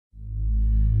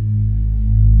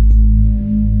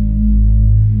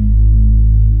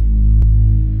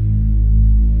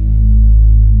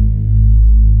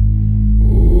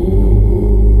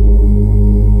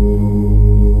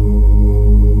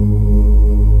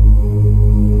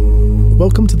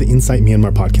Welcome to the Insight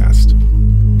Myanmar podcast.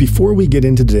 Before we get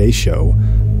into today's show,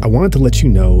 I wanted to let you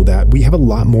know that we have a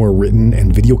lot more written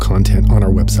and video content on our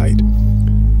website.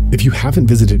 If you haven't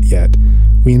visited it yet,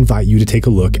 we invite you to take a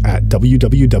look at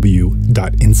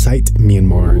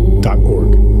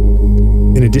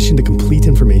www.insightmyanmar.org. In addition to complete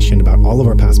information about all of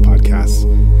our past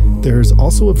podcasts, there's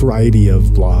also a variety of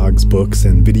blogs, books,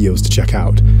 and videos to check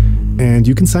out, and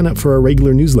you can sign up for our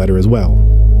regular newsletter as well.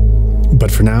 But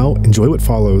for now, enjoy what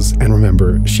follows, and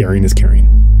remember, sharing is caring.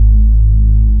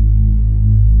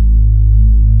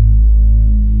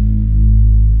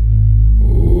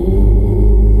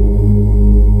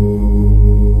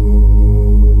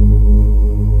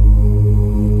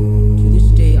 To this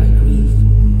day I grieve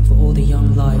for all the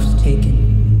young lives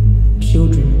taken,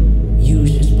 children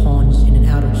used as pawns in an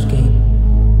adult's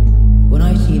game. When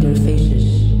I see their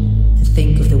faces and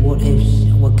think of the what-ifs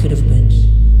and what could have been,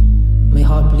 my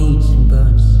heart bleeds and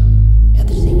burns at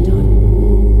the same time.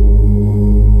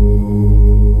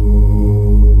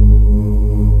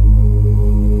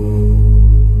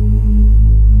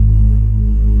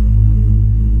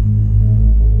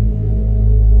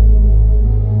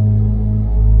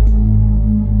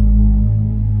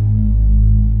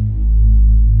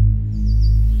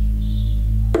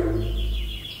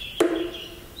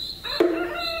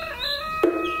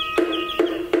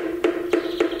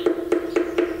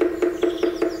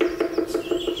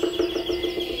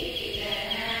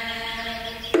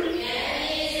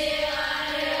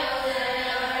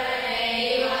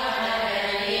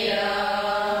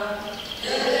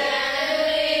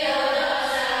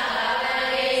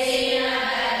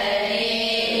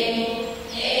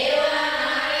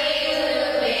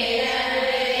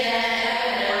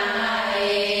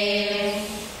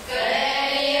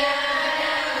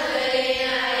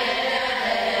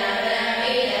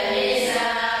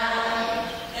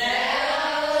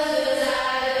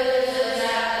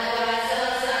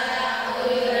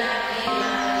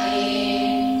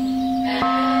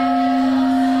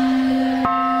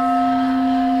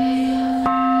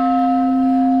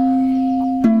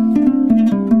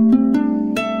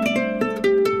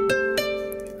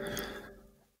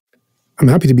 I'm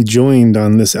happy to be joined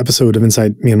on this episode of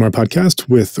Insight Myanmar podcast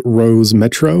with Rose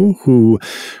Metro, who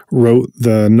wrote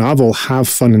the novel Have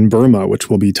Fun in Burma, which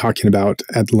we'll be talking about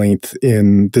at length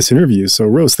in this interview. So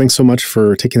Rose, thanks so much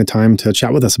for taking the time to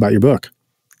chat with us about your book.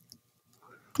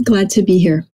 Glad to be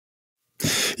here.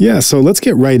 Yeah, so let's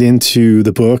get right into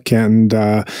the book and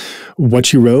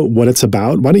what you wrote, what it's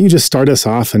about. Why don't you just start us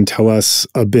off and tell us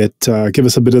a bit, give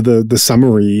us a bit of the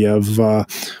summary of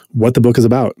what the book is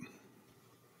about.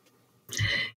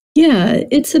 Yeah,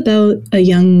 it's about a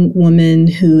young woman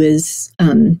who is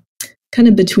kind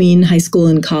of between high school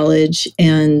and college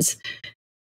and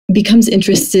becomes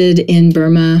interested in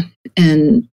Burma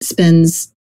and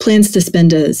plans to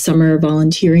spend a summer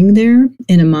volunteering there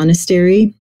in a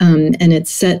monastery. And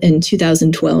it's set in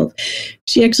 2012.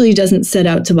 She actually doesn't set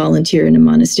out to volunteer in a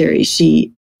monastery.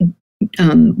 She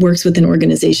works with an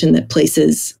organization that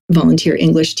places volunteer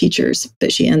English teachers,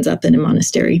 but she ends up in a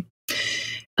monastery.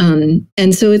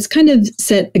 And so it's kind of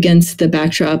set against the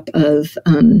backdrop of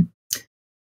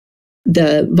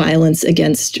the violence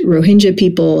against Rohingya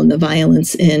people and the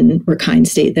violence in Rakhine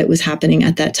State that was happening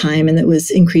at that time and that was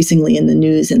increasingly in the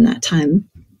news in that time.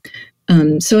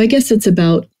 So I guess it's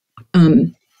about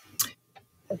kind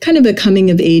of a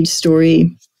coming of age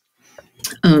story,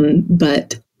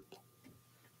 but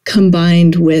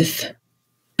combined with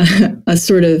a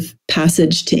sort of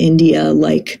passage to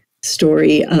India-like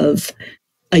story of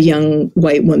a young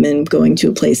white woman going to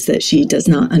a place that she does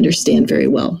not understand very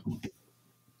well.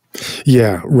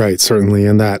 Yeah, right, certainly.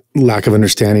 And that lack of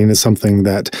understanding is something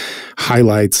that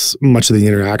highlights much of the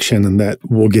interaction and that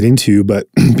we'll get into. But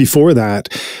before that,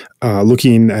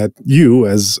 looking at you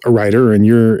as a writer and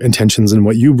your intentions and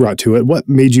what you brought to it, what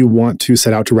made you want to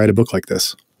set out to write a book like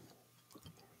this?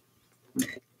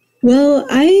 Well,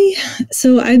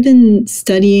 I've been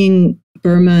studying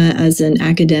Burma as an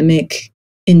academic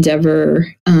endeavor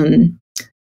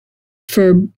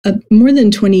for more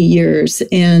than 20 years.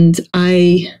 And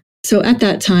so at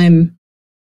that time,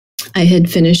 I had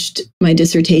finished my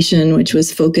dissertation, which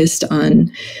was focused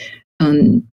on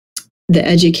the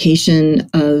education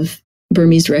of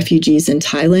Burmese refugees in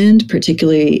Thailand,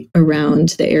 particularly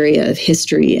around the area of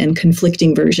history and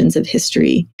conflicting versions of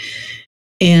history.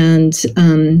 And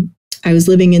I was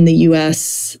living in the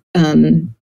US.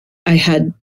 I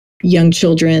had young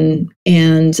children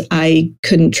and I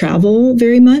couldn't travel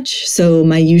very much. So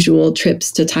my usual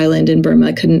trips to Thailand and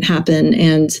Burma couldn't happen.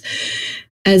 And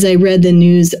as I read the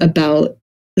news about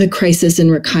the crisis in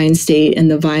Rakhine State and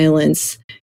the violence,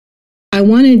 I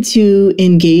wanted to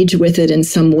engage with it in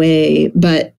some way,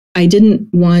 but I didn't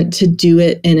want to do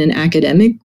it in an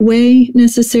academic way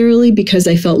necessarily, because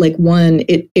I felt like, one,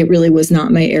 it really was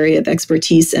not my area of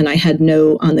expertise, and I had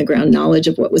no on-the-ground knowledge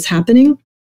of what was happening.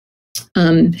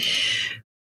 But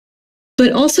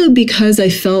also because I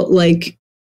felt like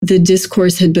the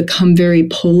discourse had become very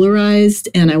polarized,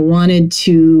 and I wanted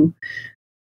to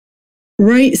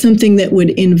write something that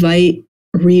would invite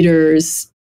readers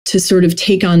to sort of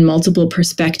take on multiple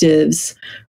perspectives,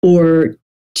 or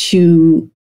to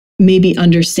maybe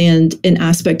understand an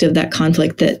aspect of that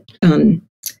conflict that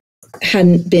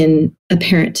hadn't been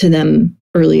apparent to them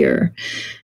earlier.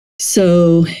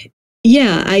 So,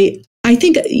 yeah, I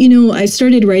think, I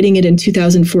started writing it in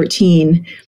 2014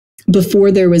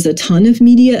 before there was a ton of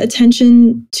media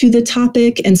attention to the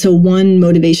topic. And so one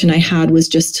motivation I had was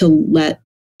just to let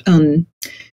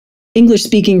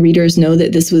English-speaking readers know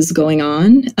that this was going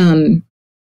on.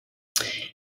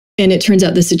 And it turns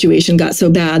out the situation got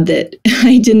so bad that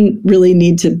I didn't really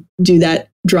need to do that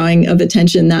drawing of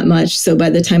attention that much. So by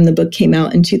the time the book came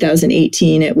out in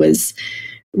 2018, it was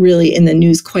really in the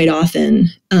news quite often.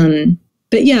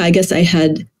 But yeah, I guess I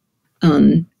had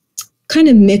kind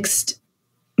of mixed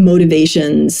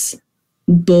motivations,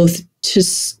 both to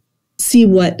see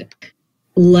what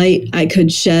light I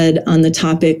could shed on the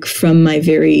topic from my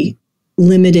very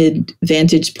limited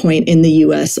vantage point in the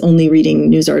US, only reading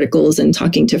news articles and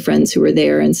talking to friends who were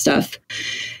there and stuff.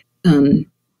 And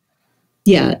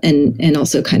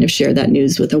also kind of share that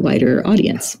news with a wider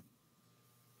audience.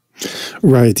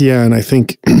 Right. Yeah. And I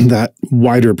think that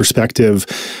wider perspective,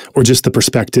 or just the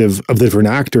perspective of the different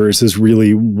actors, is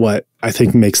really what I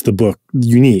think makes the book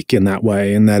unique in that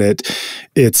way. And that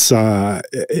it's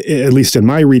at least in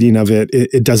my reading of it,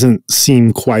 it doesn't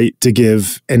seem quite to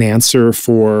give an answer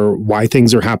for why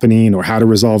things are happening, or how to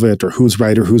resolve it, or who's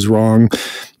right or who's wrong.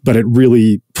 But it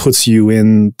really puts you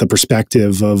in the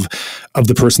perspective of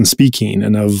the person speaking,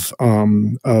 and of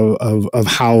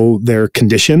how they're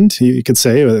conditioned. You could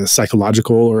say a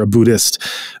psychological or a Buddhist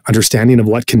understanding of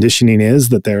what conditioning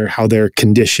is, how they're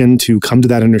conditioned to come to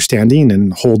that understanding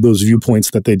and hold those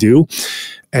viewpoints that they do.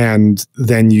 And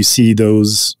then you see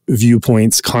those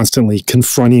viewpoints constantly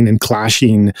confronting and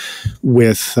clashing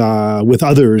with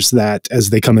others that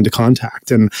as they come into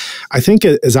contact. And I think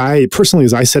as I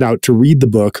set out to read the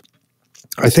book,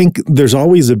 I think there's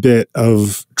always a bit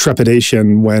of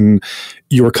trepidation when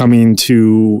you're coming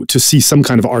to see some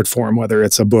kind of art form, whether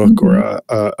it's a book or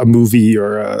a movie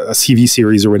or a TV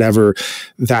series or whatever,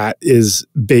 that is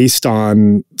based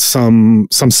on some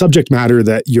subject matter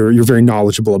that you're very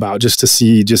knowledgeable about, just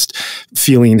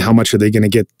feeling how much are they going to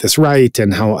get this right,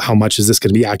 and how much is this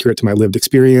going to be accurate to my lived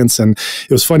experience. And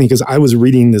it was funny because I was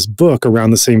reading this book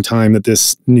around the same time that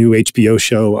this new HBO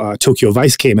show, Tokyo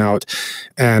Vice, came out.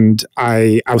 And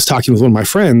I was talking with one of my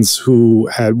friends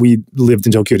we lived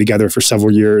in Tokyo together for several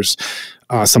years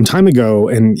some time ago,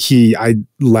 and I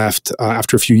left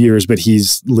after a few years, but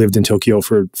he's lived in Tokyo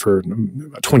for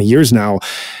 20 years now.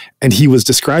 And he was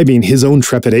describing his own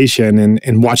trepidation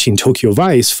in watching Tokyo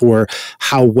Vice for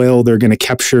how well they're going to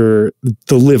capture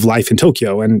the live life in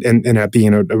Tokyo, and that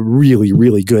being a really,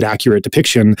 really good, accurate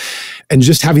depiction. And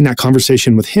just having that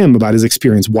conversation with him about his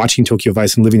experience watching Tokyo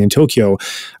Vice and living in Tokyo,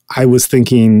 I was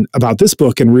thinking about this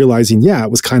book and realizing, yeah, it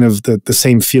was kind of the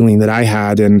same feeling that I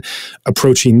had in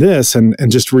approaching this, and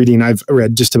just reading. I've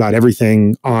read just about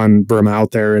everything on Burma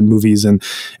out there, and movies and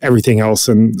everything else,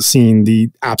 and seeing the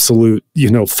absolute,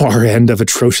 far end of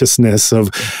atrociousness,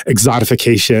 of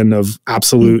exotification, of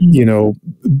absolute,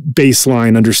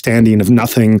 baseline understanding of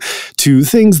nothing, to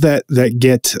things that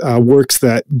get works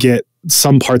that get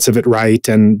some parts of it right,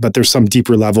 but there's some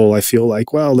deeper level. I feel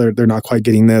like, well, they're not quite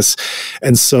getting this.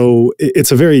 And so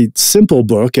it's a very simple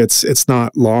book. It's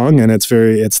not long, and it's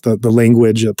the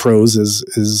language, the prose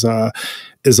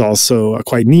is also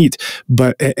quite neat,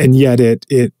 and yet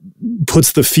it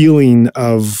puts the feeling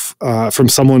of from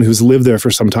someone who's lived there for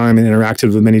some time and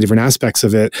interacted with many different aspects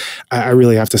of it. I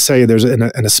really have to say, there's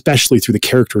and especially through the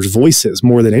characters' voices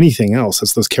more than anything else.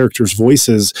 It's those characters'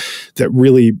 voices that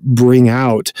really bring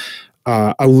out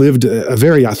a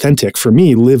very authentic, for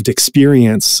me, lived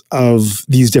experience of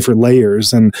these different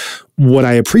layers. And what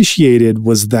I appreciated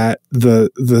was that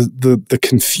the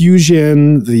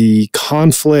confusion, the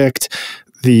conflict,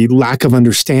 the lack of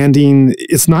understanding,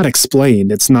 it's not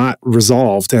explained, it's not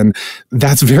resolved. And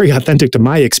that's very authentic to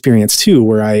my experience too,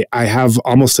 where I have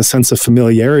almost a sense of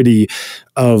familiarity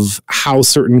of how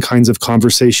certain kinds of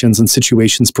conversations and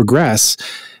situations progress,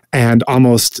 and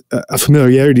almost a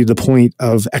familiarity to the point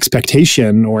of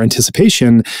expectation or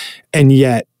anticipation. And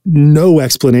yet no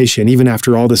explanation, even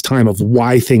after all this time, of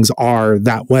why things are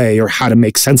that way or how to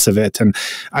make sense of it. And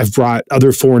I've brought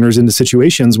other foreigners into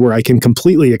situations where I can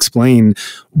completely explain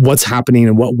what's happening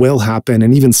and what will happen,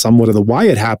 and even somewhat of the why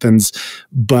it happens,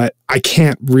 but I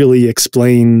can't really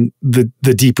explain the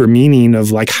deeper meaning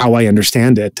of like how I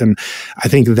understand it. And I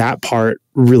think that part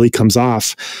really comes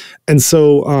off. And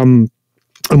so,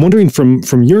 I'm wondering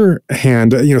from your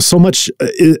hand, so much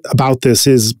about this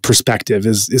is perspective,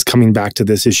 is coming back to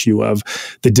this issue of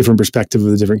the different perspective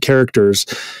of the different characters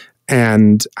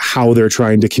and how they're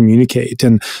trying to communicate.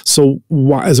 And so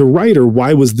as a writer,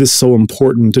 why was this so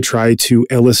important to try to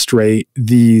illustrate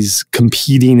these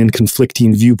competing and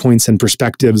conflicting viewpoints and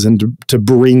perspectives, and to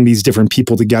bring these different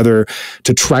people together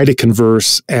to try to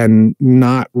converse and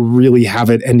not really have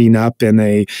it ending up in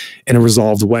a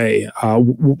resolved way?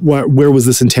 Where was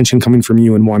this intention coming from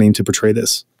you in wanting to portray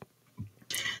this?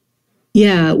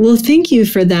 Yeah, well, thank you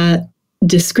for that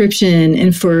description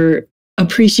and for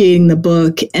appreciating the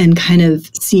book and kind of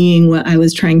seeing what I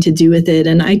was trying to do with it.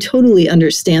 And I totally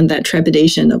understand that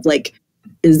trepidation of like,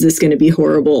 is this going to be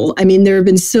horrible? I mean, there have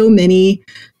been so many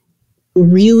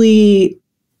really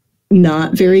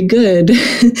not very good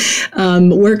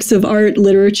works of art,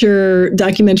 literature,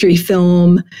 documentary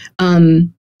film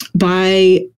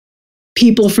by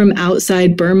people from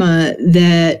outside Burma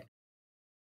that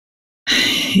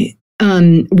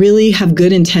really have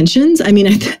good intentions. I mean,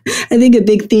 I think a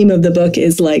big theme of the book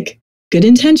is like good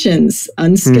intentions,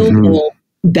 unskillful,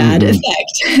 bad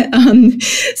effect.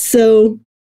 So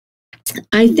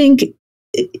I think,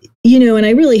 and I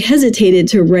really hesitated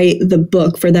to write the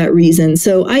book for that reason.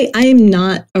 So I am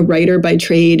not a writer by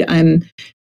trade. I'm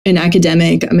an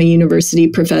academic. I'm a university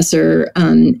professor,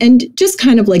 and just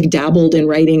kind of like dabbled in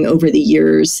writing over the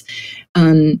years.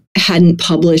 Hadn't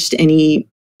published anything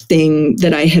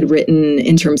that I had written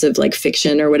in terms of like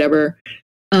fiction or whatever.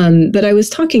 But I was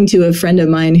talking to a friend of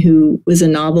mine who was a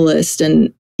novelist,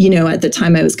 and at the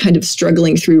time I was kind of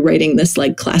struggling through writing this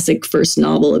like classic first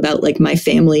novel about like my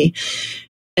family.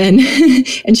 And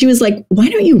and she was like, why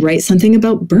don't you write something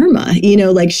about Burma?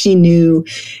 Like she knew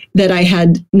that I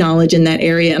had knowledge in that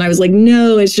area. And I was like,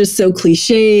 no, it's just so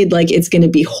cliched. Like it's going to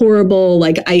be horrible.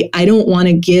 Like I don't want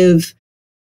to give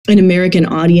an American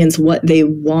audience what they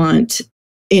want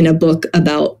in a book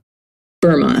about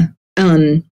Burma.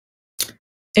 And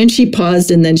she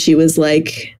paused, and then she was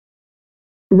like,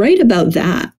 write about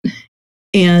that.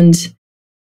 And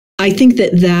I think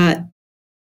that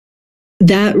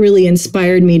really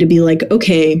inspired me to be like,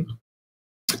 okay,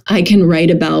 I can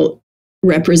write about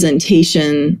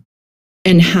representation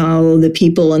and how the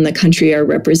people in the country are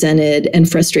represented and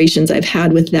frustrations I've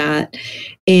had with that.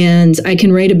 And I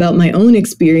can write about my own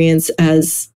experience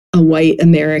as a white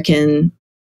American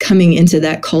coming into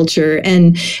that culture.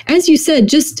 And as you said,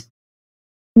 just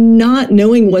not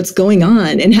knowing what's going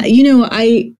on. And,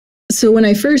 so when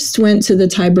I first went to the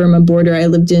Thai-Burma border, I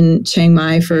lived in Chiang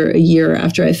Mai for a year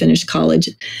after I finished college.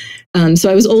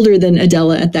 So I was older than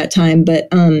Adela at that time, but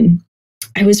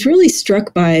I was really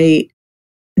struck by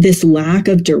this lack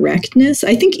of directness.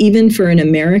 I think even for an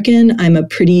American, I'm a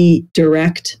pretty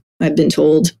direct, I've been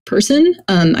told, person.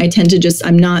 I tend to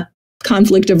I'm not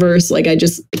conflict averse. Like I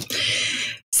just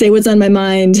say what's on my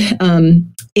mind.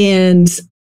 And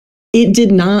it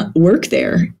did not work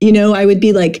there. I would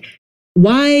be like,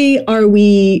 why are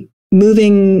we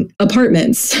moving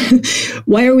apartments?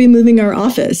 Why are we moving our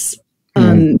office?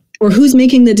 Or who's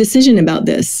making the decision about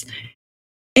this?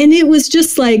 And it was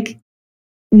just like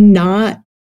not,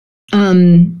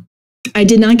 I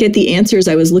did not get the answers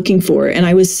I was looking for. And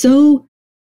I was so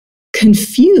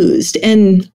confused.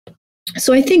 And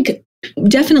so I think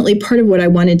definitely part of what I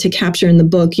wanted to capture in the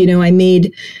book, I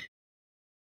made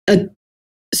a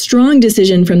strong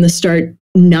decision from the start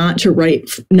not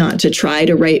to try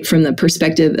to write from the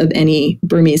perspective of any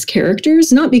Burmese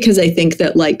characters, not because I think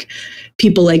that like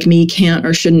people like me can't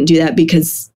or shouldn't do that,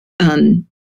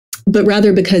 but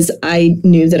rather because I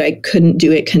knew that I couldn't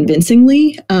do it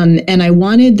convincingly. And I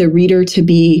wanted the reader to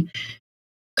be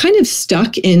kind of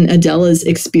stuck in Adela's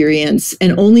experience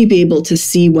and only be able to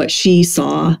see what she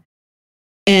saw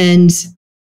and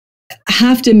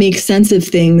have to make sense of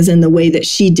things in the way that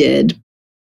she did.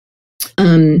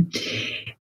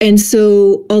 And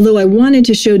so, although I wanted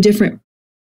to show different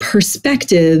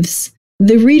perspectives,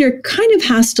 the reader kind of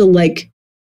has to like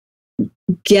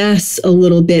guess a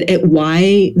little bit at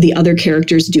why the other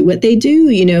characters do what they do.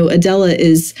 Adela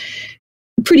is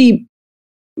pretty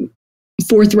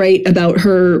forthright about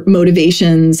her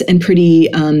motivations and pretty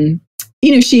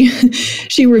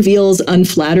she reveals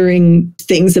unflattering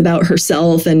things about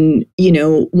herself and,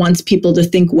 wants people to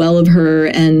think well of her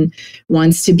and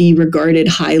wants to be regarded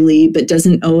highly, but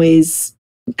doesn't always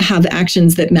have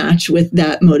actions that match with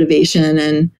that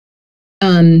motivation.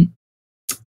 And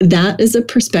that is a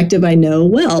perspective I know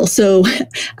well. So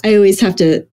I always have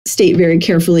to state very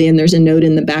carefully, and there's a note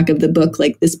in the back of the book,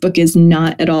 like, this book is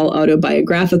not at all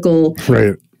autobiographical.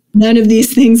 Right. None of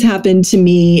these things happened to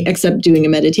me except doing a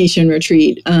meditation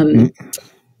retreat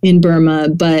in Burma.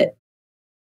 But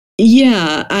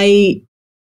yeah, I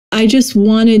just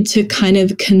wanted to kind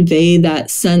of convey that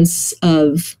sense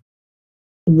of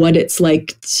what it's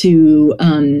like to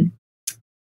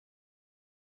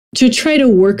try to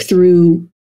work through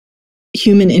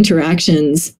human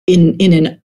interactions in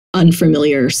an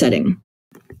unfamiliar setting.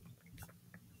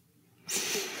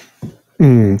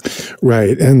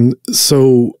 Right. And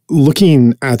so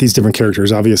looking at these different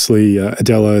characters, obviously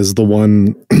Adela is the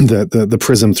one that the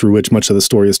prism through which much of the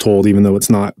story is told, even though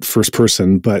it's not first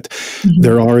person, but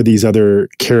there are these other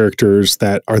characters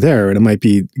that are there, and it might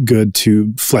be good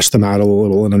to flesh them out a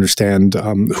little and understand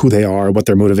who they are, what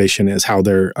their motivation is, how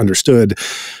they're understood.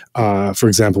 For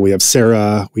example, we have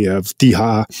Sarah, we have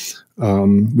Diha,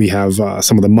 we have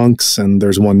some of the monks, and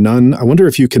there's one nun. I wonder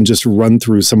if you can just run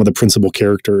through some of the principal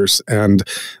characters and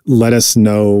let us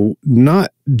know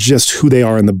not just who they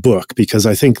are in the book, because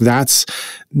I think that's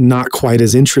not quite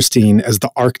as interesting as the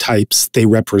archetypes they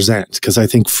represent. Because I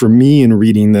think for me in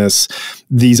reading this,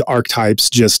 these archetypes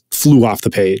just flew off the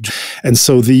page. And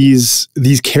so these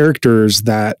characters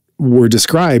that were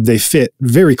described, they fit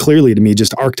very clearly to me,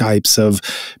 just archetypes of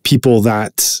people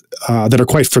that are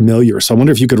quite familiar. So I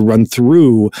wonder if you could run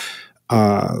through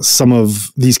some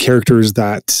of these characters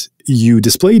that you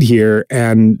displayed here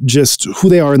and just who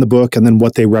they are in the book and then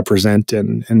what they represent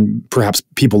and perhaps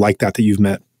people like that you've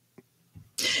met.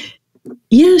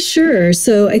 Yeah, sure.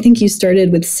 So I think you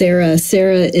started with Sarah.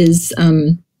 Sarah is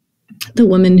the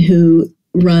woman who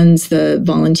runs the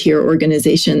volunteer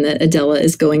organization that Adela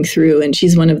is going through. And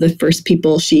she's one of the first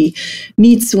people she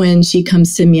meets when she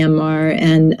comes to Myanmar.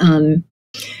 And,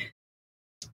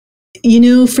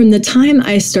 from the time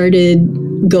I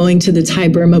started going to the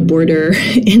Thai-Burma border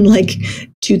in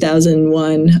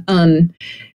 2001,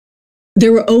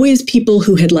 there were always people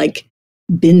who had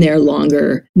been there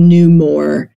longer, knew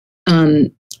more,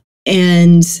 and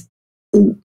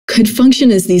could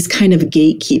function as these kind of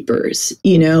gatekeepers,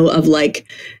 of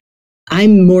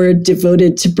I'm more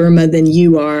devoted to Burma than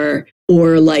you are,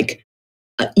 or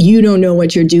you don't know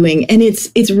what you're doing. And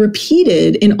it's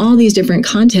repeated in all these different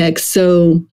contexts.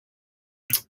 So,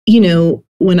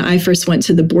 when I first went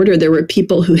to the border, there were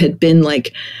people who had been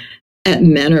at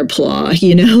Manarpla,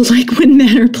 when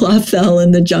Manarpla fell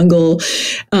in the jungle,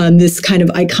 this kind of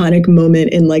iconic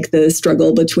moment in the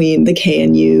struggle between the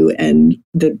KNU and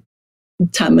the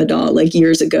Tatmadaw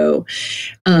years ago.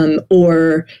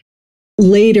 Or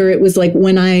later it was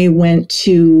when I went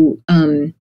to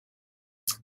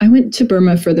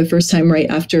Burma for the first time right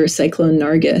after Cyclone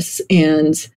Nargis.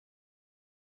 And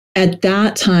at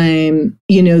that time,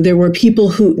 there were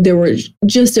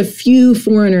just a few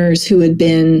foreigners who had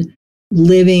been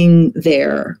living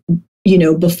there,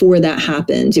 before that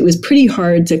happened. It was pretty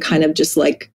hard to kind of just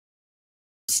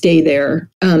stay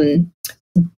there.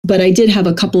 But I did have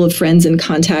a couple of friends and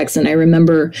contacts, and I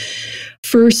remember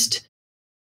first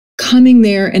coming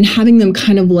there and having them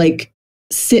kind of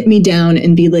sit me down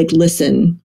and be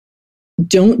listen,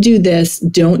 don't do this,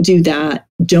 don't do that,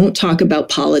 don't talk about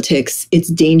politics. It's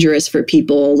dangerous for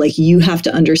people. You have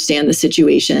to understand the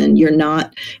situation. You're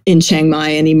not in Chiang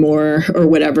Mai anymore or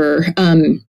whatever.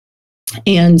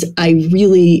 And I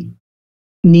really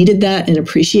needed that and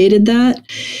appreciated that.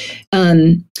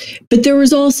 But there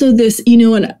was also this,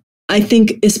 and I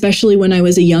think especially when I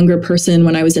was a younger person,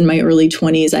 when I was in my early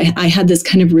 20s, I had this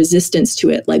kind of resistance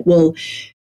to it. Well,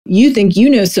 you think you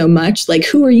know so much,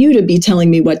 who are you to be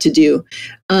telling me what to do?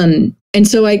 And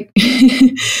so I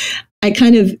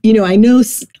kind of, I know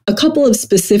a couple of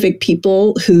specific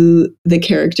people who the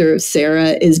character of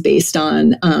Sarah is based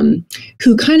on,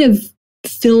 who kind of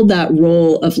filled that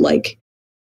role of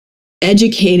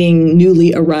educating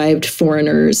newly arrived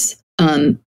foreigners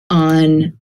on,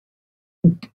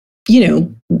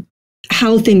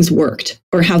 how things worked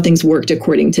or how things worked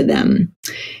according to them.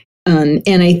 And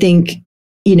I think,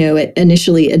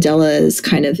 initially Adela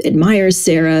kind of admires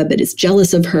Sarah, but is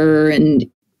jealous of her and,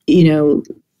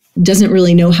 doesn't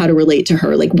really know how to relate to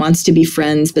her, wants to be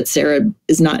friends, but Sarah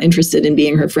is not interested in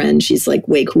being her friend. She's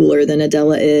way cooler than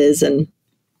Adela is. And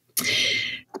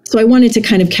so I wanted to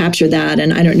kind of capture that.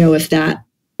 And I don't know if that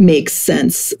makes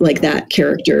sense, like that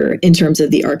character, in terms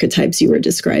of the archetypes you were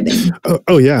describing.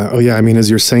 Oh yeah. I mean, as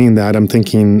you're saying that, I'm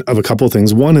thinking of a couple of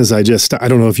things. One is I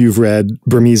don't know if you've read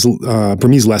Burmese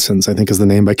Lessons, I think is the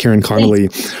name, by Karen Connolly,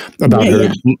 about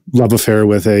her love affair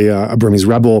with a Burmese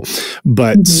rebel.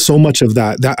 But so much of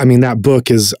that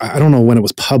book is, I don't know when it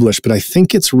was published, but I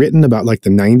think it's written about like the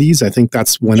 90s. I think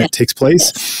that's when it takes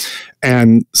place.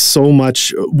 And so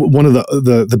much, one of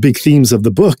the big themes of the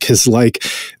book is like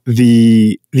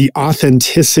the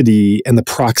authenticity and the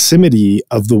proximity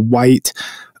of the white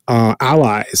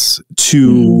allies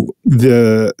to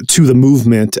the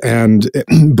movement, and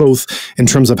both in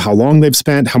terms of how long they've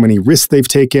spent, how many risks they've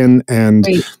taken, and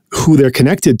who they're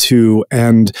connected to.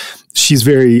 And she's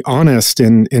very honest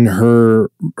in her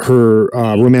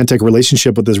romantic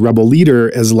relationship with this rebel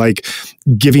leader as like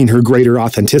giving her greater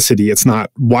authenticity. It's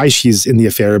not why she's in the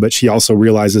affair, but she also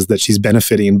realizes that she's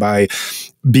benefiting by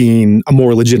being a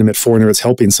more legitimate foreigner that's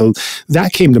helping. So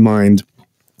that came to mind.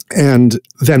 And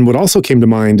then what also came to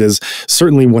mind is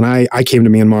certainly when I came to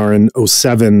Myanmar in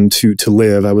 2007 to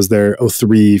live. I was there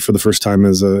 2003 for the first time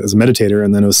as a meditator,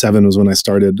 and then 2007 was when I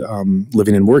started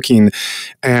living and working.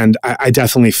 And I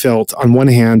definitely felt, on one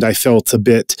hand, I felt a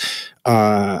bit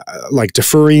like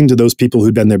deferring to those people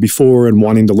who'd been there before and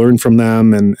wanting to learn from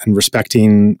them and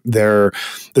respecting the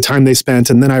time they spent.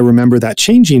 And then I remember that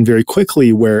changing very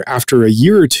quickly, where after a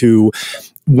year or two,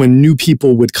 when new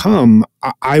people would come,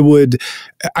 I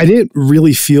didn't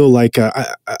really feel like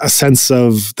a sense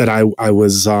of that I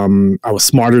was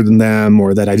smarter than them,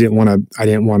 or that I didn't want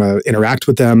to interact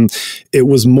with them. It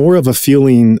was more of a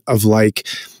feeling of like,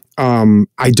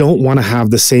 I don't want to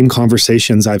have the same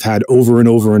conversations I've had over and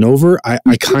over and over.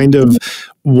 I kind of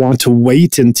want to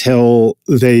wait until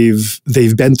they've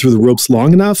been through the ropes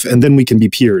long enough, and then we can be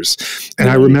peers.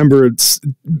 And I remember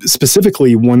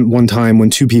specifically one time when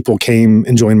two people came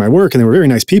and joined my work, and they were very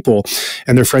nice people,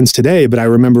 and they're friends today. But I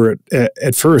remember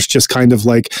at first just kind of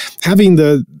like having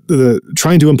the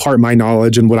trying to impart my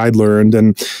knowledge and what I'd learned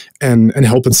and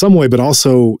help in some way, but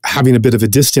also having a bit of a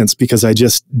distance because I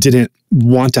just didn't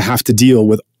want to have to deal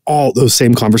with all those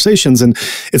same conversations. And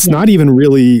it's not even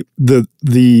really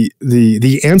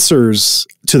the answers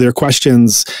to their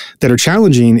questions that are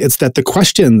challenging. It's that the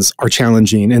questions are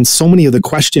challenging. And so many of the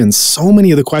questions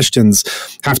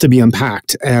have to be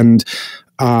unpacked. And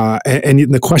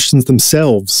the questions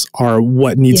themselves are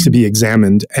what needs to be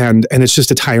examined. And it's just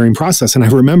a tiring process. And I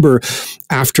remember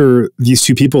after these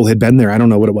two people had been there, I don't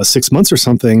know what it was, 6 months or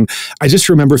something, I just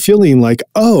remember feeling like,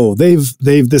 oh, they've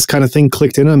this kind of thing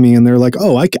clicked in on me. And they're like,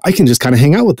 oh, I can just kind of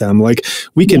hang out with them. Like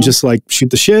we can just like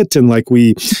shoot the shit. And like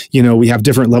we have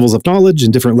different levels of knowledge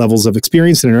and different levels of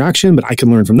experience and interaction, but I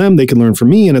can learn from them. They can learn from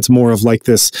me. And it's more of like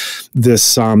this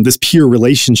peer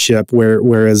relationship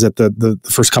whereas at the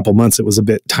first couple months, it was a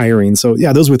bit tiring. So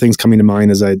yeah, those were things coming to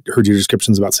mind as I heard your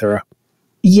descriptions about Sarah.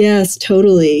 Yes,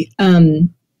 totally.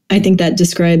 I think that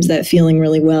describes that feeling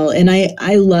really well. And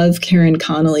I love Karen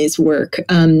Connolly's work.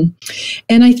 And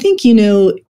I think,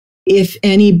 if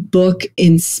any book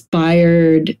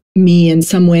inspired me in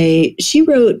some way, she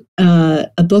wrote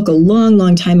a book a long,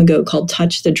 long time ago called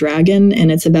Touch the Dragon.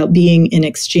 And it's about being an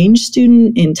exchange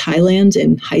student in Thailand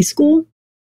in high school.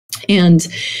 And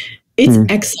it's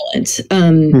excellent.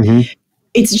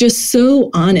 It's just so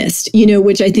honest,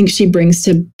 which I think she brings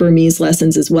to Burmese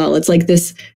Lessons as well. It's like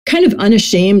this kind of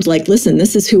unashamed, like, listen,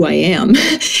 this is who I am.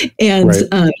 And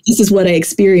this is what I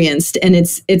experienced. And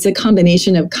it's a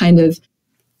combination of kind of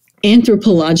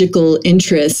anthropological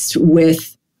interest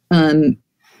with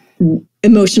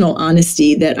emotional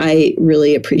honesty that I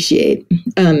really appreciate.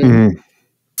 And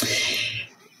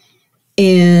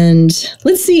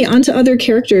let's see, on to other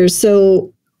characters.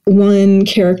 So one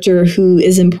character who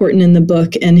is important in the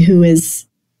book and who is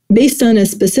based on a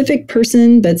specific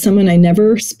person, but someone I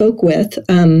never spoke with,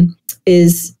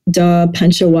 is Da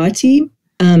Panchawati.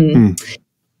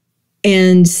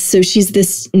 And so she's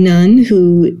this nun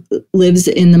who lives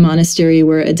in the monastery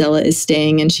where Adela is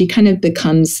staying, and she kind of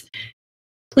becomes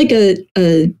like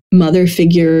a mother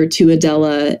figure to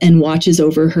Adela and watches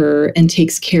over her and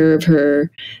takes care of her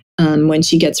when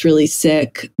she gets really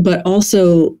sick, but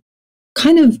also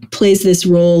kind of plays this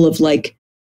role of like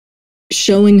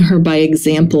showing her by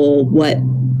example what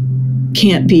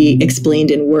can't be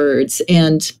explained in words.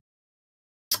 And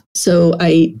so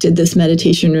I did this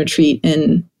meditation retreat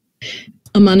in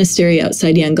a monastery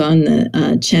outside Yangon, the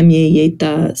Chamye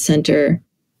Yeta Center.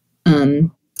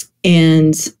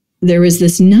 And there was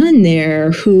this nun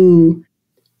there who,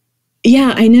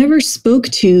 I never spoke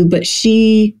to, but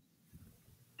she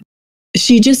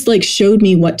just like showed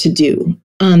me what to do.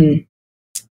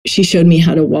 She showed me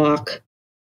how to walk.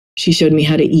 She showed me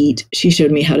how to eat. She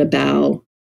showed me how to bow.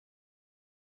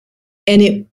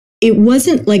 And it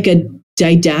wasn't like a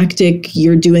didactic,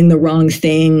 you're doing the wrong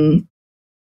thing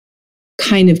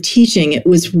kind of teaching. It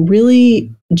was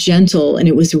really gentle and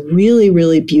it was really,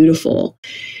 really beautiful.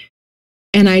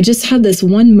 And I just had this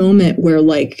one moment where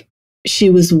like she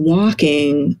was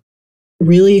walking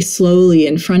really slowly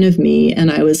in front of me.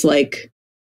 And I was like,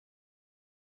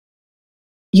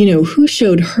 you know, who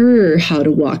showed her how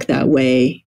to walk that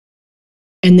way?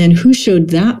 And then who showed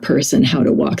that person how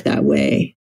to walk that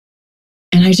way?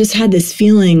 And I just had this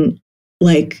feeling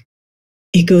like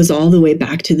it goes all the way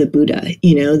back to the Buddha,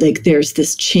 you know, like there's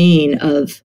this chain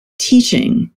of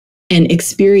teaching and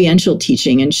experiential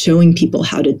teaching and showing people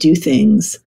how to do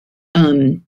things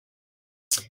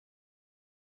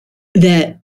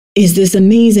that is this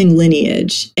amazing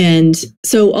lineage. And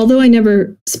so although I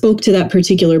never spoke to that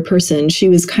particular person, she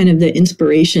was kind of the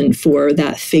inspiration for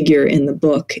that figure in the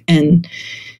book. And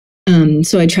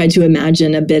so I tried to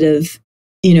imagine a bit of,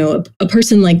 you know, a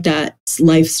person like that's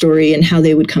life story and how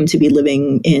they would come to be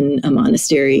living in a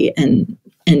monastery and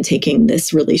taking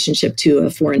this relationship to a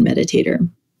foreign meditator.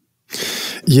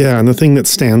 Yeah. And the thing that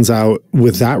stands out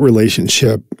with that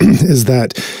relationship is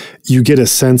that you get a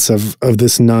sense of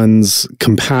this nun's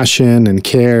compassion and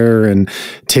care and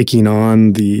taking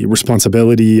on the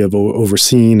responsibility of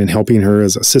overseeing and helping her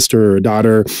as a sister or a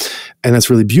daughter. And that's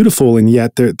really beautiful. And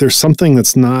yet there's something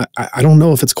that's not, I don't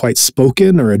know if it's quite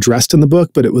spoken or addressed in the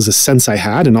book, but it was a sense I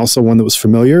had, and also one that was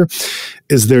familiar,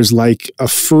 is there's like a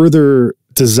further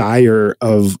desire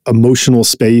of emotional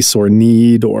space or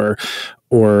need or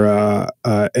a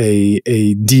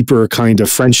deeper kind of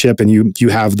friendship. And you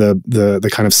have the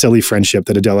kind of silly friendship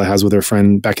that Adela has with her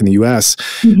friend back in the US,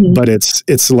 but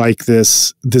it's like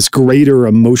this greater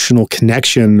emotional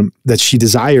connection that she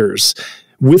desires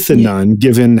with the nun,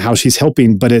 given how she's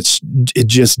helping, but it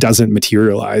just doesn't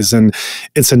materialize. And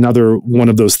it's another one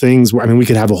of those things where, I mean, we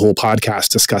could have a whole podcast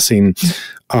discussing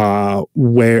why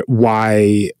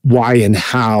and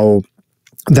how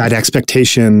that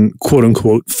expectation, quote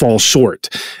unquote, falls short.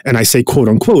 And I say quote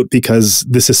unquote because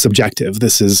this is subjective.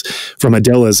 This is from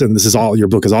Adela's, and this is all, your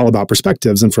book is all about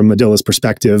perspectives. And from Adela's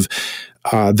perspective,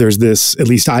 there's this, at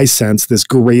least I sense, this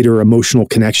greater emotional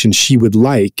connection she would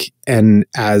like. And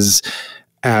as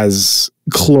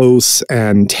close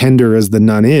and tender as the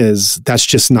nun is, that's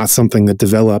just not something that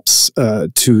develops to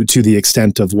the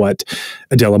extent of what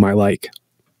Adela might like.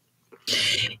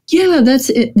 Yeah,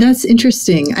 that's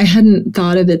interesting. I hadn't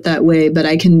thought of it that way, but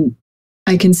I can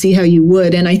see how you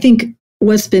would. And I think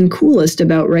what's been coolest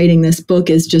about writing this book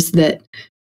is just that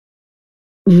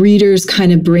readers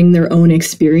kind of bring their own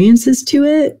experiences to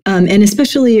it. And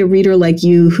especially a reader like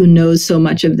you who knows so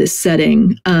much of this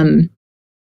setting.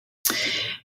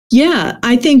 Yeah,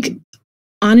 I think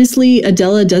honestly,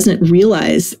 Adela doesn't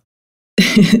realize,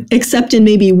 except in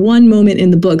maybe one moment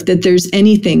in the book, that there's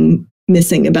anything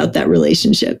missing about that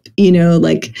relationship, you know,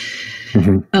 like,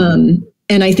 and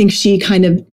I think she kind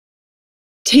of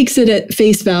takes it at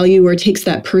face value, or takes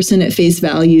that person at face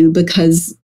value,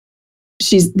 because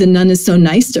the nun is so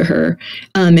nice to her.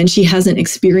 And she hasn't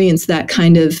experienced that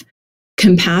kind of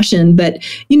compassion, but,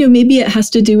 you know, maybe it has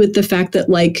to do with the fact that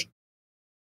like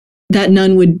that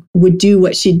nun would do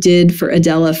what she did for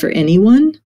Adela for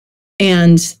anyone.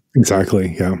 And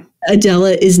exactly. Yeah.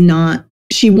 Adela is not,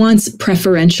 she wants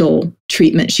preferential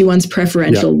treatment. She wants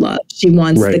preferential love. She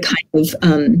wants the kind of,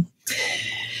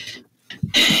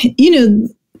 you know,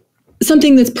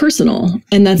 something that's personal.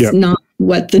 And that's not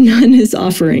what the nun is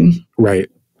offering.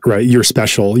 Right. Right. You're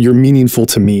special. You're meaningful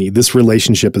to me. This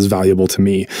relationship is valuable to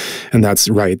me. And that's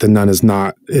right. The nun is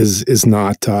not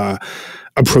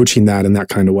approaching that in that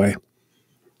kind of way.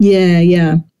 Yeah.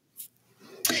 Yeah.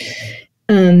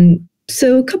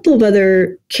 So a couple of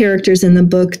other characters in the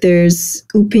book. There's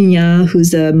Upinya,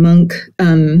 who's a monk,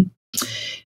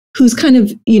 who's kind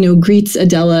of, you know, greets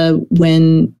Adela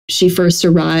when she first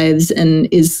arrives and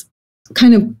is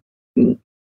kind of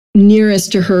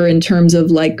nearest to her in terms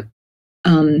of like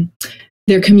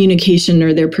their communication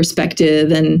or their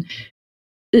perspective. And,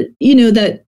 you know,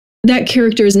 that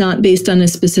character is not based on a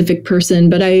specific person,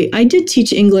 but I did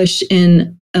teach English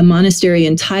in a monastery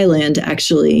in Thailand,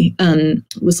 actually. It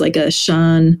was like a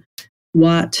Shan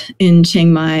Wat in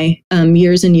Chiang Mai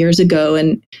years and years ago.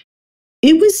 And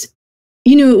it was,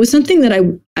 you know, it was something that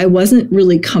I wasn't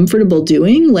really comfortable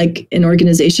doing. Like an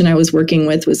organization I was working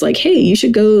with was like, hey, you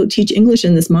should go teach English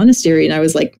in this monastery. And I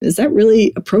was like, is that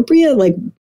really appropriate? Like,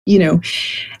 you know,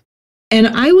 and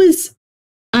I was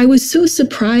so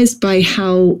surprised by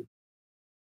how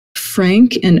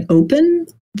frank and open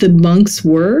the monks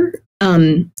were.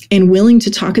 and willing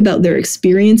to talk about their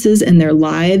experiences and their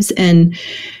lives. And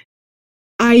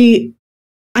I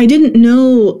didn't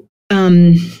know,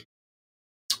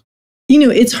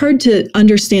 it's hard to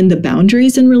understand the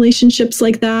boundaries in relationships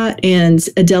like that. And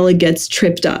Adela gets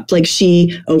tripped up, like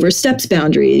she oversteps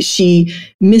boundaries, she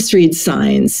misreads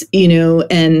signs,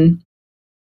 and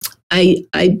I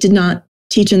did not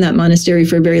teach in that monastery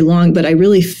for very long, but I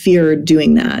really feared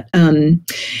doing that.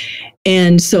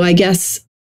 And so I guess,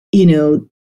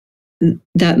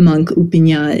 that monk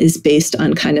Upinya is based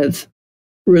on kind of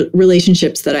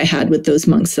relationships that I had with those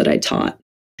monks that I taught.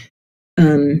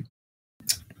 And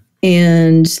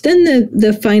then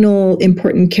the final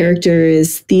important character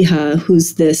is Thiha,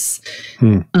 who's this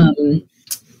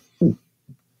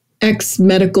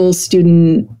ex-medical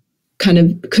student, kind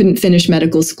of couldn't finish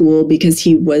medical school because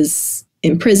he was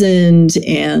imprisoned.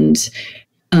 And,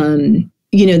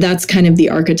 that's kind of the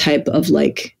archetype of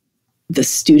like the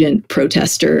student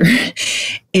protester.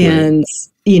 And,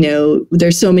 right.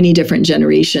 There's so many different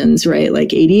generations, right?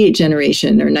 Like 88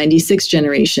 generation or 96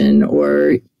 generation,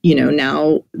 or,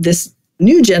 now this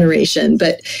new generation.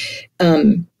 But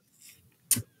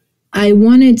I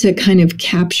wanted to kind of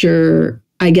capture,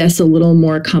 I guess, a little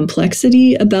more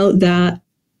complexity about that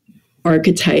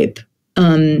archetype.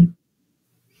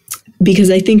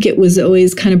 Because I think it was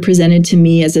always kind of presented to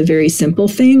me as a very simple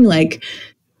thing, like,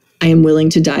 I am willing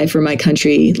to die for my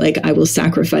country. Like, I will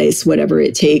sacrifice whatever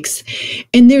it takes.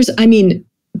 And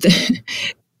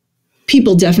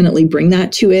people definitely bring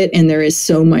that to it. And there is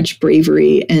so much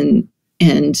bravery and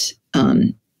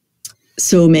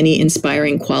so many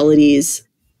inspiring qualities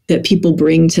that people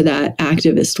bring to that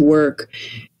activist work.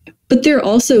 But they're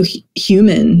also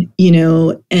human,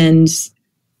 and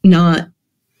not,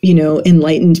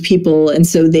 enlightened people. And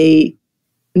so they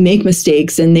make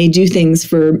mistakes and they do things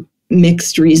for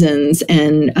mixed reasons.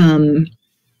 And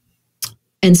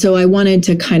so I wanted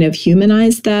to kind of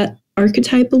humanize that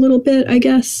archetype a little bit, I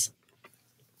guess.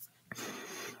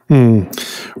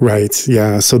 Right.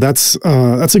 Yeah. So that's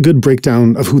a good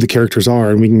breakdown of who the characters are,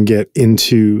 and we can get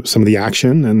into some of the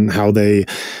action and how the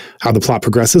plot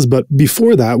progresses. But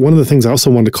before that, one of the things I also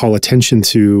wanted to call attention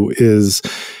to is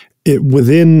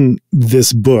within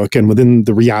this book and within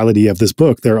the reality of this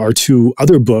book, there are two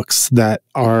other books that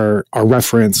are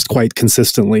referenced quite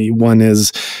consistently. One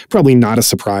is probably not a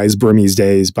surprise, Burmese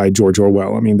Days by George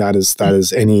Orwell. I mean, that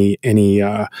is any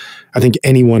I think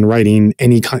anyone writing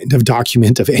any kind of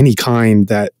document of any kind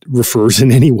that refers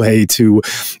in any way to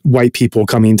white people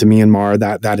coming to Myanmar,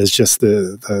 that is just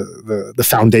the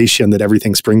foundation that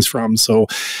everything springs from. So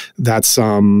that's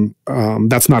not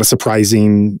a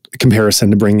surprising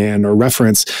comparison to bring in or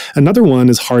reference. Another one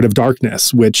is Heart of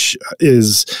Darkness, which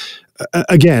is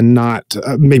again,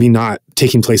 maybe not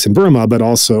taking place in Burma, but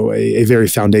also a very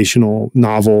foundational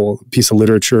novel piece of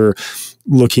literature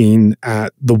looking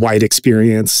at the white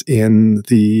experience in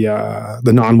the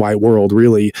non-white world,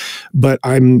 really. But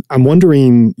I'm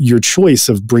wondering your choice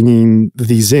of bringing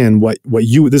these in.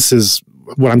 This is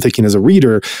what I'm thinking as a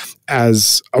reader,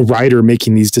 as a writer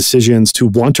making these decisions to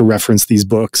want to reference these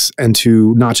books and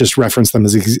to not just reference them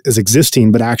as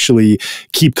existing, but actually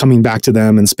keep coming back to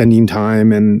them and spending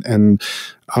time and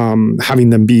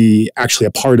having them be actually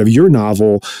a part of your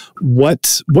novel.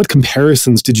 What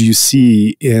comparisons did you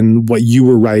see in what you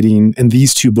were writing in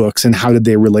these two books, and how did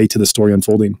they relate to the story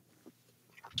unfolding?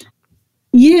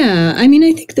 Yeah, I mean,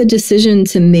 I think the decision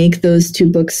to make those two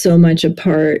books so much a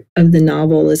part of the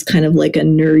novel is kind of like a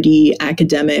nerdy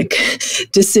academic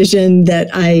decision that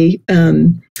I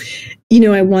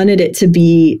wanted it to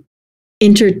be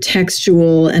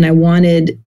intertextual, and I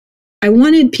wanted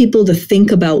people to think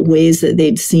about ways that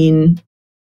they'd seen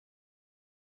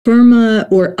Burma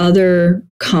or other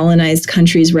colonized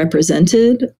countries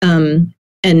represented, and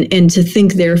to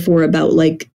think therefore about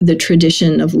like the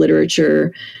tradition of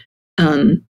literature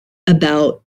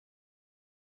about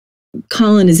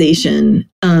colonization,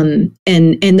 and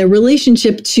the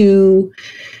relationship to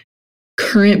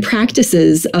current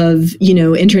practices of,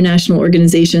 international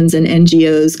organizations and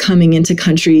NGOs coming into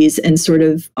countries and sort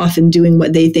of often doing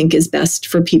what they think is best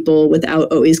for people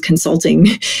without always consulting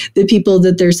the people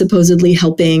that they're supposedly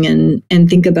helping, and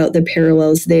think about the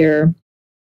parallels there.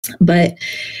 But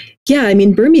yeah, I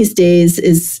mean, Burmese Days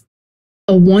is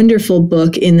a wonderful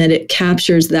book in that it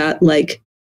captures that, like,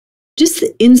 just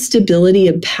the instability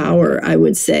of power, I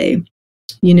would say.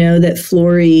 That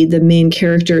Flory, the main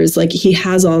character, is like, he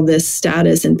has all this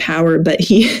status and power, but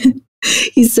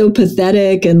he's so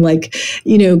pathetic and like,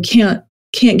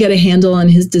 can't get a handle on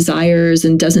his desires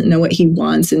and doesn't know what he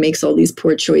wants and makes all these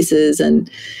poor choices.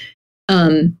 And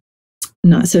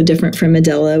not so different from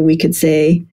Adela, we could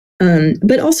say.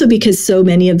 but also because so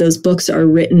many of those books are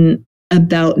written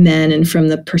about men and from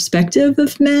the perspective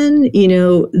of men,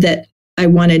 that I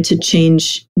wanted to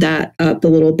change that up a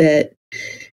little bit.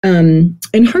 And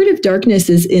Heart of Darkness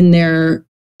is in there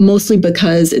mostly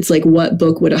because it's like, what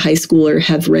book would a high schooler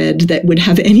have read that would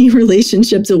have any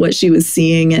relationship to what she was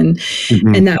seeing? And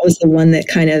that was the one that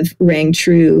kind of rang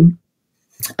true.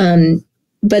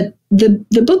 But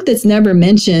the book that's never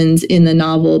mentioned in the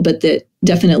novel, but that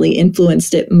definitely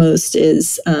influenced it most,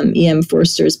 is E.M.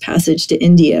 Forster's Passage to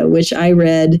India, which I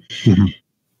read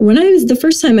when the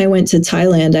first time I went to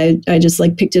Thailand. I just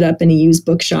like picked it up in a used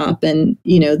bookshop, and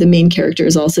the main character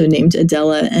is also named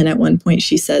Adela, and at one point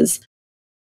she says,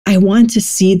 "I want to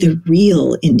see the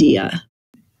real India."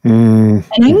 And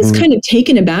I was kind of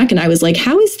taken aback, and I was like,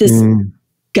 how is this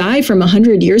guy from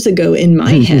 100 years ago in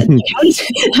my head? Like,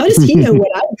 how does he know what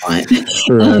I want?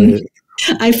 Right.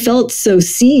 I felt so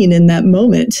seen in that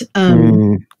moment.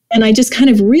 And I just kind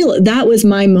of that was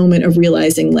my moment of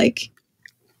realizing, like,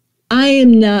 I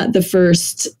am not the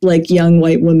first like young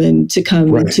white woman to come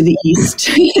to the East,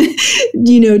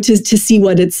 to see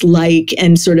what it's like,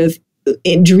 and sort of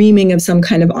dreaming of some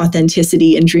kind of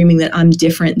authenticity and dreaming that I'm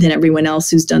different than everyone else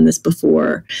who's done this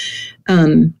before.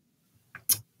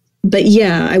 But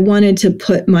yeah, I wanted to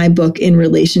put my book in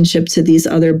relationship to these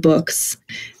other books,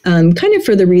 kind of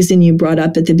for the reason you brought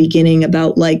up at the beginning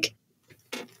about like,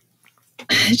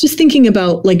 just thinking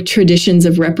about like traditions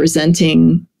of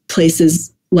representing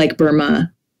places like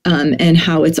Burma, and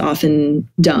how it's often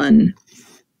done.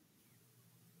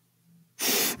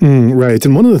 Right.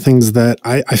 And one of the things that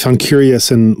I found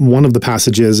curious in one of the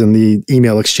passages in the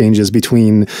email exchanges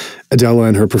between Adela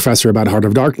and her professor about Heart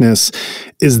of Darkness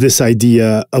is this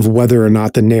idea of whether or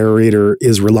not the narrator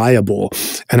is reliable.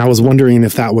 And I was wondering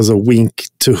if that was a wink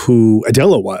to who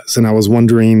Adela was. And I was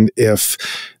wondering if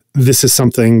this is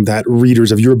something that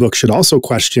readers of your book should also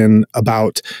question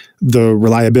about the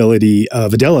reliability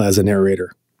of Adela as a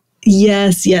narrator.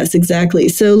 Yes, exactly.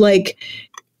 So like,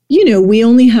 we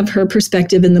only have her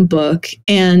perspective in the book.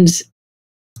 And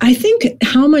I think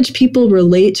how much people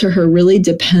relate to her really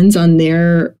depends on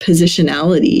their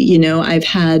positionality. I've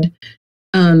had,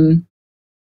 a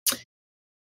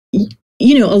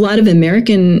lot of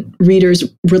American readers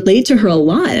relate to her a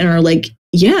lot and are like,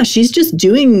 yeah, she's just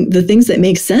doing the things that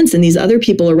make sense. And these other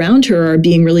people around her are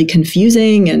being really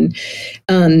confusing. And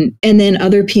then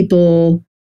other people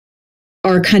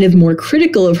are kind of more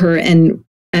critical of her and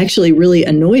actually really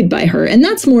annoyed by her. And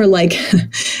that's more like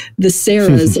the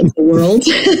Sarahs of the world,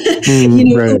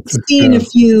 seen a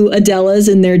few Adelas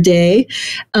in their day.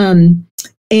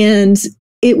 And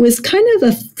it was kind of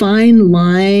a fine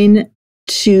line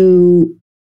to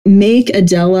make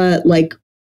Adela like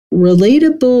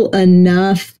relatable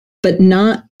enough, but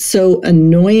not so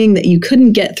annoying that you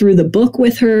couldn't get through the book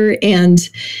with her. And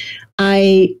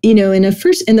I, in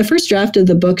the first draft of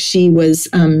the book, she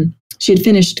had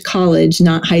finished college,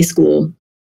 not high school.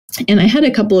 And I had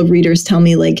a couple of readers tell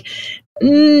me like,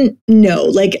 no,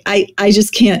 like I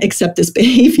just can't accept this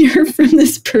behavior from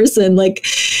this person. Like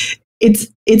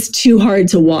it's too hard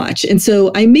to watch. And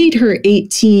so I made her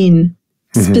 18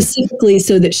 specifically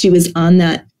so that she was on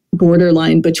that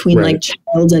borderline between like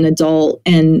child and adult,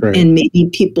 and maybe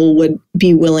people would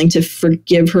be willing to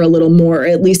forgive her a little more, or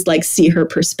at least like see her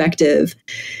perspective.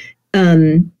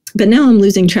 But now I'm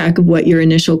losing track of what your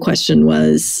initial question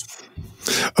was.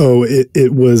 Oh,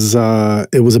 it was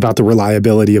about the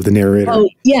reliability of the narrator. Oh,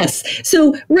 yes.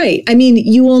 So, right. I mean,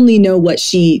 you only know what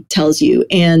she tells you.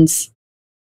 And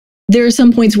there are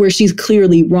some points where she's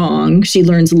clearly wrong. She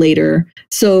learns later.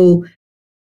 So,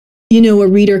 a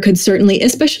reader could certainly,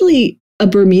 especially a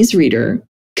Burmese reader,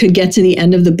 could get to the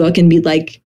end of the book and be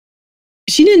like,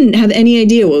 she didn't have any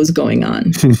idea what was going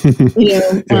on.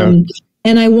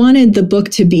 And I wanted the book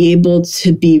to be able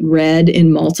to be read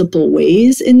in multiple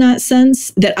ways in that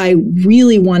sense, that I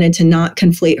really wanted to not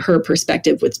conflate her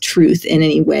perspective with truth in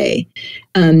any way,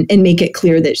 and make it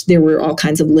clear that there were all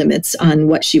kinds of limits on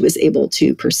what she was able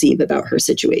to perceive about her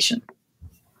situation.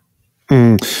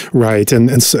 Right.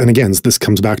 And again, this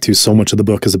comes back to so much of the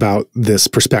book is about this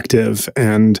perspective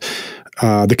and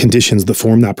the conditions that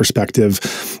form that perspective.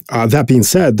 That being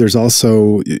said, there's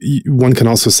also, one can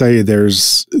also say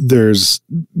there's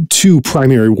two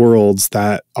primary worlds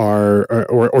that are,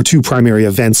 or two primary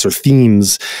events or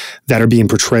themes that are being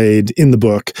portrayed in the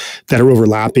book that are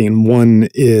overlapping. One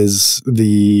is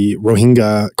the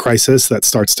Rohingya crisis that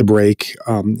starts to break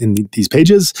in these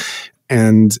pages.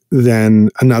 And then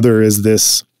another is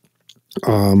this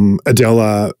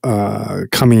Adela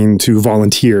coming to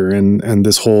volunteer and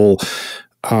this whole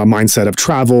mindset of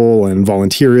travel and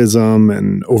volunteerism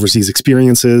and overseas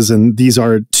experiences. And these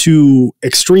are two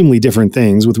extremely different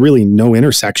things with really no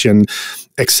intersection,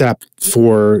 except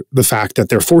for the fact that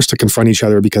they're forced to confront each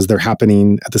other because they're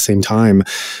happening at the same time.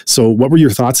 So what were your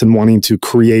thoughts in wanting to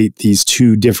create these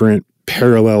two different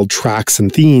parallel tracks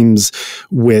and themes,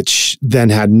 which then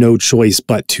had no choice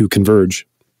but to converge?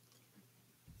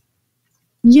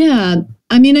 Yeah.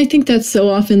 I mean, I think that's so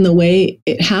often the way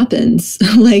it happens.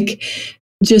 Like,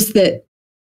 just that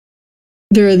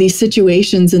there are these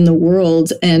situations in the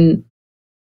world, and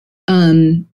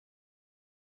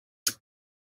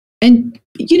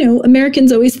you know,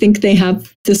 Americans always think they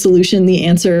have the solution, the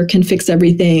answer, can fix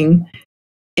everything.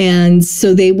 And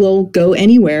so they will go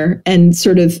anywhere and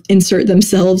sort of insert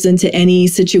themselves into any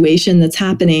situation that's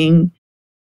happening.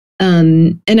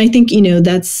 And I think, you know,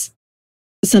 that's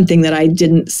something that I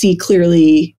didn't see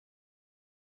clearly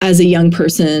as a young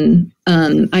person.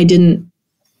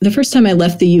 The first time I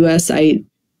left the US, I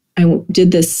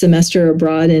did this semester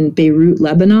abroad in Beirut,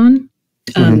 Lebanon,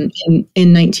 in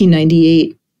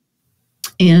 1998.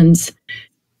 And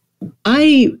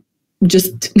I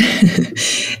just,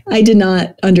 I did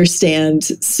not understand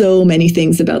so many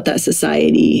things about that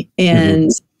society. And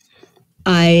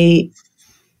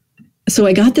so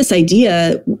I got this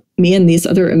idea, me and these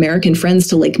other American friends,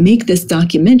 to like make this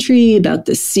documentary about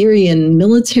the Syrian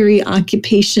military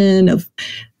occupation of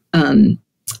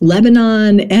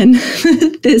Lebanon. And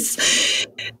this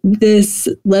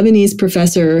Lebanese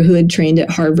professor who had trained at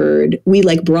Harvard, we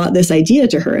like brought this idea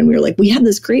to her and we were like, we have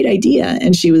this great idea.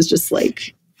 And she was just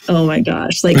like, oh my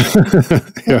gosh, like,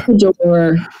 yeah. Open the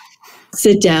door,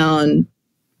 sit down,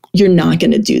 you're not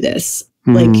going to do this.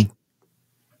 Like,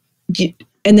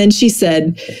 and then she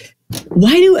said,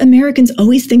 why do Americans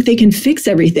always think they can fix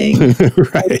everything?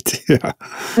 Right. Yeah.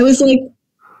 I was like,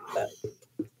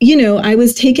 you know, I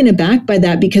was taken aback by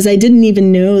that because I didn't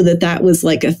even know that that was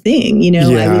like a thing. You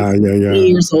know, I was 8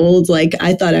 years old. Like,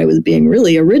 I thought I was being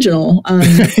really original.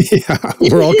 Yeah,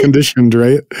 we're all conditioned,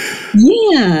 right?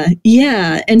 Yeah.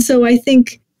 Yeah. And so I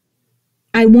think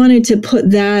I wanted to put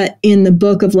that in the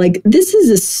book of like, this is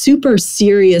a super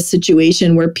serious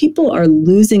situation where people are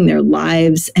losing their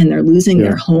lives and they're losing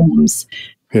their homes.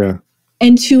 Yeah.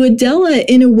 And to Adela,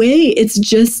 in a way, it's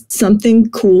just something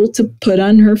cool to put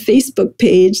on her Facebook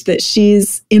page that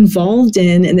she's involved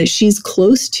in and that she's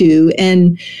close to.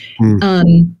 And,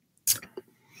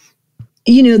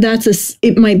 you know,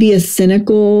 it might be a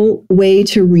cynical way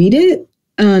to read it.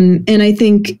 And I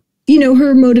think, you know,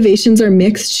 her motivations are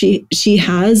mixed. She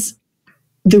has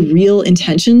the real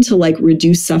intention to like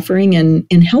reduce suffering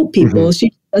and help people.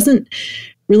 She doesn't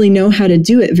really know how to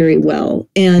do it very well.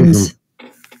 And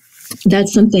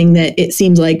that's something that it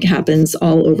seems like happens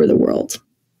all over the world.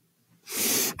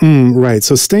 Right.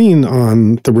 So staying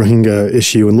on the Rohingya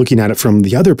issue and looking at it from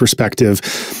the other perspective,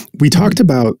 we talked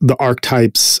about the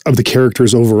archetypes of the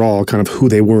characters overall, kind of who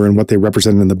they were and what they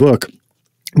represented in the book.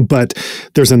 But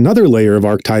there's another layer of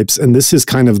archetypes, and this is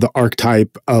kind of the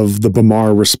archetype of the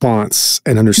Bamar response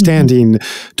and understanding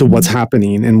to what's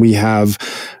happening. And we have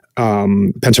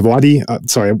Panchavati.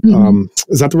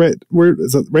 Is that the right word?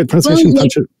 Is that the right pronunciation? Well,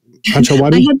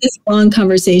 Panchavati? I had this long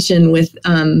conversation with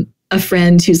a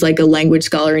friend who's like a language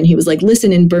scholar, and he was like,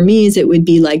 listen, in Burmese, it would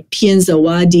be like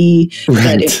Pianzawadi,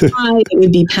 but in Thai, it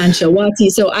would be Panchavati.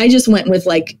 So I just went with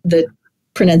like the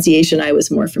pronunciation I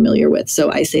was more familiar with.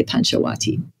 So I say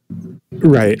Panchavati.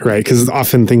 Right. Because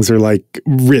often things are like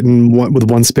written with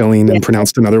one spelling and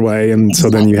pronounced another way. And so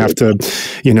then you have to,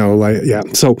 you know, like,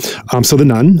 So the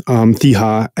nun,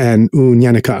 Thiha and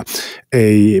Unyanika,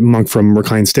 a monk from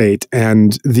Rakhine State.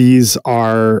 And these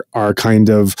are kind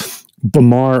of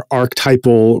Bamar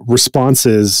archetypal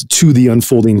responses to the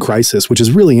unfolding crisis, which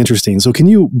is really interesting. So can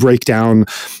you break down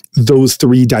those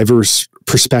three diverse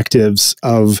perspectives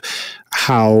of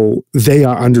how they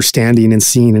are understanding and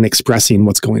seeing and expressing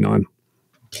what's going on?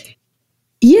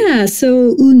 Yeah,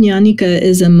 so Unyanika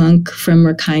is a monk from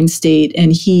Rakhine State,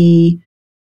 and he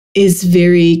is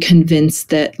very convinced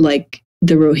that like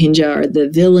the Rohingya are the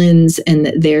villains and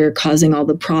that they're causing all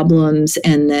the problems,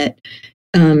 and that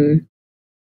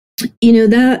you know,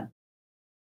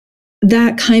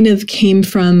 that kind of came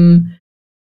from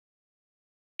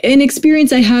an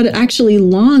experience I had actually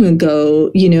long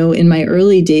ago, you know, in my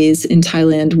early days in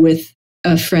Thailand with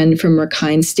a friend from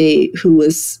Rakhine State who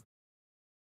was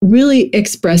really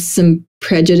expressed some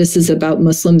prejudices about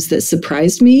Muslims that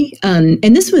surprised me.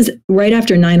 And this was right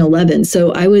after 9/11.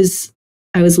 So I was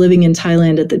living in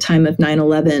Thailand at the time of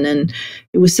 9/11. And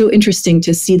it was so interesting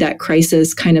to see that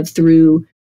crisis kind of through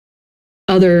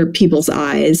other people's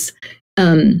eyes.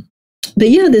 But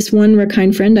yeah, this one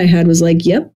Rakhine friend I had was like,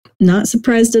 yep, not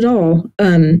surprised at all.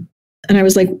 And I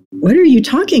was like, what are you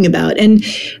talking about? And,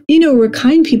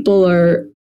 Rakhine people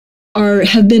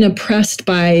have been oppressed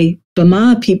by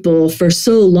Burma people for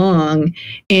so long.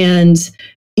 And,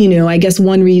 I guess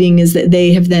one reading is that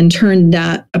they have then turned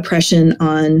that oppression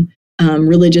on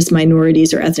religious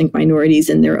minorities or ethnic minorities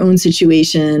in their own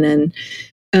situation.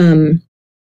 And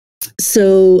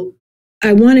so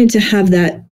I wanted to have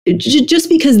that just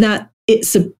because it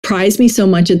surprised me so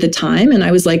much at the time. And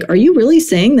I was like, are you really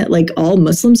saying that like all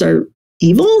Muslims are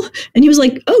evil? And he was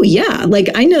like, oh yeah, like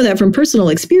I know that from personal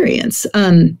experience.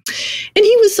 And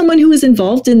he was someone who was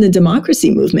involved in the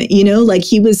democracy movement, like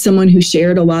he was someone who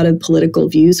shared a lot of political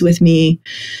views with me.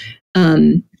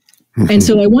 And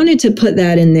so I wanted to put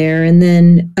that in there. And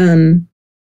then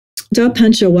Da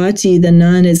Panchawati, the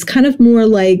nun, is kind of more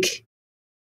like,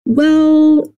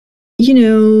 well,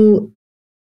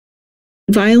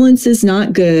 violence is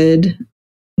not good.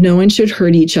 No one should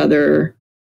hurt each other.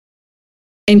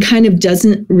 And kind of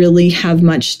doesn't really have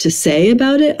much to say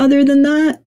about it other than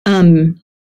that.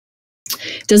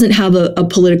 Doesn't have a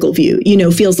political view,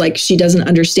 feels like she doesn't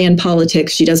understand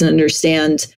politics. She doesn't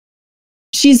understand.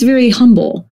 She's very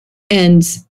humble and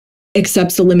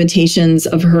accepts the limitations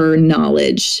of her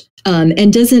knowledge,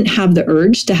 and doesn't have the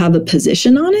urge to have a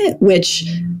position on it, which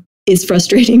is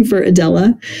frustrating for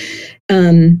Adela.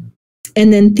 And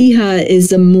then Thiha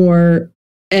is a more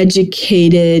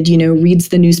educated, reads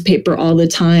the newspaper all the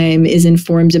time, is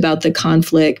informed about the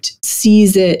conflict,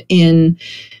 sees it in,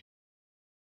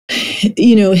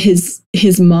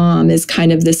 his mom is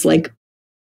kind of this like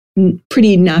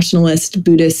pretty nationalist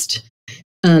Buddhist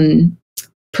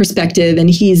perspective. And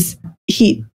he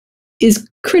is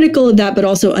critical of that, but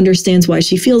also understands why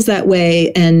she feels that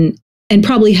way and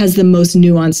probably has the most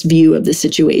nuanced view of the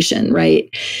situation. Right.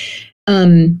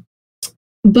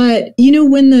 But,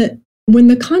 when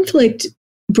the conflict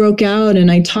broke out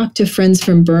and I talked to friends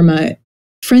from Burma,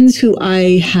 friends who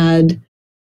I had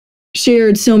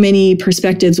shared so many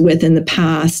perspectives with in the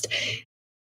past,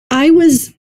 I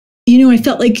was, I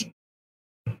felt like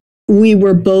we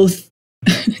were both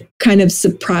kind of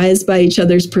surprised by each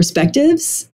other's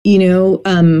perspectives,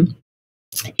 and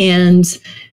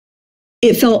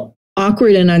it felt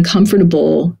awkward and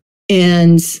uncomfortable.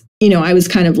 And, I was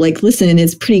kind of like, listen,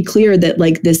 it's pretty clear that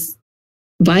like this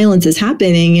violence is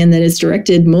happening and that it's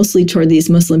directed mostly toward these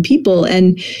Muslim people.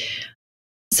 And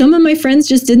some of my friends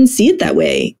just didn't see it that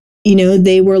way.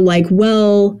 They were like,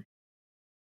 well,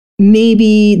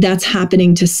 maybe that's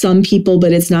happening to some people,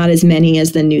 but it's not as many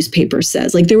as the newspaper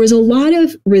says. Like there was a lot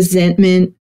of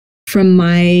resentment from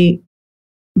my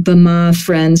Burma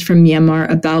friends from Myanmar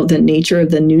about the nature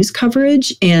of the news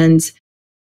coverage. And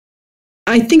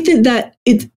I think that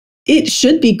it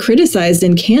should be criticized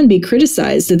and can be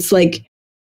criticized. It's like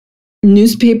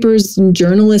newspapers and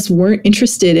journalists weren't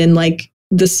interested in like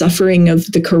the suffering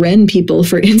of the Karen people,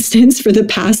 for instance, for the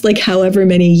past like however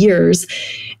many years,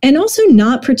 and also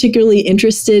not particularly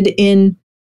interested in,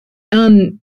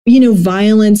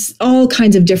 violence, all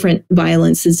kinds of different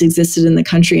violences existed in the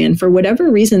country. And for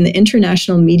whatever reason, the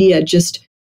international media just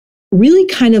really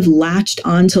kind of latched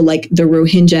onto like the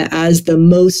Rohingya as the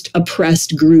most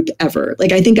oppressed group ever.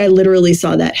 Like, I think I literally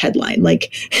saw that headline,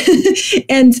 like,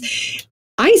 and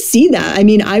I see that. I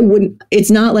mean,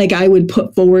 it's not like I would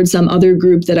put forward some other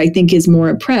group that I think is more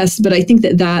oppressed, but I think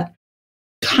that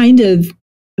kind of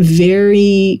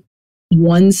very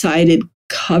one-sided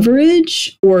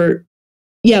coverage was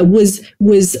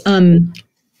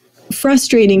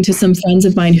frustrating to some friends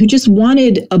of mine who just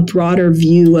wanted a broader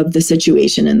view of the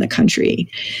situation in the country.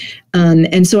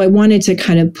 And so I wanted to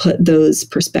kind of put those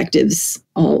perspectives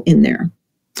all in there.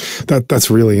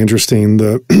 That's really interesting.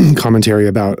 The commentary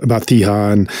about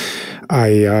Thiha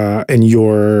and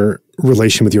your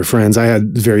relation with your friends. I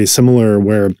had very similar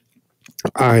where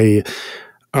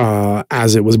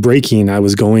as it was breaking, I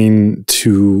was going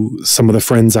to some of the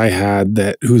friends I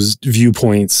had whose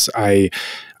viewpoints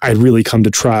I'd really come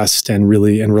to trust and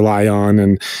rely on.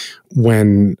 And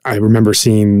when I remember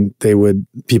seeing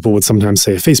people would sometimes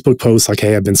say a Facebook post like,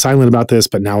 hey, I've been silent about this,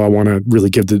 but now I want to really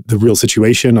give the real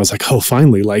situation. I was like, oh,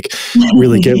 finally, like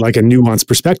really get like a nuanced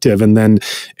perspective. And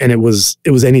it was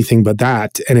anything but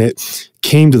that. And it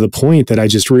came to the point that I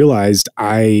just realized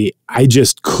I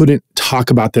just couldn't talk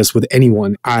about this with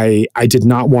anyone. I did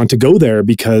not want to go there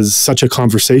because such a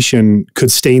conversation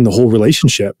could stain the whole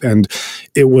relationship. And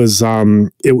it was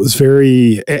it was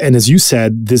very, and as you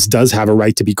said, this does have a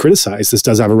right to be criticized. This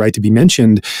does have a right to be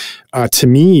mentioned. To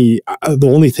me, the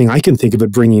only thing I can think of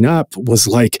it bringing up was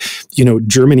like,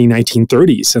 Germany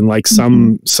 1930s, and like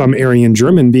some Aryan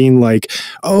German being like,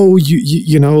 oh,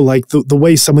 you know, like the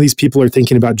way some of these people are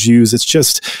thinking about Jews, it's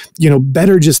just,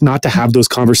 better just not to have those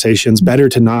conversations, better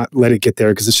to not let it get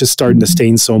there because it's just starting to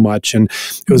stain so much. And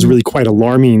it was really quite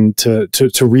alarming to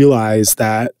realize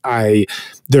that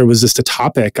there was just a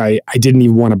topic I didn't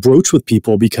even want to broach with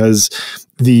people, because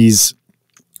these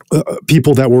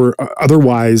people that were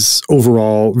otherwise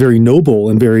overall very noble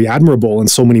and very admirable in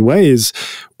so many ways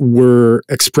were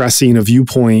expressing a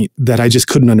viewpoint that I just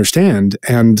couldn't understand.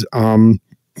 And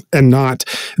not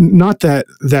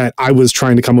that I was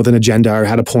trying to come with an agenda or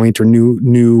had a point or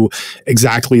knew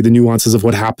exactly the nuances of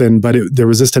what happened, but there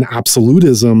was just an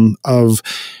absolutism of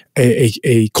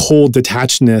a cold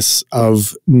detachedness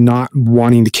of not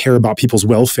wanting to care about people's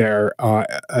welfare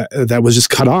that was just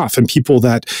cut off. And people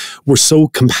that were so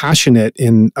compassionate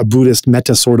in a Buddhist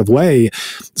metta sort of way,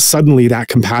 suddenly that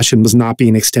compassion was not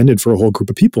being extended for a whole group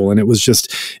of people. And it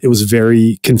was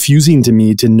very confusing to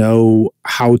me to know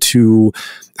how to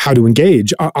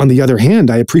engage. On the other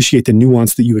hand, I appreciate the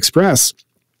nuance that you express,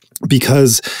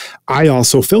 because I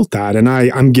also felt that, and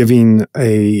I'm giving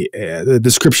the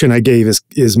description I gave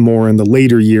is more in the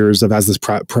later years of as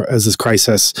this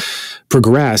crisis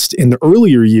progressed. In the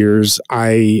earlier years,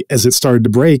 as it started to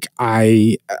break,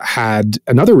 I had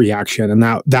another reaction, and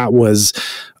that was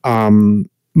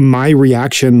my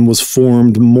reaction was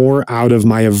formed more out of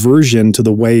my aversion to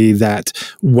the way that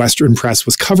Western press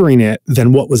was covering it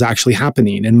than what was actually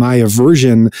happening. And my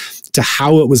aversion to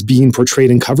how it was being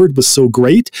portrayed and covered was so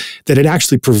great that it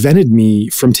actually prevented me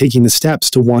from taking the steps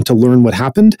to want to learn what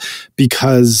happened,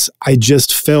 because I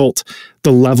just felt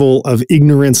the level of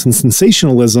ignorance and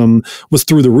sensationalism was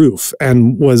through the roof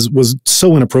and was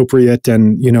so inappropriate.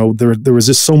 And, there was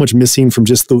just so much missing from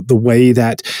just the way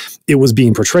that it was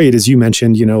being portrayed, as you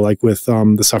mentioned, like with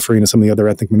the suffering of some of the other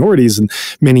ethnic minorities and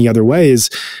many other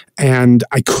ways. And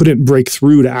I couldn't break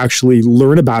through to actually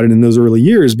learn about it in those early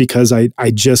years, because I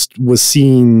just was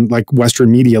seeing like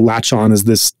Western media latch on as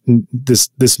this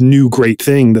new great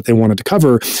thing that they wanted to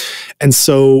cover. And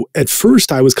so at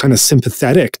first I was kind of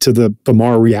sympathetic to the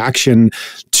Bamar reaction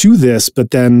to this,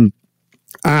 but then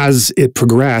as it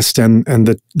progressed and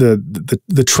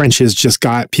the trenches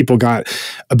people got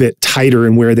a bit tighter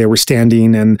in where they were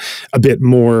standing and a bit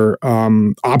more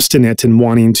obstinate in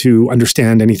wanting to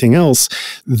understand anything else,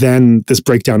 then this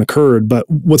breakdown occurred. But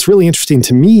what's really interesting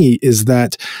to me is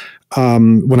that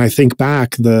when I think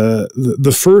back, the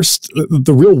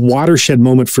real watershed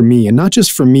moment for me, and not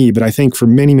just for me, but I think for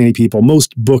many, many people,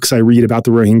 most books I read about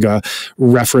the Rohingya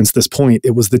reference this point.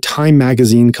 It was the Time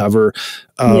magazine cover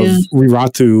of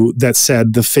Riratu that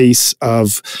said the face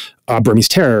of Burmese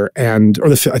terror,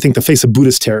 I think the face of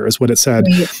Buddhist terror is what it said.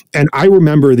 Right. And I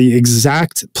remember the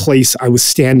exact place I was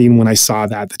standing when I saw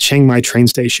that, the Chiang Mai train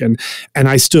station, and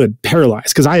I stood paralyzed,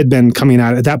 because I had been coming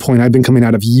out, at that point, I'd been coming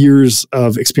out of years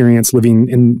of experience living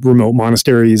in remote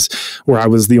monasteries where I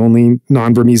was the only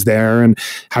non-Burmese there, and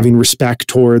having respect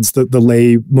towards the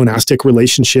lay monastic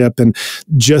relationship, and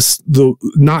just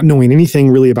not knowing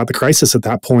anything really about the crisis at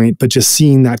that point, but just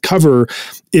seeing that cover,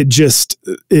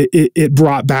 it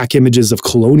brought back images of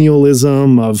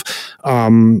colonialism, of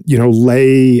white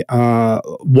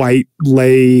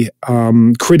lay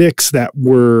critics that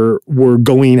were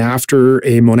going after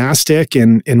a monastic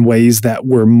in ways that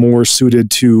were more suited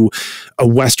to a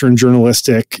Western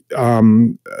journalistic,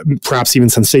 perhaps even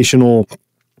sensational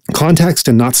context,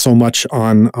 and not so much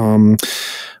on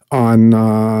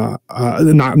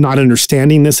not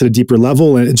understanding this at a deeper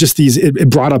level. And it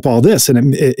brought up all this,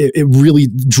 and it really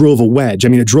drove a wedge. I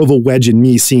mean, it drove a wedge in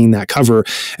me seeing that cover.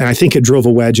 And I think it drove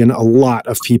a wedge in a lot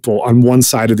of people on one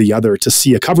side or the other to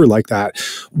see a cover like that.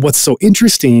 What's so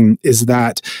interesting is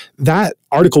that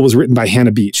article was written by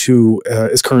Hannah Beach, who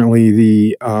is currently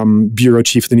the bureau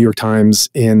chief of the New York Times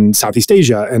in Southeast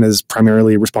Asia and is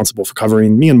primarily responsible for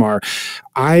covering Myanmar.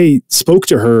 I spoke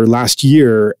to her last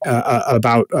year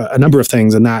about a number of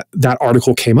things, and that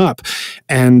article came up.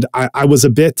 And I was a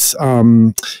bit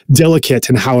delicate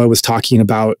in how I was talking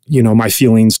about, my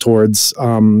feelings towards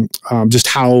just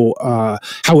how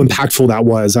impactful that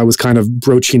was. I was kind of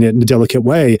broaching it in a delicate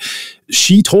way.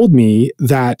 She told me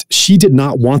that she did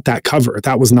not want that cover.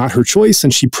 That was not her choice,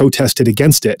 and she protested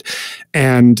against it.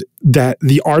 And that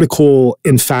the article,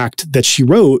 in fact, that she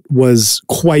wrote was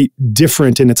quite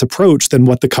different in its approach than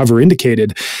what the cover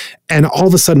indicated. And all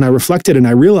of a sudden I reflected and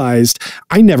I realized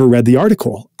I never read the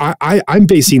article. I'm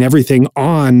basing everything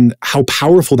on how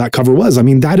powerful that cover was. I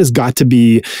mean, that has got to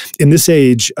be, in this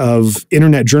age of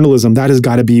internet journalism, that has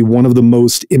got to be one of the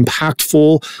most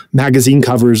impactful magazine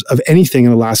covers of anything in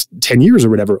the last 10 years or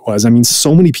whatever it was. I mean,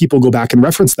 so many people go back and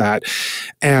reference that.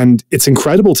 And it's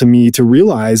incredible to me to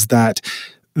realize that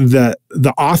the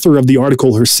author of the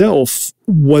article herself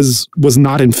was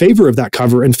not in favor of that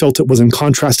cover and felt it was in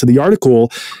contrast to the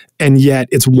article. And yet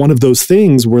it's one of those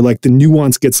things where like the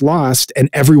nuance gets lost and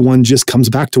everyone just comes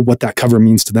back to what that cover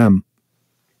means to them.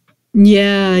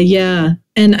 Yeah, yeah.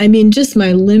 And I mean, just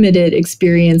my limited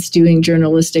experience doing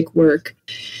journalistic work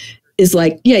is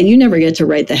like, yeah, you never get to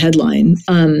write the headline.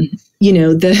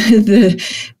 The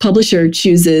publisher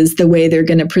chooses the way they're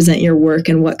going to present your work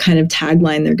and what kind of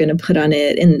tagline they're going to put on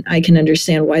it. And I can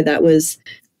understand why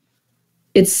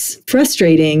it's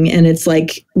frustrating. And it's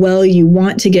like, well, you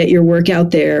want to get your work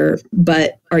out there,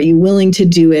 but are you willing to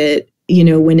do it,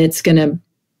 when it's going to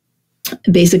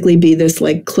basically be this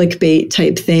like clickbait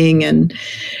type thing? And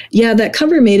yeah, that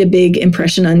cover made a big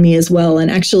impression on me as well. And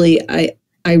actually,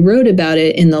 I wrote about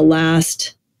it in the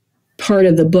last part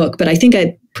of the book, but I think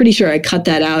I'm pretty sure I cut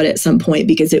that out at some point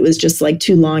because it was just like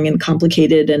too long and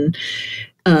complicated. And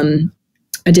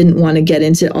I didn't want to get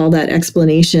into all that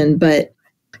explanation, but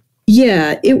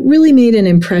yeah, it really made an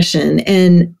impression.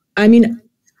 And I mean,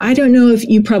 I don't know if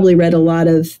you probably read a lot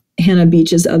of Hannah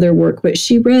Beach's other work, but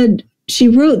she wrote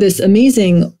this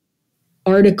amazing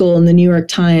article in the New York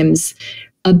Times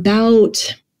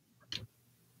about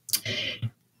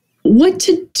what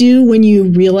to do when you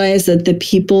realize that the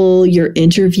people you're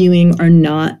interviewing are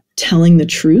not telling the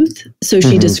truth. So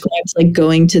she describes like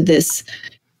going to this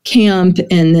camp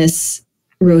and this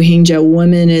Rohingya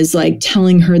woman is like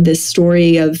telling her this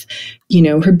story of,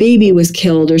 her baby was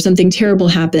killed or something terrible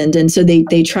happened. And so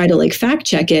they try to like fact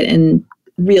check it and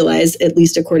realize, at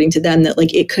least according to them, that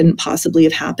like it couldn't possibly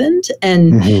have happened.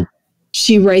 And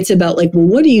she writes about like, well,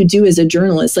 what do you do as a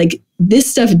journalist? Like this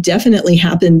stuff definitely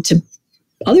happened to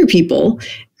other people.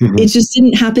 It just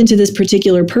didn't happen to this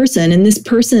particular person. And this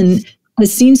person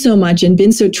has seen so much and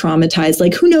been so traumatized.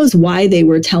 Like, who knows why they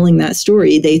were telling that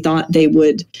story? They thought they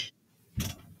would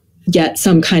get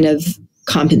some kind of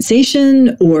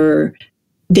compensation, or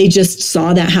they just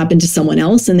saw that happen to someone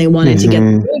else and they wanted to get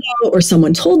the word out, or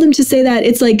someone told them to say that.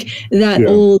 It's like that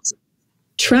old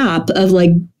trap of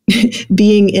like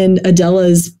being in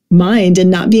Adela's mind and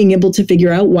not being able to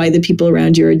figure out why the people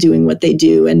around you are doing what they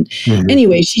do. And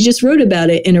anyway, she just wrote about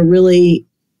it in a really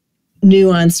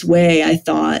nuanced way, I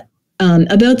thought,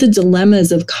 about the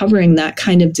dilemmas of covering that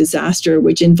kind of disaster,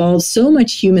 which involves so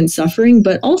much human suffering,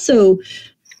 but also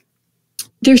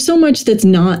there's so much that's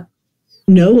not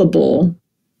knowable,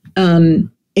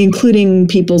 including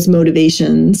people's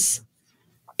motivations.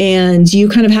 And you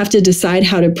kind of have to decide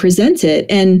how to present it.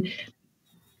 And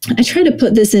I try to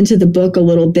put this into the book a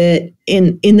little bit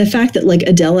in the fact that like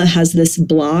Adela has this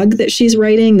blog that she's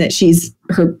writing, that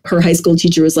her high school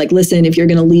teacher was like, listen, if you're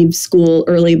going to leave school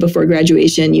early before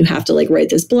graduation, you have to like write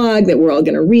this blog that we're all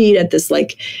going to read at this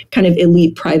like kind of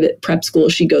elite private prep school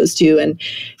she goes to. And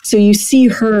so you see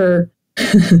her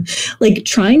like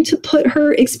trying to put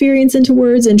her experience into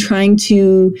words and trying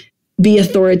to be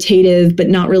authoritative, but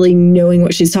not really knowing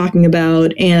what she's talking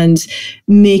about, and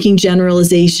making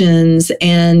generalizations.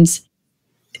 And,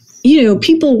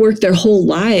 people work their whole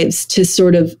lives to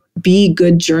sort of be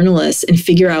good journalists and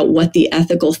figure out what the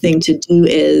ethical thing to do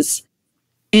is.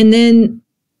 And then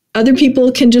other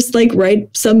people can just like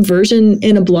write some version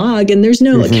in a blog and there's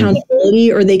no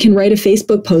accountability, or they can write a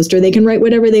Facebook post, or they can write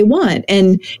whatever they want.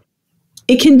 And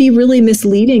it can be really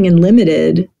misleading and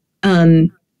limited,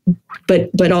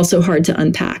 but also hard to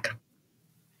unpack.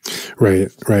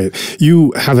 Right.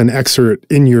 You have an excerpt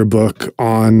in your book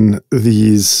on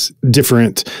these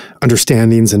different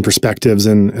understandings and perspectives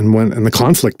and the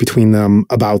conflict between them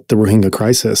about the Rohingya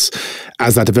crisis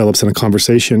as that develops in a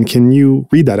conversation. Can you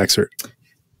read that excerpt?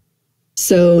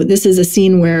 So this is a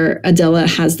scene where Adela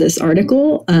has this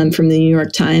article from the New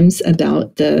York Times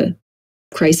about the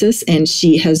crisis, and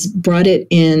she has brought it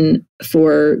in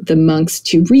for the monks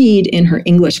to read in her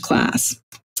English class.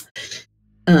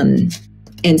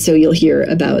 And so you'll hear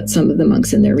about some of the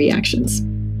monks and their reactions.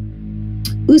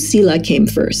 Usila came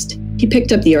first. He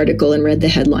picked up the article and read the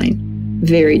headline.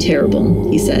 Very terrible,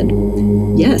 he said.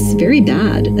 Yes, very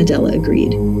bad, Adela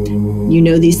agreed. You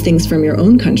know these things from your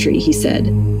own country, he said.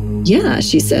 Yeah,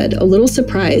 she said, a little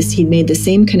surprised he'd made the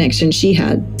same connection she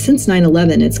had. Since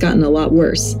 9/11, it's gotten a lot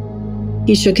worse.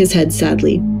 He shook his head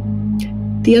sadly.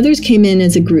 The others came in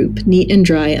as a group, neat and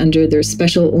dry under their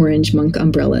special orange monk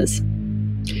umbrellas.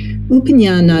 U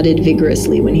Panya nodded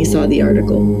vigorously when he saw the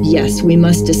article. Yes, we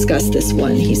must discuss this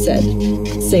one, he said.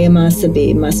 Sayama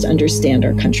Sabe must understand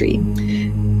our country.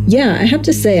 Yeah, I have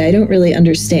to say, I don't really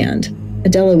understand.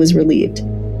 Adela was relieved.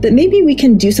 But maybe we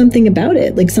can do something about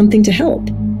it, like something to help.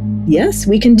 Yes,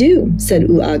 we can do, said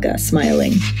Uaga,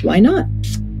 smiling. Why not?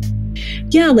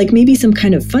 Yeah, like maybe some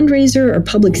kind of fundraiser or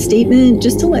public statement,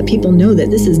 just to let people know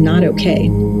that this is not okay.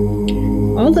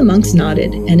 All the monks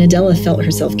nodded, and Adela felt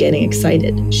herself getting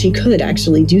excited. She could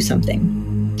actually do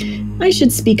something. I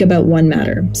should speak about one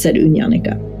matter, said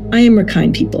Unyanika. I am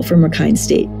Rakhine people from Rakhine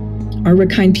State. Our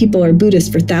Rakhine people are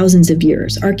Buddhist for thousands of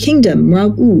years. Our kingdom,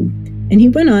 Ra'u. And he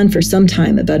went on for some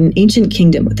time about an ancient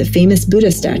kingdom with a famous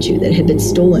Buddha statue that had been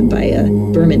stolen by a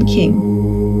Burman king.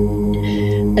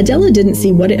 Adela didn't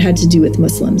see what it had to do with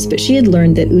Muslims, but she had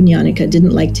learned that Unyanika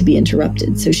didn't like to be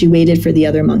interrupted, so she waited for the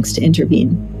other monks to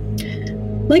intervene.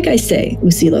 Like I say,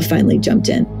 Usila finally jumped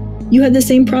in. You had the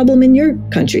same problem in your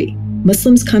country.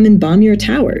 Muslims come and bomb your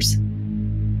towers.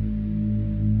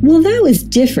 Well, that was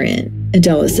different,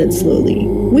 Adela said slowly.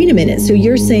 Wait a minute, so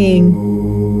you're saying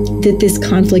that this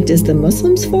conflict is the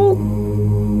Muslims' fault?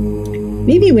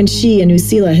 Maybe when she and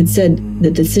Usila had said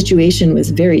that the situation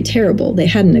was very terrible, they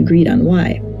hadn't agreed on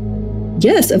why.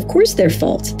 Yes, of course their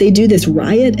fault. They do this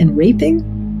riot and raping.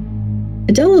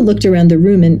 Adela looked around the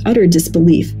room in utter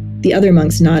disbelief. The other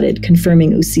monks nodded,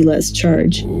 confirming Usila's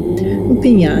charge.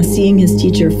 Upinya, seeing his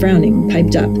teacher frowning,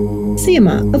 piped up.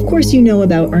 Sayama, of course you know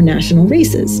about our national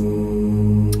races.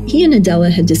 He and Adela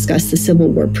had discussed the Civil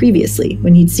War previously,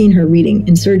 when he'd seen her reading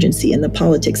Insurgency and the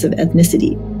Politics of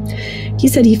Ethnicity. He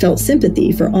said he felt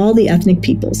sympathy for all the ethnic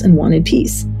peoples and wanted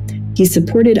peace. He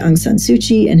supported Aung San Suu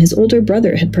Kyi, and his older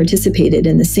brother had participated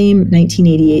in the same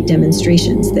 1988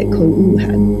 demonstrations that Kou'u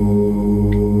had.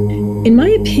 In my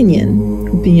opinion,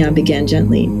 Upinya began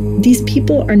gently, these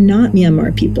people are not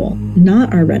Myanmar people,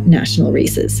 not our national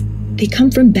races. They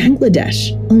come from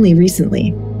Bangladesh, only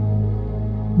recently.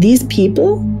 These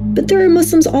people? But there are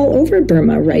Muslims all over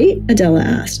Burma, right? Adela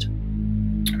asked.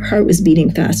 Her heart was beating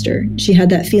faster. She had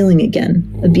that feeling again,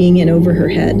 of being in over her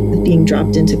head, of being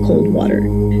dropped into cold water.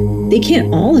 They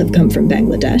can't all have come from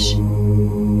Bangladesh.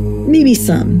 Maybe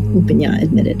some, Upinya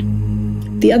admitted.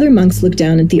 The other monks looked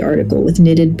down at the article with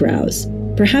knitted brows.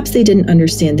 Perhaps they didn't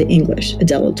understand the English,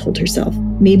 Adela told herself.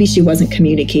 Maybe she wasn't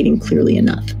communicating clearly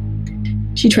enough.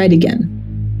 She tried again.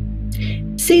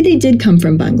 Say they did come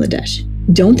from Bangladesh.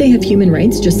 Don't they have human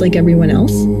rights just like everyone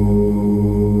else?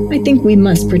 I think we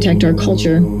must protect our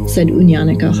culture, said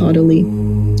Unyanika haughtily.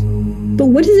 But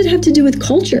what does it have to do with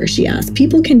culture, she asked.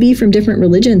 People can be from different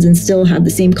religions and still have the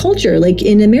same culture. Like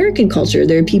in American culture,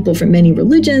 there are people from many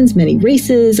religions, many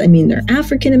races. I mean, they're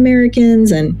African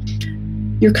Americans, and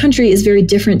your country is very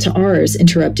different to ours,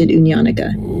 interrupted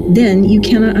Unyanika. Then you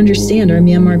cannot understand our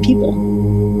Myanmar people.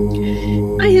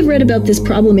 I have read about this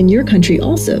problem in your country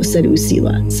also, said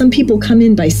Usila. Some people come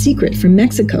in by secret from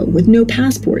Mexico with no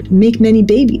passport and make many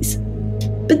babies.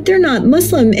 But they're not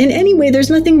Muslim, and anyway,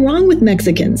 there's nothing wrong with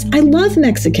Mexicans. I love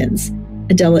Mexicans,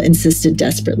 Adela insisted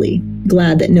desperately,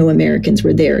 glad that no Americans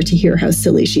were there to hear how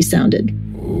silly she sounded.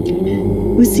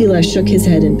 Usila shook his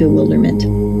head in bewilderment.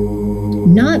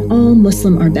 Not all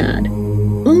Muslim are bad.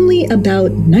 Only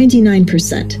about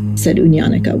 99%, said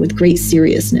Unyanika with great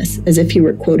seriousness, as if he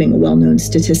were quoting a well-known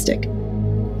statistic.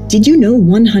 Did you know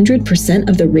 100%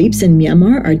 of the rapes in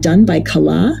Myanmar are done by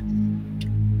Kala?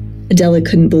 Adela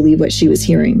couldn't believe what she was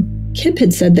hearing. Kip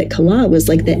had said that Kala was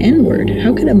like the N-word.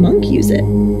 How could a monk use it?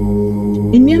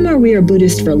 In Myanmar, we are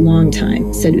Buddhist for a long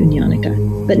time, said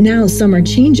Unyanika. But now some are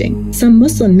changing. Some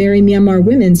Muslim marry Myanmar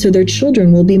women so their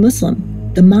children will be Muslim.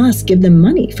 The mosque give them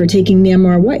money for taking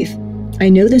Myanmar wife. I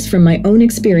know this from my own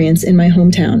experience in my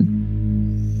hometown.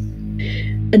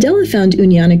 Adela found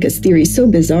Unyanika's theory so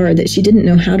bizarre that she didn't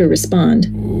know how to respond.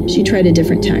 She tried a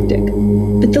different tactic.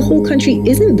 But the whole country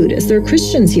isn't Buddhist. There are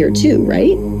Christians here too,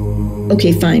 right?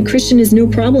 Okay, fine. Christian is no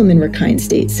problem in Rakhine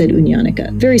State, said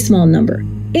Unyanika. Very small number.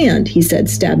 And, he said,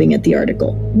 stabbing at the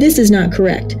article, this is not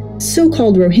correct.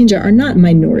 So-called Rohingya are not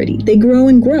minority. They grow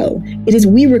and grow. It is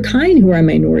we Rakhine who are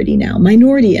minority now,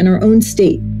 minority in our own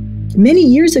state. Many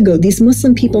years ago, these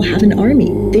Muslim people have an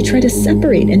army. They try to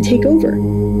separate and take over.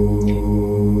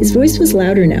 His voice was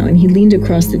louder now, and he leaned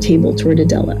across the table toward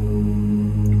Adela.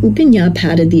 Upinya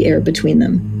patted the air between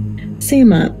them.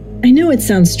 Sayama, I know it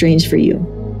sounds strange for you.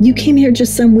 You came here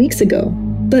just some weeks ago,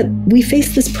 but we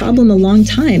faced this problem a long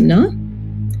time, no?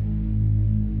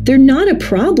 They're not a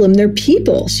problem, they're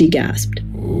people, she gasped.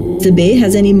 Zabay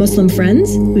has any Muslim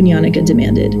friends? Unyanika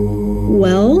demanded.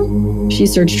 Well, she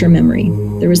searched her memory.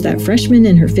 There was that freshman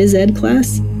in her phys ed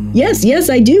class. Yes,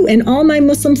 I do, and all my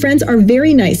Muslim friends are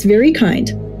very nice, very kind.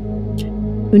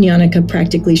 Unyanaka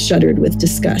practically shuddered with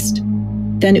disgust.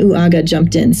 Then Uaga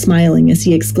jumped in, smiling as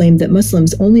he exclaimed that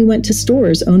Muslims only went to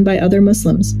stores owned by other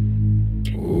Muslims.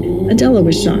 Adela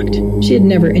was shocked. She had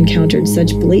never encountered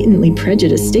such blatantly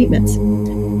prejudiced statements.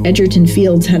 Edgerton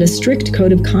Fields had a strict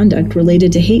code of conduct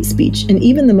related to hate speech, and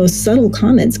even the most subtle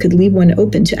comments could leave one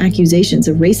open to accusations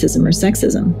of racism or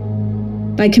sexism.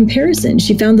 By comparison,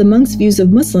 she found the monks' views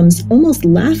of Muslims almost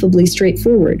laughably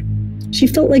straightforward. She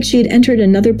felt like she had entered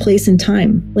another place in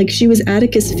time, like she was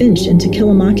Atticus Finch in To Kill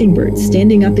a Mockingbird,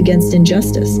 standing up against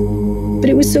injustice. But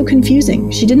it was so confusing.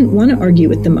 She didn't want to argue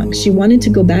with the monks. She wanted to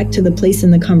go back to the place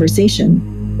in the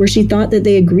conversation where she thought that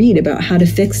they agreed about how to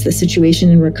fix the situation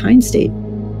in Rakhine State.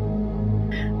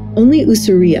 Only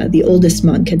Usuriya, the oldest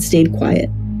monk, had stayed quiet.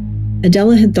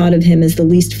 Adela had thought of him as the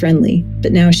least friendly,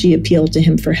 but now she appealed to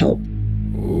him for help.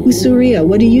 Usuriya,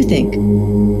 what do you think?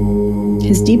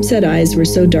 His deep-set eyes were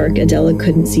so dark Adela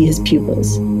couldn't see his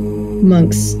pupils.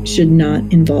 Monks should not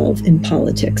involve in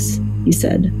politics, he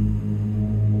said.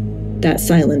 That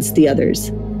silenced the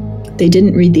others. They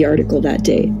didn't read the article that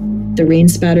day. The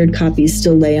rain-spattered copies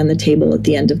still lay on the table at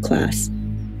the end of class.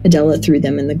 Adela threw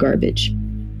them in the garbage.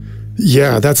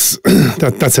 Yeah, that's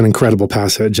an incredible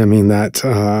passage. I mean, that's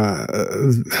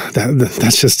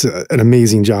just an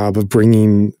amazing job of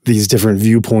bringing these different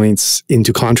viewpoints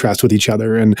into contrast with each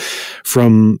other. And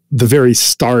from the very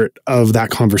start of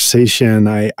that conversation,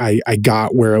 I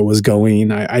got where it was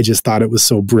going. I just thought it was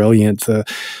so brilliant. The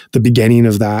beginning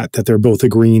of that they're both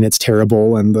agreeing it's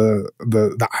terrible, and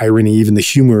the irony, even the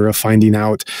humor of finding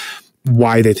out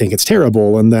why they think it's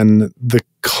terrible. And then the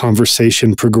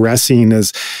conversation progressing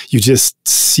as you just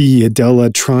see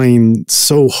Adela trying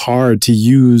so hard to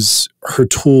use her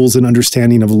tools and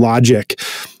understanding of logic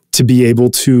to be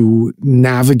able to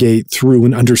navigate through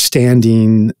an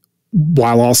understanding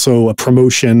while also a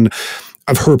promotion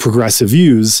of her progressive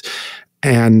views,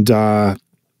 and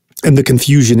the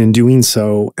confusion in doing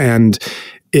so. And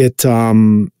it,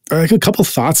 like a couple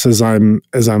thoughts as I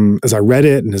read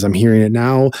it and as I'm hearing it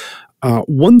now.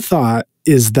 One thought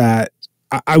is that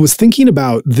I was thinking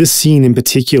about this scene in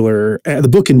particular, the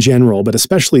book in general, but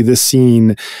especially this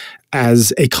scene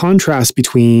as a contrast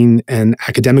between an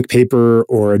academic paper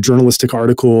or a journalistic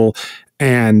article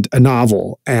and a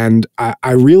novel. And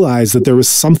I realized that there was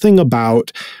something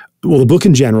about, well, the book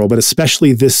in general, but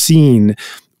especially this scene,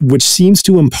 which seems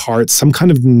to impart some kind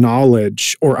of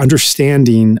knowledge or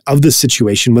understanding of the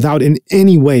situation without in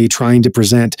any way trying to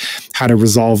present how to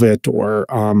resolve it, or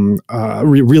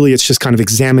really it's just kind of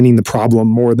examining the problem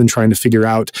more than trying to figure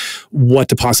out what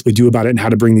to possibly do about it and how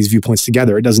to bring these viewpoints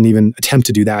together. It doesn't even attempt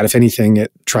to do that. If anything,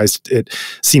 it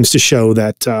seems to show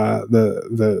that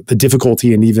the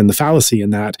difficulty and even the fallacy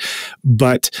in that.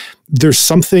 But there's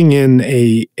something in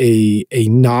a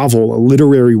novel, a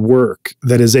literary work,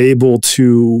 that is able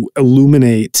to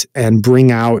illuminate and bring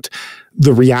out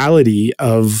the reality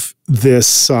of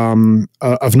this,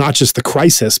 of not just the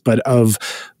crisis, but of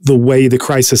the way the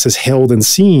crisis is held and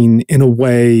seen in a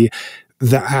way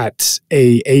that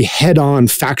a head-on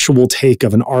factual take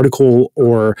of an article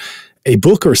or a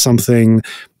book or something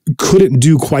couldn't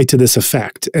do quite to this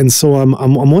effect. And so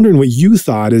I'm wondering what you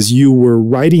thought as you were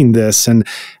writing this, and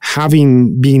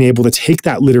being able to take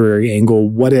that literary angle,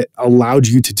 what it allowed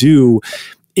you to do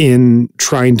in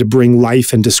trying to bring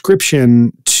life and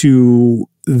description to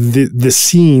the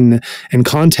scene and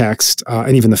context,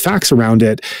 and even the facts around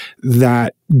it,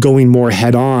 that going more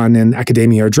head on in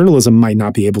academia or journalism might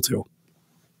not be able to.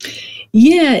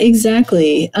 Yeah,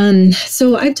 exactly.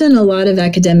 So I've done a lot of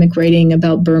academic writing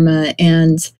about Burma,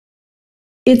 and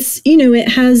it's, it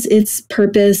has its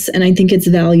purpose, and I think it's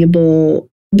valuable,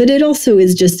 but it also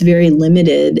is just very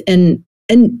limited. And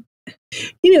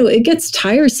it gets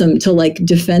tiresome to like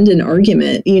defend an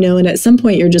argument, and at some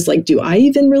point you're just like, do I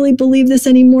even really believe this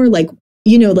anymore? Like,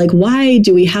 why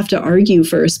do we have to argue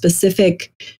for a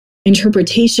specific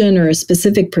interpretation or a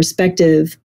specific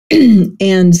perspective?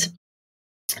 And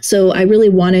so I really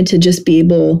wanted to just be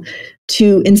able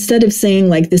to, instead of saying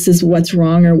like, this is what's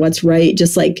wrong or what's right,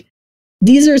 just like,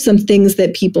 these are some things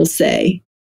that people say.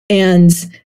 And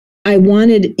I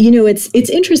wanted, it's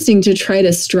interesting to try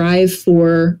to strive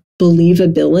for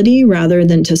believability rather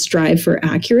than to strive for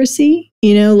accuracy.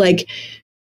 Like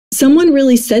someone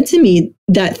really said to me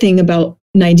that thing about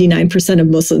 99% of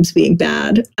Muslims being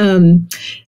bad.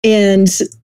 And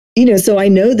so I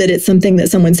know that it's something that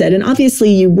someone said, and obviously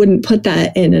you wouldn't put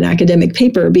that in an academic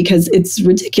paper because it's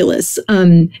ridiculous.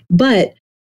 But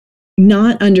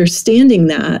not understanding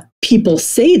that people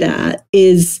say that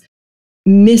is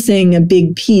missing a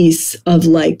big piece of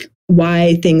like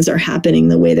why things are happening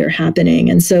the way they're happening.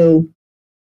 And so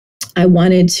I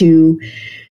wanted to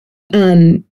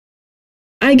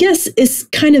I guess is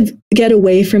kind of get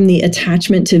away from the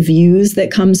attachment to views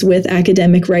that comes with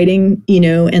academic writing,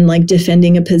 and like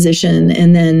defending a position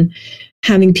and then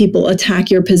having people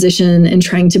attack your position and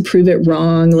trying to prove it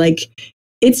wrong. Like,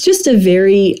 it's just a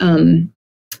very,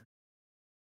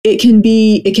 it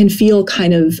can feel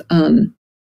kind of,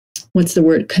 what's the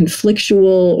word,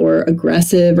 conflictual or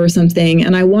aggressive or something.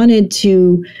 And I wanted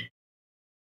to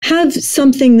have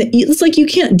something that it's like, you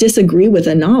can't disagree with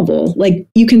a novel. Like,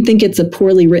 you can think it's a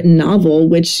poorly written novel,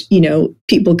 which,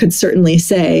 people could certainly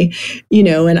say,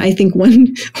 and I think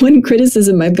one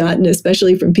criticism I've gotten,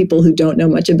 especially from people who don't know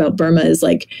much about Burma, is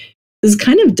like, this is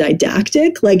kind of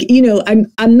didactic. Like,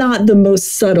 I'm not the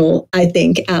most subtle, I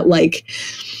think, at like,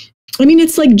 I mean,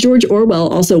 it's like George Orwell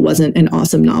also wasn't an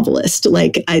awesome novelist.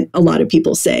 Like a lot of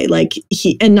people say, like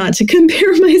and not to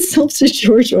compare myself to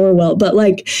George Orwell, but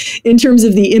like in terms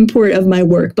of the import of my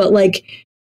work, but like,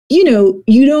 you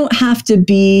don't have to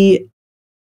be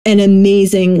an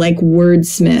amazing like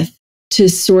wordsmith to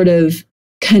sort of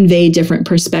convey different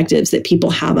perspectives that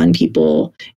people have on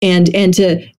people and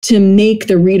to make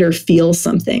the reader feel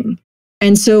something.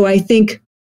 And so I think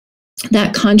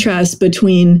that contrast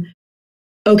between,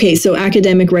 okay, so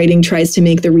academic writing tries to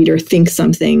make the reader think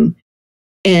something,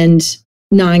 and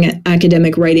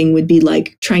non-academic writing would be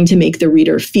like trying to make the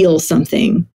reader feel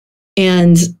something,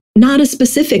 and not a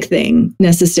specific thing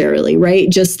necessarily, right?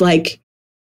 Just like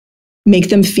make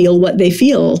them feel what they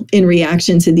feel in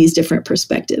reaction to these different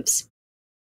perspectives.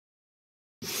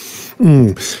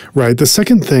 Right. The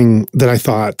second thing that I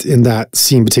thought in that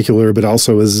scene in particular, but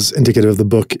also is indicative of the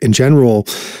book in general,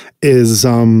 is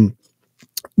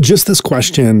just this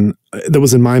question that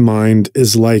was in my mind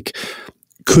is like,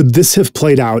 could this have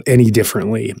played out any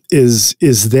differently? Is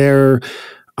there,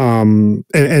 and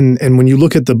when you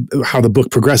look at how the book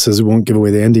progresses, we won't give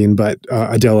away the ending, but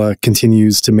Adela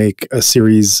continues to make a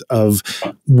series of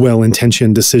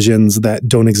well-intentioned decisions that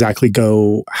don't exactly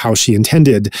go how she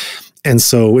intended. And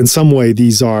so in some way,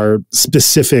 these are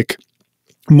specific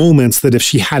moments that if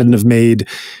she hadn't have made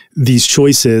these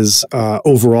choices,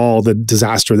 overall, the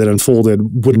disaster that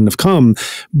unfolded wouldn't have come.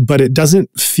 But it doesn't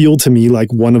feel to me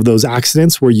like one of those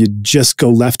accidents where you just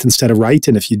go left instead of right.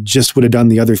 And if you just would have done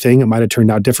the other thing, it might have turned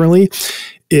out differently.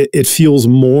 It feels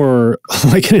more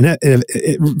like,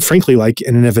 frankly, like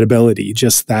an inevitability,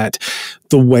 just that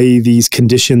the way these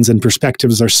conditions and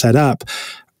perspectives are set up,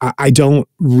 I don't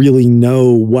really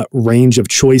know what range of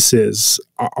choices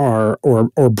are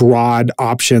or broad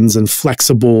options and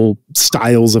flexible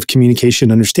styles of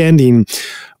communication understanding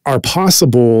are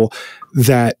possible,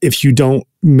 that if you don't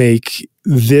make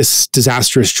this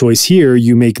disastrous choice here,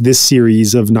 you make this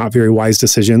series of not very wise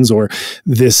decisions, or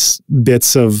this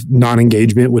bits of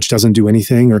non-engagement, which doesn't do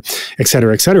anything, or et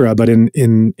cetera, et cetera. But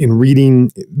in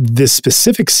reading this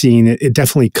specific scene, it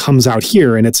definitely comes out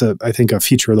here. And it's I think a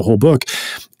feature of the whole book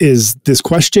is this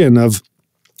question of,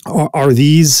 are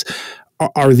these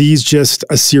just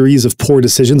a series of poor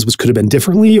decisions which could have been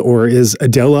differently? Or is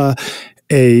Adela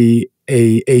a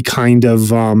kind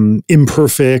of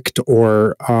imperfect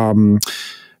or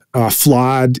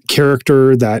flawed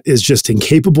character that is just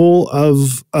incapable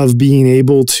of being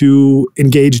able to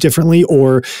engage differently?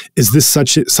 Or is this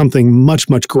something much,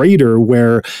 much greater,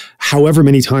 where however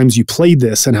many times you played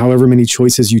this and however many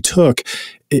choices you took,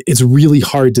 it's really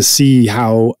hard to see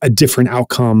how a different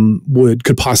outcome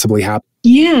could possibly happen?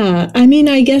 Yeah. I mean,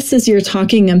 I guess as you're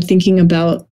talking, I'm thinking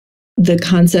about the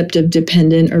concept of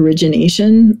dependent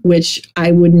origination, which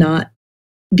I would not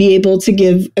be able to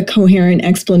give a coherent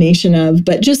explanation of,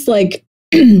 but just like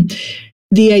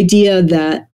the idea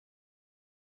that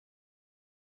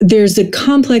there's a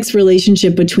complex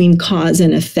relationship between cause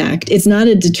and effect. It's not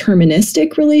a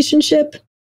deterministic relationship,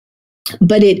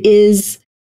 but it is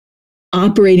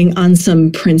operating on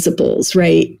some principles,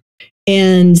 right?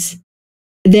 And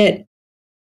that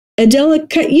Adela,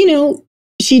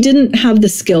 she didn't have the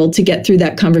skill to get through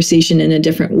that conversation in a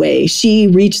different way. She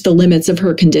reached the limits of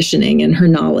her conditioning and her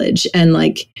knowledge. And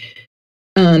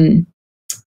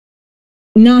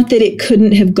not that it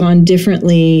couldn't have gone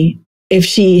differently if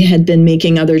she had been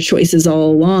making other choices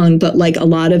all along, but like a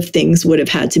lot of things would have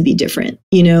had to be different,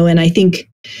 and I think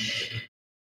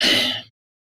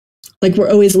like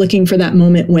we're always looking for that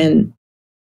moment when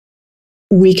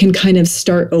we can kind of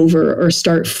start over or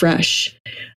start fresh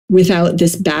without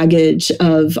this baggage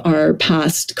of our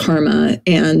past karma,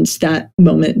 and that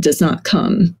moment does not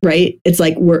come, right? It's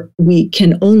like we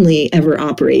can only ever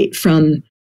operate from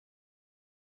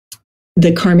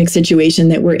the karmic situation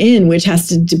that we're in, which has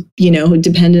to,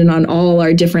 dependent on all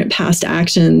our different past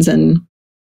actions. And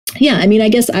yeah, I mean, I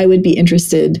guess I would be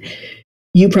interested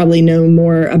you probably know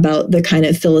more about the kind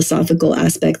of philosophical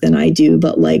aspect than I do,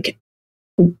 but like,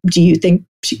 do you think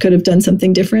she could have done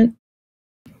something different?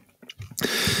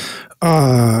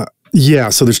 Yeah,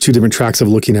 so there's two different tracks of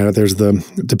looking at it. There's the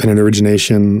dependent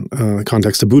origination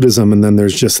context of Buddhism, and then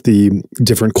there's just the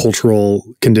different cultural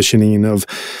conditioning of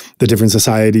the different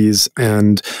societies.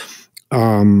 And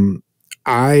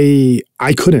I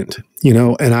couldn't,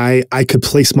 and I could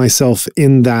place myself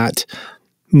in that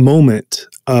moment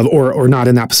of, or not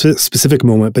in that specific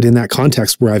moment, but in that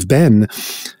context where I've been,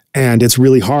 and it's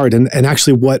really hard. And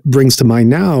actually, what brings to mind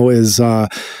now is.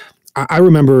 I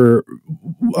remember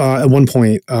at one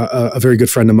point, a very good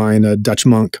friend of mine, a Dutch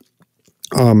monk,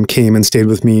 came and stayed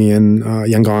with me in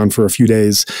Yangon for a few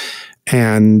days.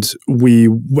 And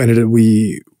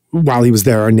while he was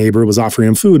there, our neighbor was offering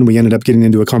him food, and we ended up getting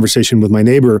into a conversation with my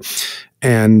neighbor.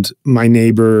 And my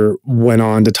neighbor went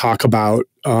on to talk about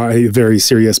a very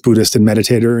serious Buddhist and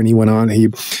meditator. And he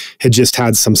had just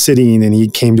had some sitting, and he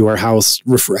came to our house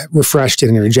refreshed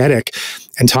and energetic,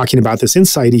 and talking about this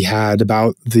insight he had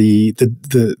about the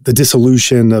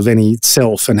dissolution of any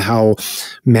self, and how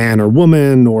man or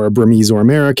woman or Burmese or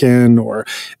American or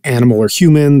animal or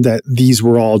human, that these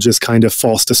were all just kind of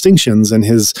false distinctions, and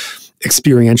his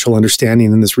experiential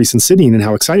understanding in this recent sitting, and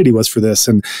how excited he was for this.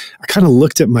 And I kind of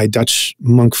looked at my Dutch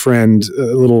monk friend, a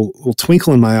little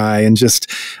twinkle in my eye, and just,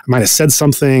 I might have said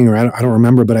something, or I don't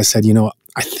remember, but I said,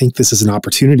 I think this is an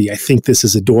opportunity. I think this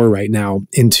is a door right now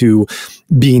into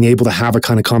being able to have a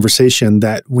kind of conversation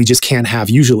that we just can't have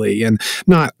usually. And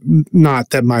not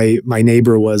that my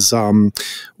neighbor was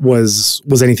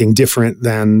anything different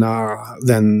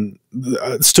than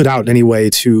stood out in any way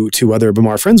to other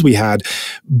Bamar friends we had,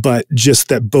 but just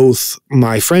that both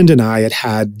my friend and I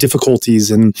had difficulties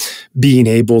in being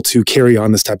able to carry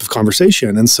on this type of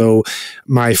conversation. And so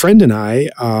my friend and I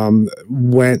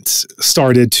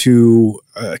started to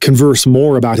converse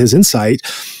more about his insight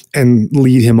and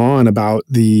lead him on about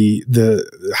the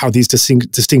how these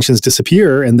distinctions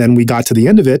disappear. And then we got to the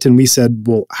end of it, and we said,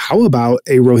 well, how about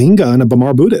a Rohingya and a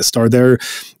Bamar Buddhist?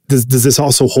 Does this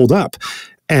also hold up?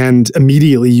 And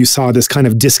immediately you saw this kind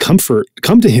of discomfort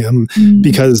come to him,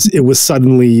 because it was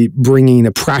suddenly bringing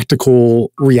a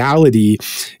practical reality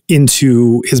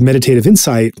into his meditative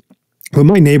insight. But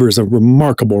my neighbor is a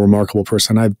remarkable, remarkable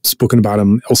person. I've spoken about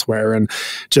him elsewhere, and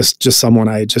just someone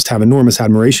I just have enormous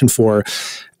admiration for.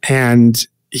 And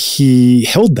he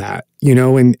held that,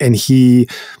 and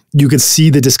you could see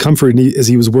the discomfort as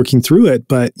he was working through it.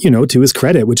 But, to his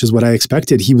credit, which is what I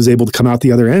expected, he was able to come out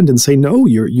the other end and say, no,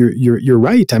 you're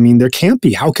right. I mean, there can't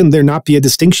be. How can there not be a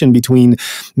distinction between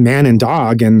man and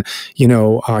dog, and,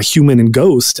 human and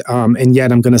ghost? And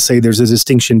yet I'm going to say there's a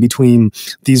distinction between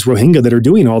these Rohingya that are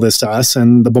doing all this to us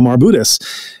and the Bamar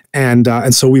Buddhists. And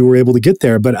so we were able to get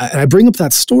there. But I bring up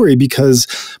that story because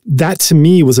that, to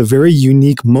me, was a very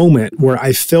unique moment where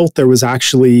I felt there was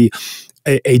actually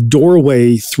a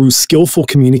doorway through skillful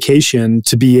communication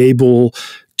to be able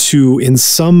to, in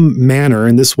some manner,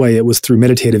 in this way it was through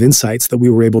meditative insights that we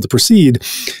were able to proceed,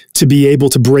 to be able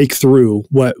to break through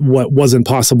what wasn't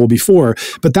possible before.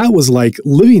 But that was like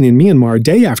living in Myanmar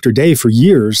day after day for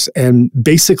years, and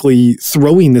basically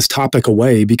throwing this topic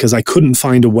away because I couldn't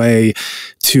find a way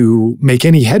to make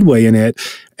any headway in it.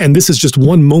 And this is just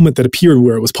one moment that appeared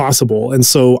where it was possible. And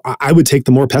so I would take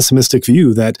the more pessimistic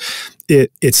view that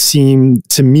it seemed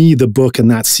to me, the book and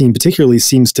that scene particularly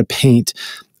seems to paint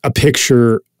a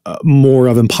picture more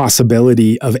of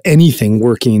impossibility of anything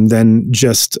working than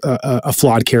just a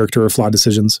flawed character or flawed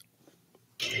decisions.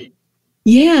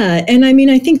 Yeah. And I mean,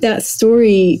 I think that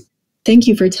story, thank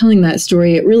you for telling that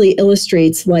story. It really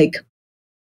illustrates like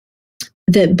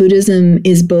that Buddhism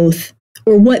is both,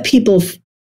 or what people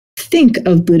think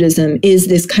of Buddhism is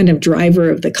this kind of driver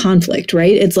of the conflict,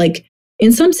 right? It's like,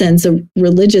 in some sense, a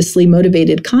religiously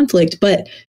motivated conflict, but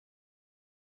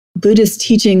Buddhist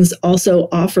teachings also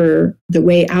offer the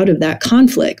way out of that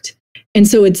conflict. And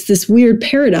so it's this weird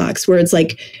paradox where it's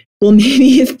like, well,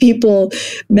 maybe if people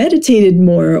meditated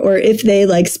more, or if they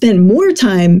like spent more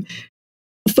time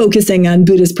focusing on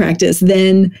Buddhist practice,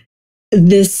 then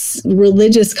this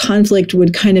religious conflict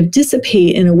would kind of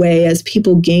dissipate in a way as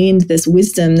people gained this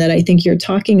wisdom that I think you're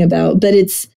talking about. But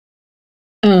it's,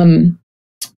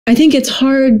 I think it's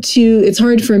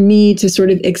hard for me to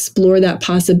sort of explore that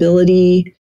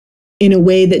possibility in a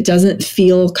way that doesn't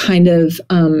feel kind of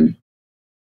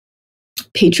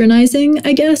patronizing,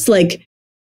 I guess. Like,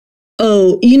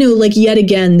 oh, like yet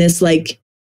again, this like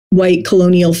white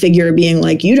colonial figure being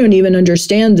like, you don't even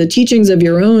understand the teachings of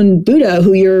your own Buddha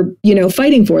who you're,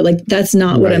 fighting for. Like, that's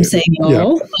not what I'm saying at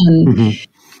all.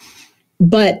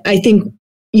 But I think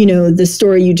the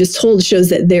story you just told shows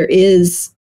that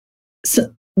there's,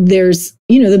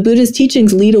 the Buddha's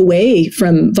teachings lead away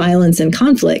from violence and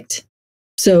conflict.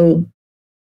 So,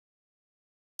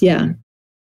 yeah.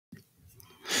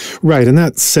 Right. And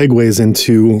that segues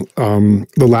into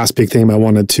the last big theme I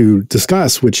wanted to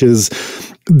discuss, which is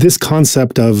this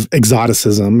concept of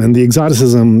exoticism. And the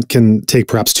exoticism can take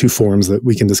perhaps two forms that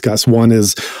we can discuss. One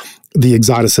is the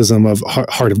exoticism of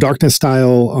Heart of Darkness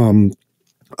style,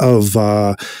 of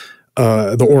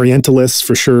the Orientalists,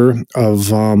 for sure,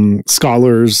 of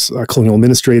scholars, colonial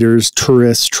administrators,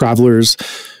 tourists, travelers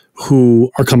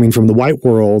who are coming from the white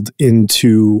world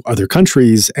into other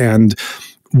countries and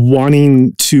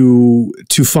wanting to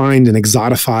find an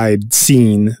exotified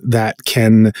scene that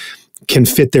can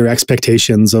fit their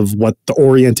expectations of what the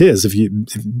Orient is, if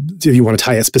you want to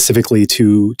tie it specifically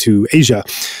to Asia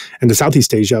and to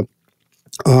Southeast Asia.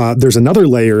 There's another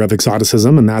layer of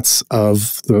exoticism, and that's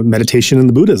of the meditation and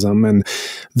the Buddhism. And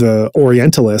the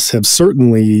Orientalists have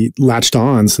certainly latched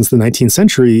on since the 19th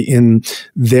century in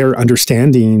their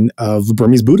understanding of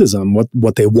Burmese Buddhism,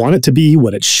 what they want it to be,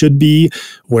 what it should be,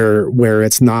 where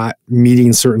it's not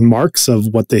meeting certain marks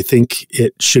of what they think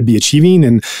it should be achieving.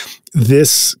 And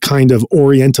this kind of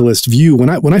Orientalist view, when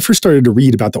I first started to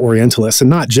read about the Orientalists, and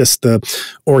not just the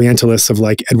Orientalists of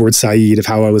like Edward Said, of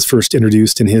how I was first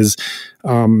introduced in his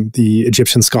the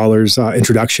Egyptian scholars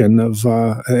introduction of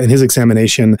in his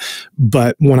examination,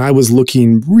 but when I was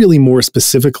looking really more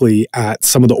specifically at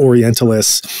some of the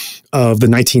Orientalists of the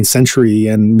 19th century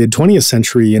and mid 20th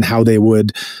century, and how they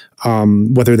would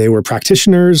whether they were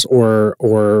practitioners or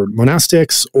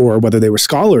monastics, or whether they were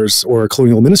scholars or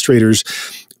colonial administrators,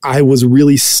 I was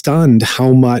really stunned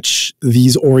how much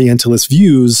these Orientalist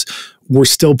views were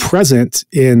still present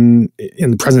in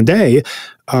the present day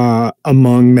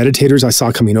among meditators I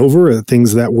saw coming over,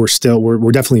 things that were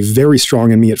definitely very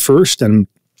strong in me at first, and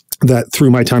that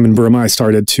through my time in Burma, I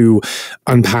started to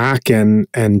unpack and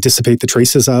dissipate the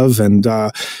traces of and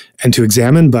to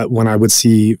examine. But when I would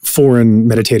see foreign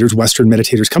meditators, Western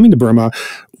meditators coming to Burma,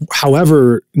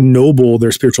 however noble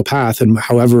their spiritual path and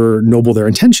however noble their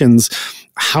intentions,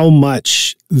 how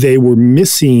much they were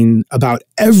missing about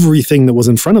everything that was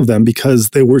in front of them, because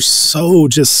they were so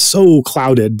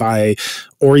clouded by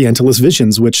Orientalist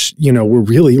visions, which, were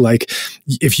really like,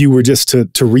 if you were just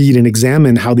to read and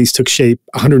examine how these took shape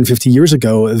 150 years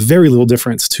ago, very little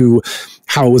difference to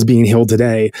how it was being held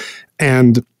today.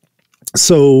 And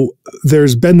so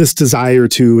there's been this desire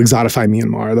to exotify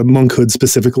Myanmar, the monkhood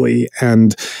specifically,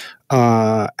 and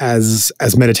as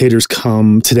meditators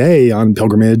come today on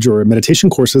pilgrimage or meditation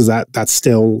courses, that's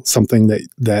still something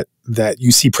that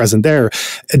you see present there.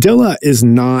 Adela is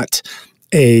not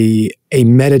a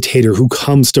meditator who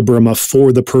comes to Burma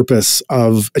for the purpose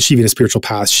of achieving a spiritual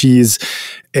path. She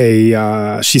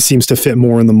seems to fit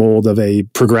more in the mold of a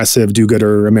progressive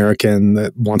do-gooder American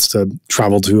that wants to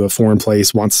travel to a foreign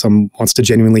place, wants to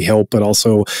genuinely help, but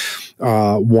also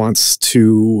wants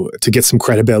to get some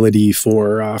credibility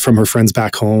from her friends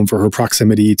back home for her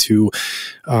proximity to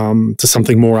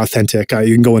something more authentic.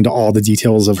 You can go into all the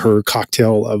details of her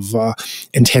cocktail of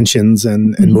intentions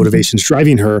and motivations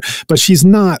driving her, but she's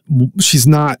not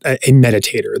a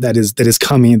meditator that is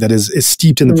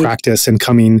steeped in the practice and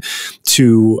coming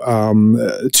to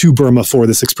Burma for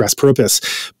this express purpose.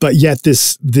 But yet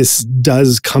this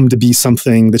does come to be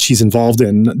something that she's involved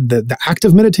in, the act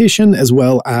of meditation as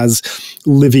well as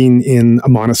living in a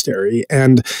monastery.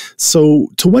 And so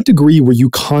to what degree were you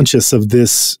conscious of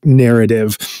this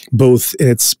narrative, both in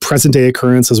its present day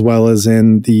occurrence as well as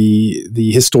in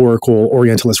the historical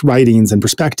Orientalist writings and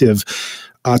perspective?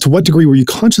 To what degree were you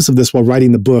conscious of this while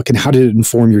writing the book, and how did it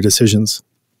inform your decisions?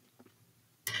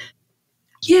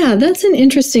 Yeah, that's an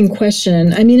interesting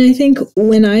question. I mean, I think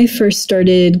when I first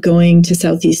started going to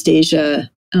Southeast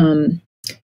Asia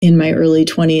in my early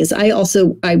 20s, I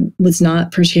was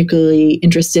not particularly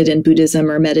interested in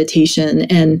Buddhism or meditation.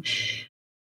 And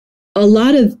a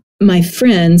lot of my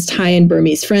friends, Thai and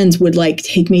Burmese friends, would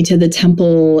take me to the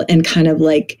temple and kind of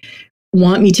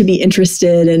want me to be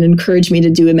interested and encourage me to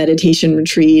do a meditation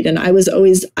retreat. And I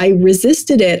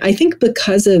resisted it, I think,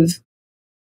 because of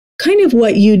kind of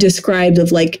what you described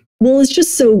of it's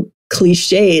just so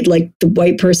cliched, the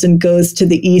white person goes to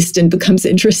the East and becomes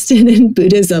interested in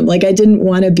Buddhism. I didn't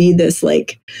want to be this, I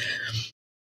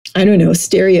don't know,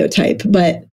 stereotype,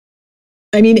 but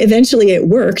I mean, eventually it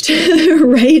worked,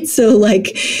 right? So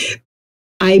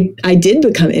I did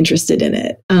become interested in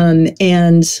it.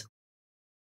 And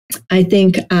I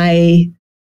think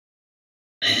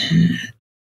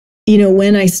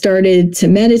when I started to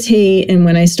meditate and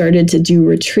when I started to do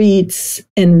retreats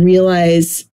and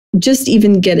realize, just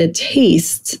even get a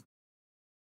taste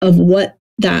of what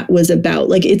that was about.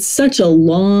 Like, it's such a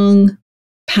long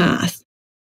path.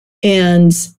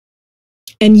 And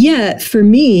yet for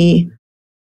me,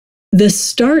 the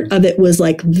start of it was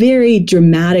like very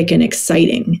dramatic and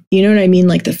exciting. You know what I mean?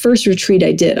 Like the first retreat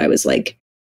I did, I was like,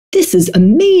 this is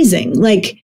amazing.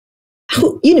 Like,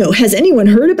 you know, has anyone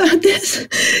heard about this?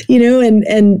 You know,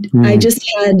 and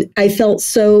I felt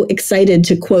so excited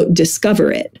to, quote,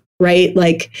 discover it, right?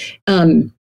 Like,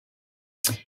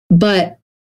 but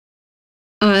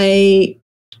I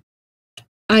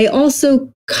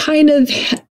also kind of,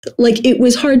 like, it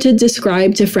was hard to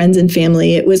describe to friends and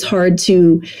family. It was hard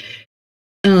to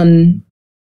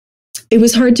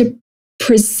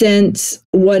present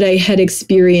what I had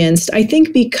experienced. I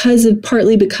think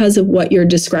partly because of what you're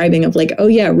describing of like, oh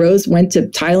yeah, Rose went to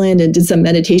Thailand and did some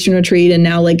meditation retreat, and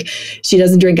now like she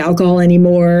doesn't drink alcohol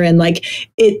anymore. And like,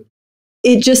 it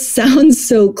just sounds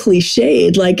so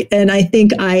cliched. Like, and I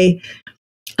think I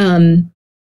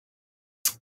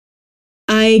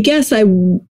guess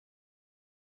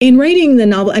in writing the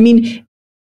novel, I mean,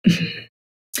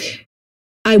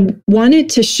 I wanted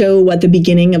to show what the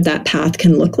beginning of that path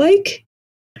can look like.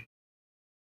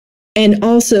 And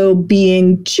also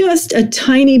being just a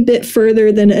tiny bit further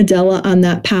than Adela on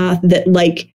that path, that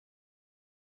like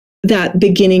that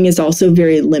beginning is also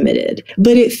very limited,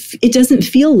 but it doesn't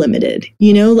feel limited,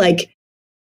 you know, like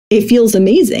it feels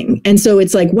amazing. And so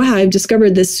it's like, wow, I've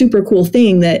discovered this super cool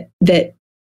thing that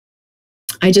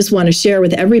I just want to share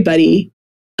with everybody.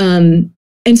 And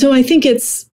so I think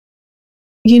it's,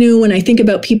 you know, when I think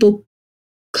about people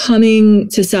coming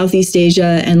to Southeast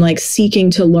Asia and like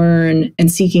seeking to learn and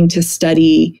seeking to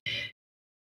study,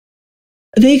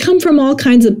 they come from all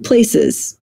kinds of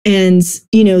places. And,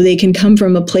 you know, they can come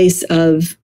from a place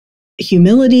of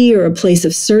humility or a place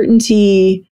of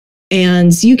certainty.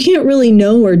 And you can't really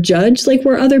know or judge like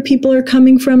where other people are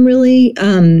coming from, really.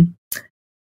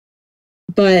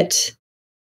 But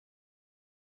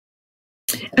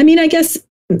I mean, I guess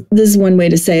this is one way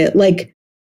to say it. Like,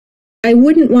 I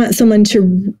wouldn't want someone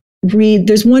to read,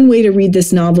 there's one way to read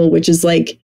this novel, which is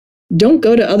like, don't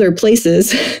go to other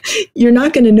places. You're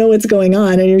not going to know what's going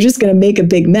on and you're just going to make a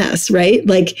big mess, right?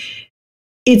 Like,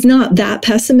 it's not that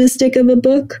pessimistic of a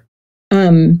book.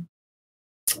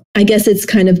 I guess it's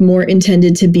kind of more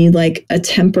intended to be like a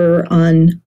temper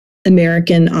on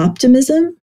American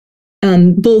optimism,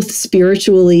 both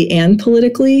spiritually and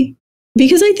politically.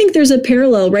 Because I think there's a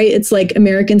parallel, right? It's like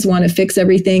Americans want to fix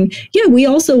everything. Yeah, we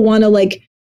also want to like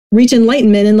reach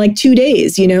enlightenment in like 2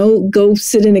 days, you know, go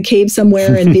sit in a cave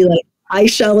somewhere and be like, I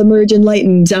shall emerge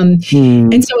enlightened. And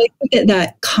so I think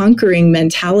that conquering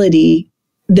mentality,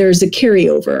 there's a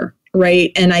carryover,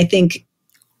 right? And I think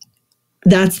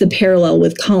that's the parallel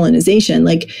with colonization.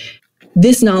 Like,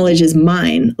 this knowledge is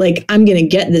mine. Like, I'm going to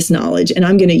get this knowledge and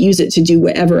I'm going to use it to do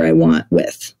whatever I want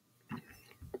with.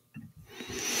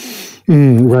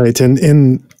 Right. And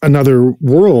in another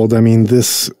world, I mean,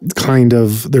 this kind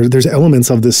of, there's elements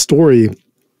of this story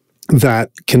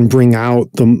that can bring out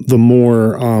the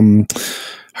more,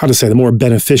 the more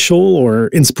beneficial or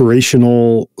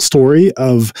inspirational story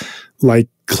of like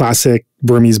classic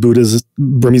Burmese Buddhist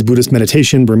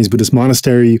meditation, Burmese Buddhist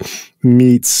monastery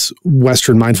meets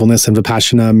Western mindfulness and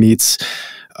Vipassana meets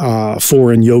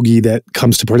foreign yogi that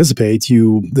comes to participate.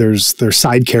 There's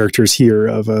side characters here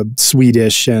of a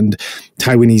Swedish and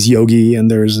Taiwanese yogi, and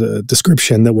there's a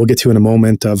description that we'll get to in a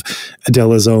moment of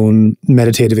Adela's own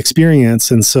meditative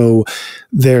experience. And so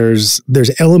there's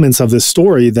elements of this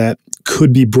story that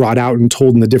could be brought out and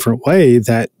told in a different way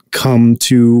that come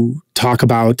to talk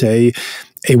about a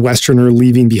Westerner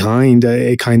leaving behind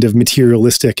a kind of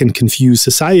materialistic and confused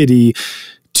society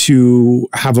to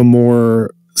have a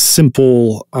more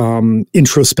simple,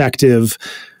 introspective,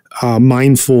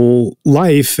 mindful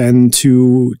life, and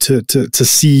to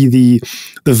see the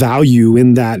value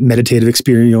in that meditative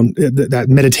experience, that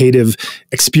meditative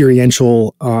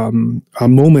experiential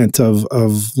moment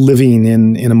of living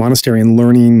in a monastery and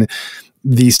learning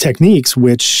these techniques,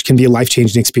 which can be a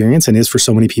life-changing experience and is for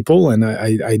so many people. And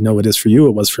I know it is for you.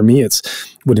 It was for me.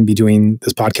 Wouldn't be doing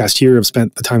this podcast here. I've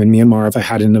spent the time in Myanmar if I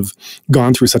hadn't have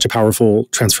gone through such a powerful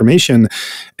transformation.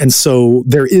 And so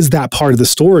there is that part of the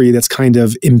story that's kind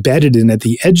of embedded in at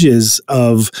the edges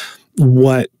of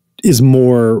what is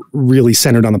more really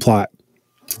centered on the plot.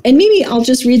 And maybe I'll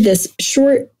just read this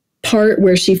short part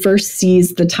where she first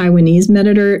sees the Taiwanese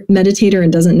meditator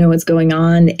and doesn't know what's going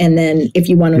on. And then if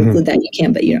you want to include that, you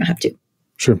can, but you don't have to.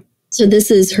 Sure. So this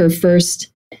is her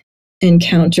first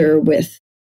encounter with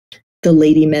the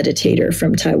lady meditator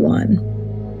from Taiwan.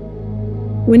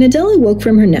 When Adela woke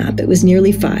from her nap, it was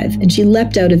nearly 5, and she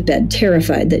leapt out of bed,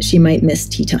 terrified that she might miss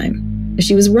tea time. As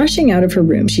she was rushing out of her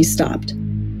room, she stopped.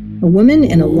 A woman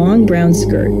in a long brown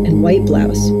skirt and white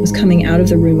blouse was coming out of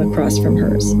the room across from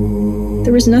hers.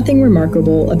 There was nothing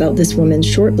remarkable about this woman's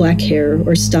short black hair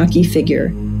or stocky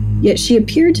figure, yet she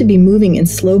appeared to be moving in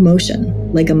slow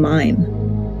motion, like a mime.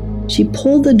 She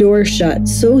pulled the door shut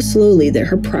so slowly that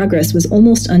her progress was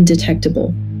almost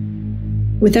undetectable.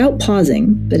 Without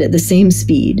pausing, but at the same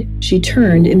speed, she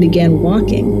turned and began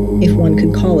walking, if one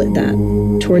could call it that,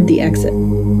 toward the exit,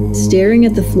 staring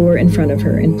at the floor in front of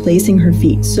her and placing her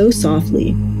feet so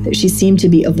softly that she seemed to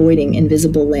be avoiding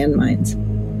invisible landmines.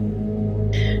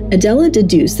 Adela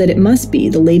deduced that it must be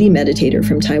the lady meditator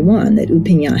from Taiwan that U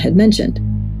Ping Ya had mentioned.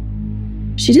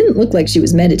 She didn't look like she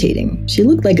was meditating. She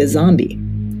looked like a zombie.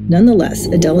 Nonetheless,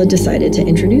 Adela decided to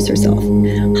introduce herself.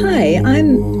 "Hi,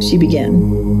 she began,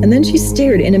 and then she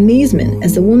stared in amazement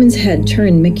as the woman's head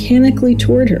turned mechanically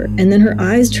toward her, and then her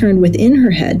eyes turned within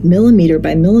her head, millimeter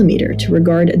by millimeter, to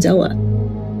regard Adela.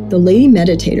 The lady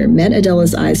meditator met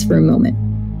Adela's eyes for a moment,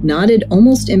 nodded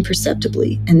almost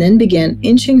imperceptibly, and then began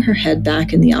inching her head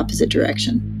back in the opposite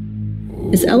direction.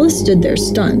 As Ella stood there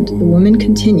stunned, the woman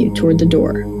continued toward the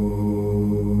door.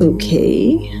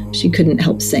 "Okay," she couldn't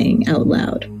help saying out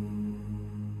loud.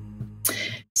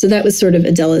 So that was sort of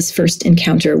Adela's first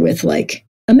encounter with like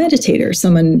a meditator,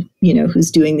 someone,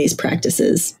 who's doing these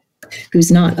practices,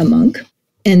 who's not a monk.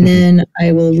 And then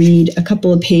I will read a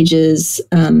couple of pages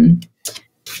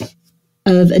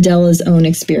of Adela's own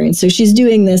experience. So she's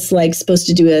doing this, like supposed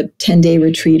to do a 10-day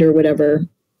retreat or whatever.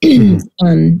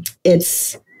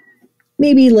 It's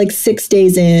maybe like 6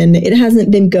 days in. It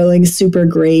hasn't been going super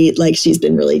great. Like she's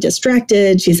been really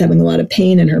distracted. She's having a lot of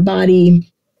pain in her body.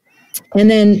 And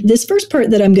then this first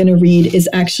part that I'm going to read is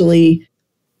actually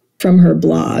from her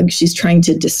blog. She's trying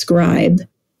to describe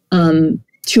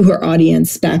to her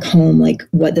audience back home, like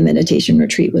what the meditation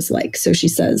retreat was like. So she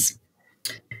says,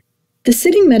 "The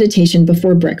sitting meditation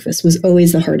before breakfast was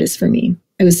always the hardest for me.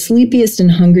 I was sleepiest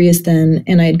and hungriest then,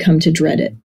 and I had come to dread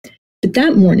it. But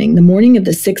that morning, the morning of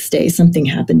the 6th day, something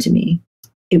happened to me.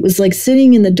 It was like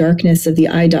sitting in the darkness of the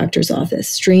eye doctor's office,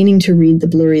 straining to read the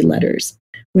blurry letters,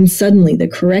 when suddenly the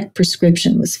correct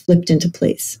prescription was flipped into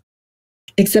place.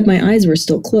 Except my eyes were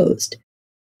still closed.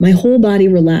 My whole body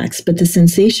relaxed, but the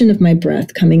sensation of my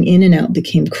breath coming in and out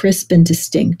became crisp and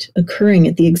distinct, occurring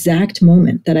at the exact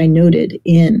moment that I noted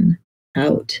in,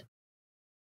 out.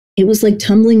 It was like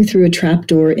tumbling through a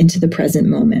trapdoor into the present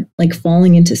moment, like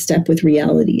falling into step with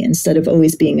reality instead of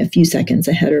always being a few seconds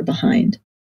ahead or behind.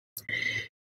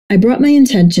 I brought my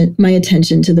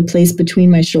attention to the place between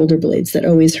my shoulder blades that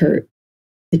always hurt.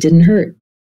 It didn't hurt.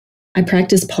 I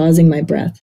practiced pausing my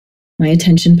breath. My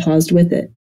attention paused with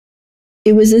it.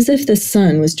 It was as if the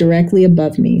sun was directly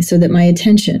above me, so that my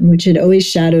attention, which had always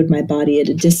shadowed my body at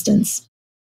a distance,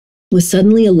 was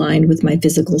suddenly aligned with my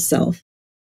physical self.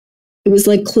 It was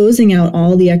like closing out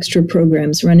all the extra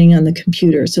programs running on the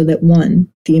computer so that one,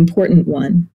 the important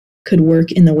one, could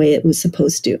work in the way it was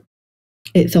supposed to.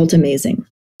 It felt amazing."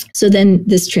 So then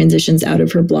this transitions out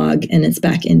of her blog and it's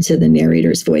back into the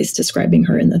narrator's voice describing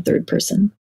her in the third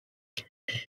person.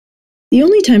 The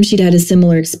only time she'd had a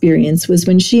similar experience was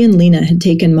when she and Lena had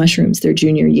taken mushrooms their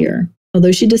junior year,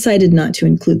 although she decided not to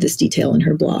include this detail in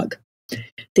her blog.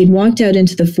 They'd walked out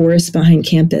into the forest behind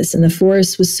campus, and the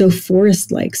forest was so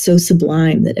forest-like, so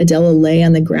sublime, that Adela lay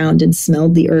on the ground and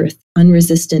smelled the earth,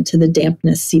 unresistant to the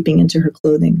dampness seeping into her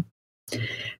clothing.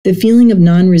 The feeling of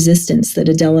non-resistance that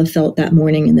Adela felt that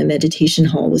morning in the meditation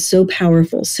hall was so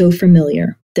powerful, so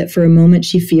familiar, that for a moment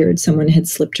she feared someone had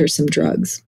slipped her some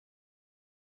drugs.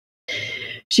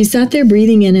 She sat there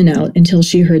breathing in and out until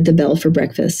she heard the bell for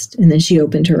breakfast, and then she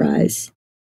opened her eyes.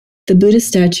 The Buddha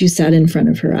statue sat in front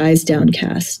of her, eyes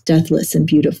downcast, deathless and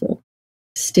beautiful.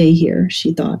 "Stay here,"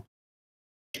 she thought.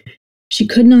 She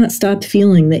could not stop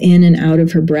feeling the in and out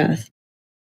of her breath.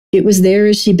 It was there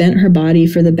as she bent her body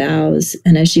for the bows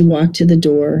and as she walked to the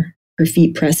door, her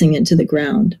feet pressing into the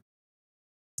ground.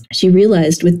 She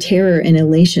realized with terror and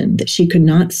elation that she could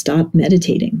not stop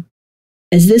meditating.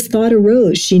 As this thought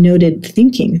arose, she noted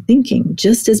thinking,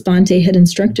 just as Bhante had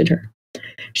instructed her.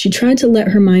 She tried to let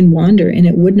her mind wander, and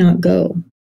it would not go.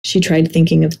 She tried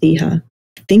thinking of Thiha.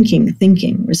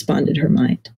 Thinking, responded her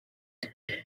mind.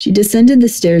 She descended the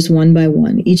stairs one by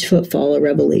one, each footfall a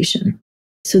revelation.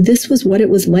 So this was what it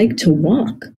was like to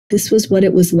walk. This was what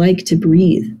it was like to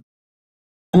breathe.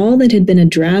 All that had been a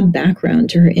drab background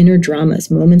to her inner dramas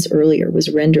moments earlier was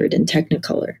rendered in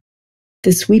technicolor.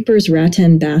 The sweeper's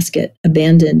rattan basket,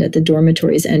 abandoned at the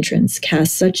dormitory's entrance,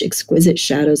 cast such exquisite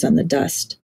shadows on the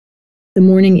dust. The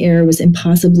morning air was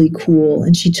impossibly cool,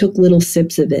 and she took little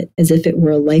sips of it as if it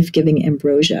were a life-giving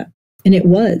ambrosia. And it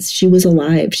was. She was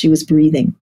alive. She was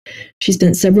breathing. She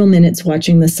spent several minutes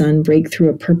watching the sun break through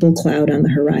a purple cloud on the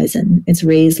horizon, its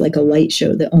rays like a light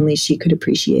show that only she could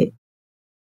appreciate.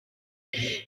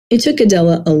 It took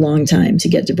Adela a long time to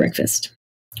get to breakfast.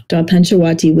 Da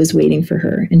Panchawati was waiting for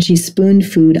her, and she spooned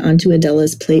food onto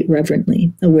Adela's plate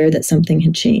reverently, aware that something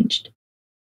had changed.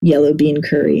 Yellow bean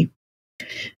curry.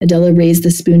 Adela raised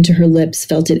the spoon to her lips,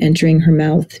 felt it entering her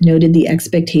mouth, noted the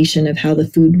expectation of how the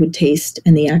food would taste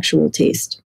and the actual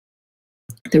taste.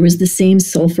 There was the same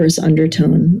sulfurous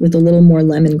undertone, with a little more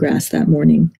lemongrass that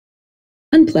morning.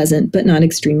 Unpleasant, but not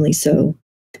extremely so.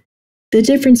 The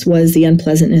difference was the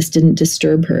unpleasantness didn't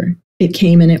disturb her. It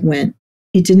came and it went.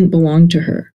 It didn't belong to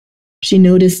her. She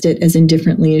noticed it as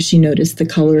indifferently as she noticed the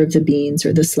color of the beans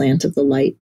or the slant of the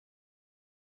light.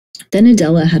 Then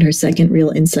Adela had her second real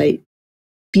insight.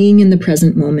 Being in the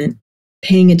present moment,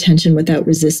 paying attention without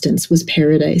resistance, was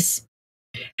paradise.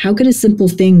 How could a simple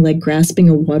thing like grasping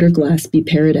a water glass be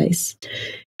paradise?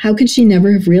 How could she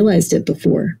never have realized it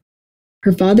before?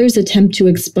 Her father's attempt to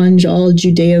expunge all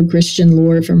Judeo-Christian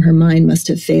lore from her mind must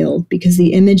have failed, because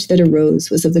the image that arose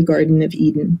was of the Garden of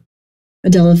Eden.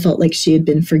 Adela felt like she had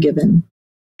been forgiven.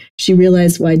 She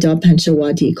realized why Da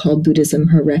Panchawati called Buddhism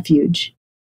her refuge.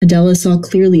 Adela saw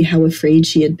clearly how afraid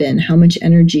she had been, how much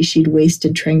energy she'd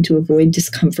wasted trying to avoid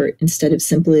discomfort instead of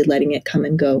simply letting it come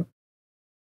and go.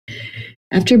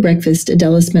 After breakfast,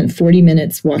 Adela spent 40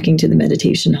 minutes walking to the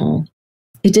meditation hall.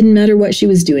 It didn't matter what she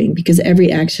was doing, because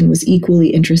every action was equally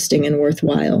interesting and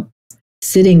worthwhile.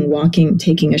 Sitting, walking,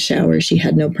 taking a shower, she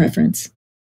had no preference.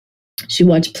 She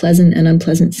watched pleasant and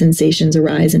unpleasant sensations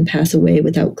arise and pass away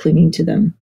without clinging to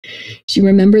them. She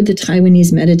remembered the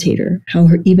Taiwanese meditator, how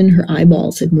even her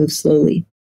eyeballs had moved slowly.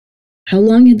 How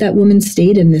long had that woman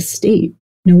stayed in this state?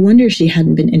 No wonder she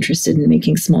hadn't been interested in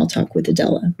making small talk with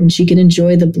Adela, when she could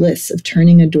enjoy the bliss of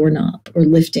turning a doorknob or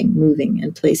lifting, moving,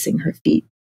 and placing her feet.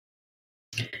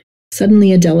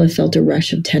 Suddenly Adela felt a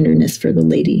rush of tenderness for the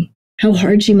lady. How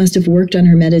hard she must have worked on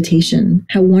her meditation.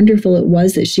 How wonderful it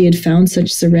was that she had found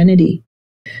such serenity.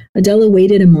 Adela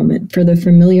waited a moment for the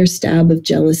familiar stab of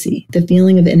jealousy, the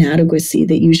feeling of inadequacy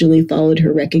that usually followed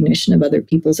her recognition of other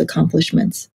people's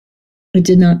accomplishments. It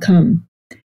did not come.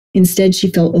 Instead, she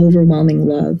felt overwhelming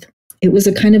love. It was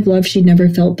a kind of love she'd never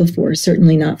felt before,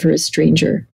 certainly not for a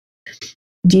stranger.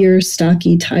 Dear,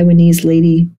 stocky Taiwanese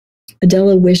lady,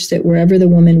 Adela wished that wherever the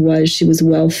woman was, she was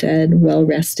well-fed,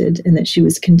 well-rested, and that she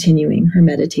was continuing her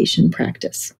meditation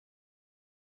practice.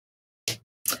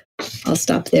 I'll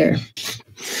stop there.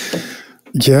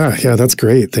 Yeah, that's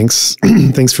great. Thanks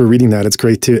for reading that. It's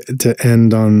great to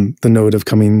end on the note of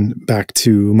coming back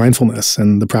to mindfulness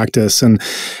and the practice. And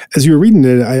as you were reading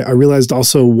it, I realized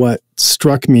also what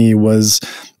struck me was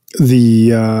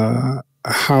the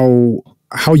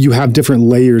how you have different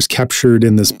layers captured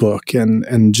in this book,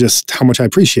 and just how much I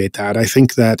appreciate that. I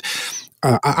think that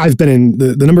I've been in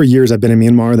the number of years I've been in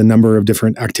Myanmar, the number of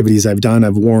different activities I've done,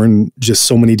 I've worn just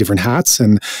so many different hats,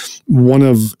 and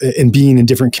being in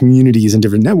different communities and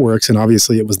different networks. And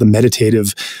obviously it was the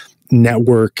meditative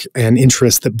network and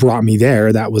interest that brought me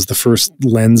there. That was the first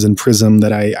lens and prism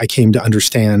that I came to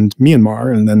understand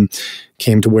Myanmar, and then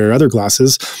came to wear other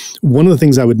glasses. One of the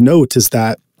things I would note is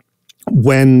that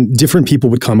when different people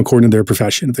would come according to their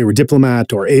profession, if they were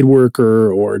diplomat or aid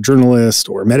worker or journalist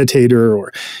or meditator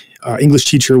or English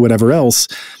teacher, whatever else,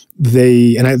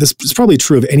 this is probably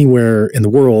true of anywhere in the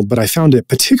world, but I found it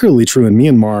particularly true in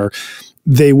Myanmar,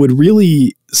 they would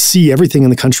really see everything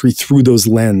in the country through those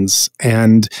lenses,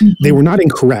 and they were not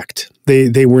incorrect.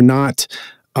 They were not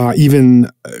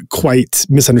even quite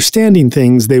misunderstanding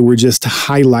things. They were just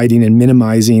highlighting and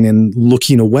minimizing and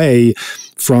looking away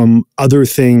from other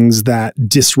things that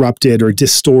disrupted or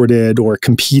distorted or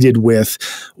competed with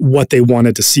what they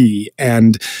wanted to see.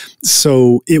 And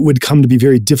so it would come to be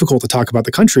very difficult to talk about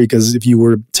the country, because if you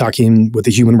were talking with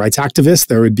a human rights activist,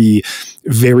 there would be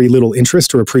very little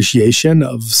interest or appreciation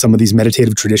of some of these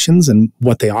meditative traditions and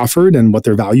what they offered and what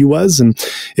their value was. And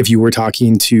if you were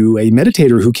talking to a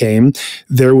meditator who came,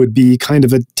 there would be kind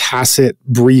of a tacit,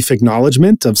 brief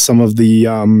acknowledgement of some of the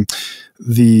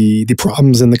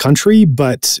problems in the country,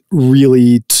 but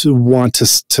really to want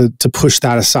to push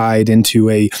that aside into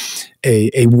a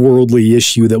worldly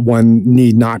issue that one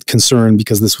need not concern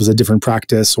because this was a different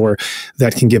practice, or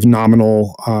that can give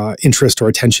nominal interest or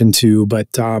attention to, but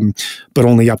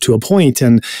only up to a point.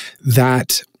 And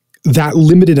that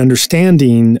limited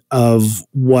understanding of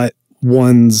what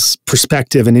one's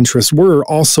perspective and interests were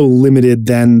also limited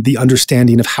than the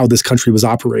understanding of how this country was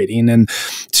operating. And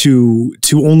to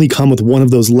only come with one of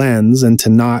those lens and to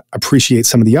not appreciate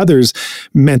some of the others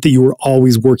meant that you were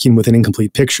always working with an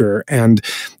incomplete picture. And,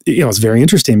 it's very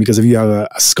interesting because if you have a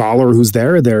scholar who's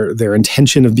there, their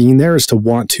intention of being there is to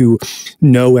want to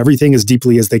know everything as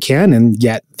deeply as they can. And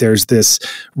yet there's this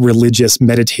religious,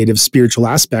 meditative, spiritual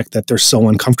aspect that they're so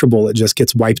uncomfortable, it just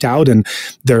gets wiped out and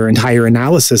their entire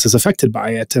analysis is affected by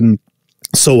it. And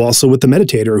so also with the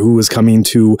meditator who is coming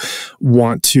to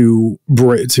want to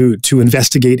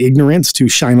investigate ignorance, to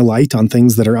shine a light on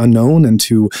things that are unknown, and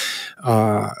to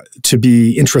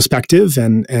be introspective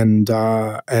and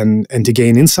to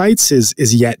gain insights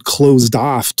is yet closed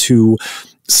off to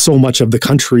so much of the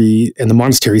country and the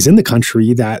monasteries in the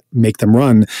country that make them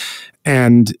run.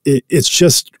 And it's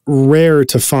just rare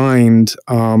to find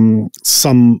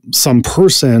some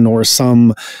person or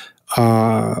some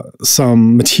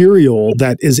material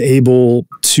that is able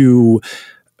to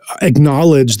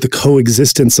acknowledge the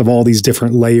coexistence of all these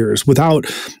different layers without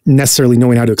necessarily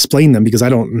knowing how to explain them, because I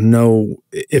don't know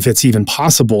if it's even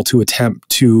possible to attempt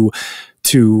to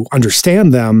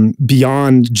understand them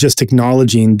beyond just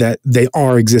acknowledging that they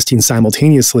are existing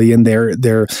simultaneously, and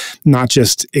they're not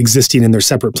just existing in their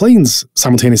separate planes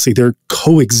simultaneously, they're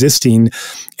coexisting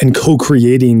and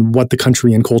co-creating what the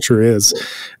country and culture is.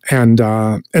 And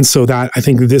so that, I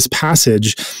think this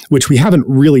passage, which we haven't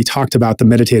really talked about the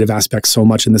meditative aspect so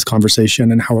much in this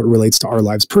conversation and how it relates to our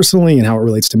lives personally and how it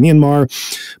relates to Myanmar,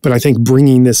 but I think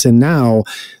bringing this in now,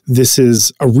 this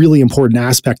is a really important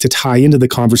aspect to tie into the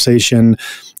conversation,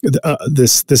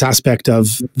 this aspect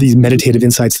of these meditative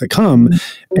insights that come,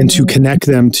 and to connect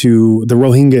them to the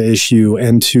Rohingya issue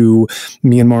and to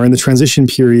Myanmar in the transition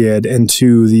period and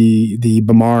to the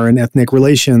Burmese and ethnic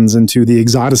relations and to the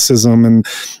exoticism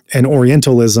and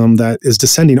Orientalism that is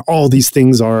descending. All these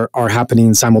things are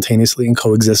happening simultaneously and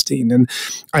coexisting. And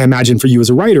I imagine for you as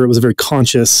a writer, it was a very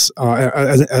conscious,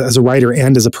 as a writer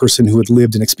and as a person who had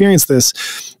lived and experienced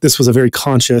this was a very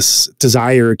conscious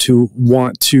desire to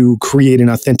want to create an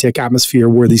authentic atmosphere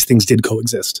where these things did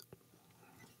coexist.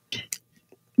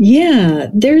 Yeah,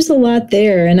 there's a lot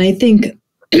there. And I think,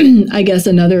 I guess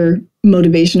another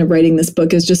motivation of writing this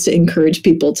book is just to encourage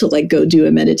people to go do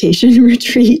a meditation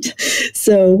retreat.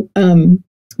 So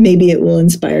maybe it will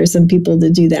inspire some people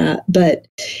to do that. But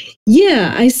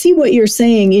yeah, I see what you're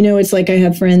saying. It's like I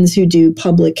have friends who do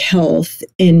public health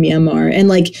in Myanmar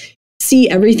and see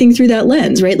everything through that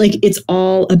lens, right? It's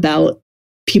all about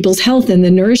people's health and the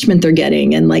nourishment they're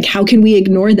getting. And how can we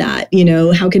ignore that?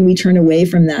 How can we turn away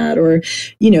from that? Or,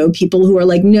 people who are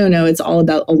no, it's all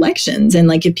about elections.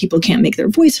 And if people can't make their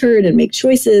voice heard and make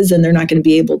choices, and they're not going to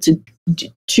be able to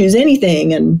choose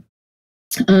anything.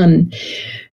 And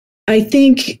I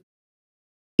think,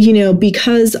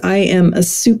 because I am a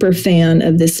super fan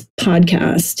of this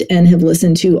podcast and have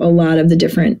listened to a lot of the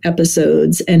different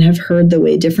episodes and have heard the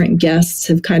way different guests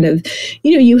have kind of,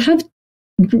 you have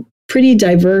pretty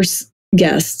diverse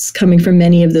guests coming from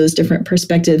many of those different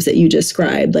perspectives that you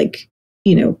described,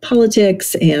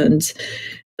 politics and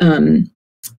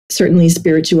certainly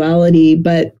spirituality.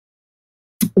 But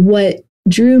what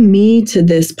drew me to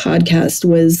this podcast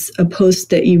was a post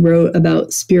that you wrote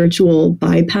about spiritual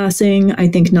bypassing, I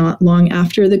think not long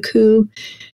after the coup.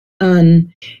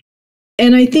 And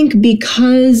I think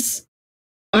because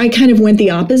I kind of went the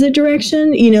opposite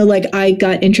direction, I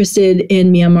got interested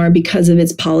in Myanmar because of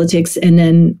its politics and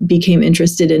then became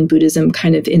interested in Buddhism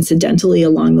kind of incidentally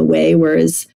along the way.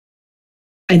 Whereas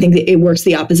I think that it works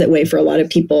the opposite way for a lot of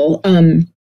people.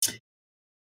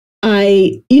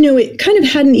 It kind of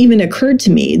hadn't even occurred to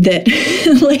me that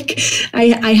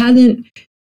I hadn't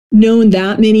known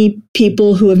that many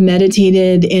people who have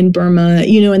meditated in Burma,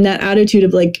 and that attitude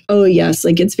of oh yes,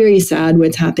 it's very sad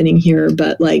what's happening here,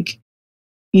 but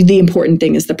the important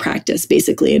thing is the practice,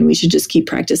 basically, and we should just keep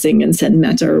practicing and send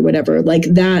metta or whatever.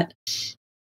 That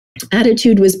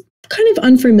attitude was kind of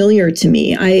unfamiliar to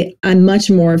me. I'm much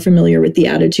more familiar with the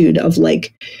attitude of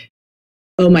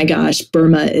oh my gosh,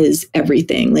 Burma is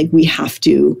everything. We have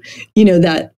to,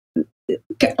 that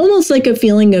almost like a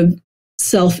feeling of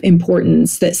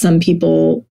self-importance that some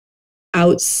people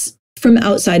from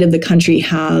outside of the country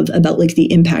have about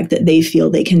the impact that they feel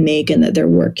they can make and that their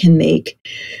work can make,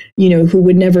 who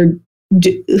would never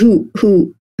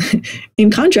who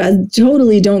in contrast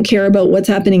totally don't care about what's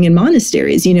happening in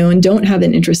monasteries, and don't have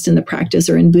an interest in the practice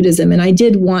or in Buddhism. And I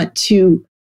did want to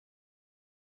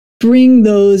bring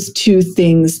those two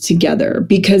things together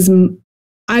because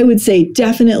I would say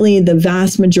definitely the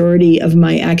vast majority of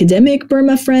my academic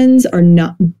Burma friends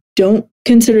don't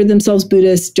consider themselves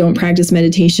Buddhists, don't practice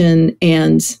meditation,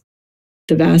 and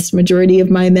the vast majority of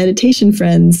my meditation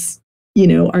friends,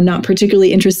 are not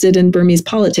particularly interested in Burmese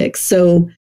politics. So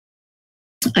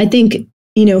I think,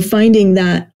 finding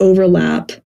that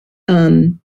overlap,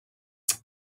 and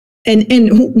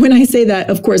when I say that,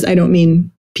 of course, I don't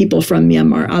mean people from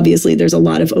Myanmar. Obviously, there's a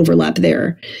lot of overlap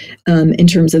there in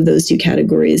terms of those two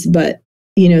categories. But,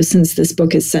 since this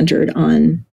book is centered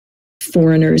on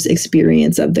foreigners'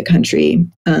 experience of the country,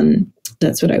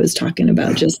 that's what I was talking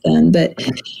about just then. But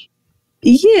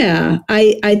yeah,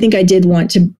 I think I did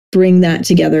want to bring that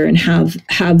together and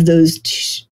have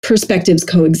those perspectives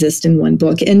coexist in one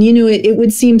book. And, it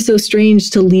would seem so strange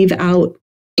to leave out,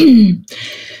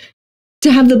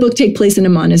 to have the book take place in a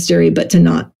monastery, but to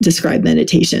not describe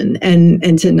meditation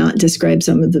and to not describe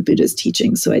some of the Buddha's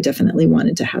teachings. So I definitely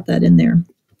wanted to have that in there.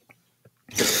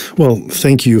 Well,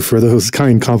 thank you for those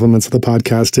kind compliments of the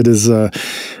podcast. It is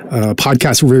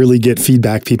podcasts rarely get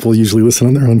feedback. People usually listen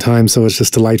on their own time, so it's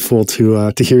just delightful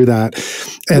to hear that.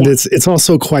 And it's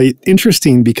also quite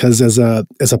interesting because as a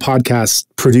podcast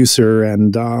producer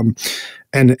and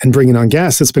bringing on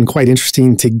guests, it's been quite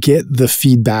interesting to get the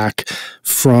feedback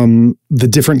from the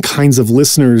different kinds of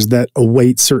listeners that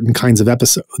await certain kinds of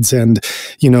episodes. And,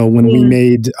 when we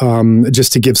made,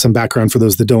 just to give some background for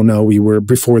those that don't know,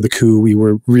 before the coup, we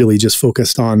were really just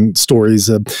focused on stories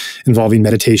involving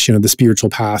meditation of the spiritual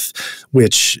path,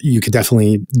 which you could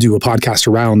definitely do a podcast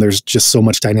around. There's just so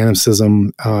much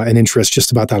dynamicism and interest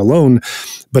just about that alone.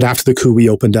 But after the coup, we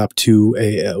opened up to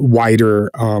a wider,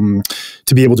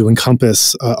 to be able to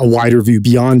encompass a wider view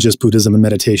beyond just Buddhism and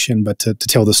meditation, but to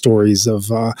tell the stories of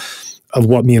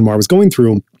what Myanmar was going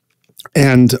through.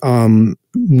 And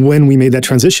when we made that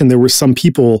transition, there were some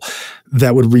people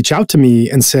that would reach out to me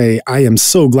and say, I am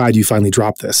so glad you finally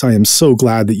dropped this. I am so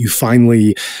glad that you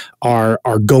finally are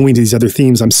going to these other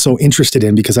themes I'm so interested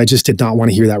in, because I just did not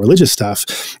want to hear that religious stuff.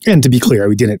 And to be clear,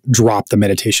 we didn't drop the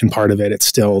meditation part of it.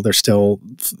 There's still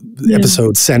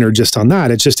episodes centered just on that.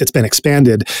 It's been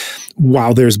expanded,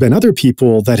 while there's been other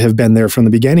people that have been there from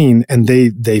the beginning, and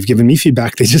they've given me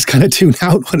feedback. They just kind of tune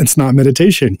out when it's not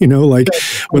meditation,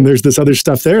 when there's this other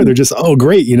stuff there, they're just, oh,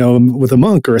 great, with a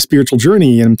monk or a spiritual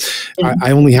journey. And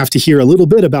I only have to hear a little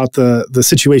bit about the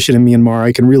situation in Myanmar.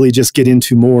 I can really just get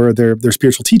into more of their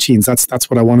spiritual teachings. That's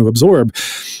what I want to absorb.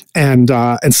 And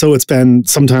so it's been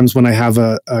sometimes when I have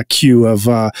a queue of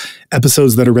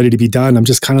episodes that are ready to be done, I'm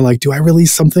just kind of like, do I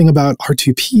release something about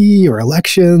R2P or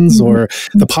elections or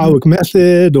the Pawuk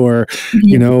method or,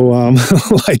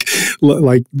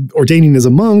 like ordaining as a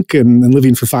monk and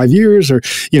living for 5 years, or,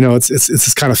 it's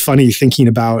just kind of funny thinking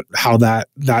about how that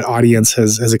audience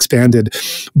has expanded.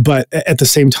 But at the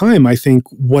same time, I think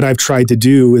what I've tried to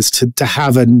do is to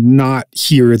have a not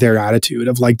hear their attitude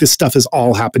of like, this stuff is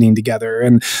all happening together,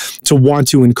 and to want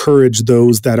to encourage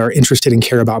those that are interested and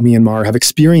care about Myanmar, have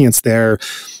experience there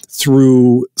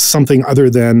through something other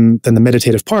than the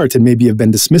meditative part, and maybe have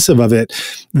been dismissive of it,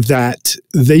 that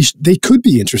they could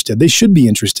be interested. They should be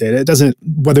interested. It doesn't,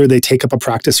 whether they take up a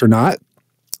practice or not,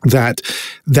 that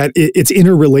it's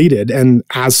interrelated, and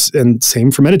same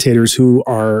for meditators who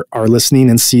are listening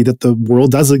and see that the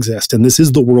world does exist, and this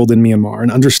is the world in Myanmar,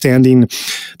 and understanding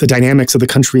the dynamics of the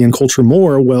country and culture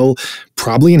more will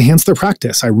probably enhance their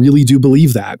practice. I really do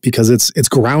believe that, because it's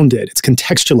grounded, it's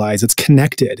contextualized, it's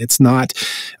connected. It's not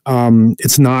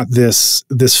this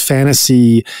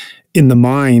fantasy in the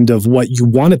mind of what you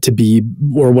want it to be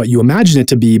or what you imagine it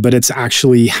to be, but it's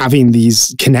actually having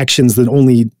these connections that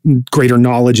only greater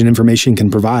knowledge and information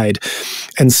can provide.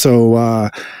 And so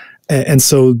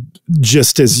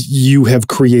just as you have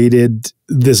created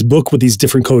this book with these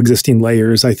different coexisting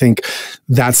layers, I think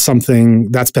that's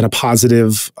something that's been a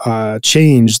positive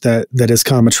change that has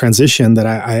come, a transition that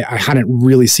I hadn't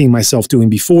really seen myself doing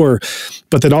before,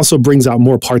 but that also brings out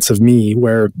more parts of me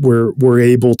where we're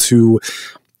able to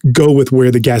go with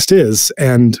where the guest is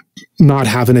and not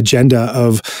have an agenda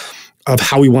of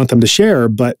how we want them to share,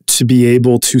 but to be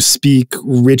able to speak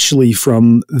richly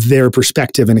from their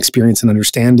perspective and experience and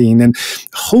understanding, and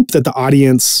hope that the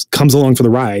audience comes along for the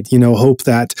ride. Hope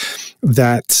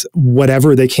that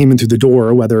whatever they came in through the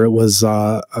door, whether it was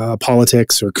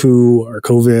politics or coup or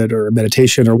COVID or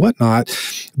meditation or whatnot,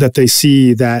 that they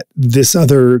see that this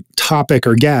other topic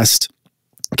or guest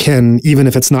can, even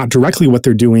if it's not directly what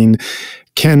they're doing,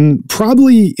 can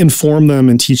probably inform them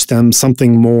and teach them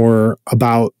something more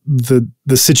about the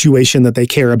situation that they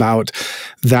care about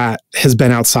that has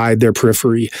been outside their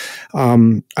periphery.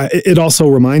 It also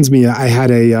reminds me, I had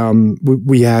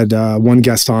we had one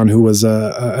guest on who was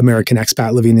a American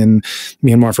expat living in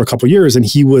Myanmar for a couple of years, and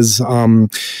he was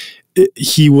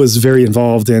he was very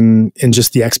involved in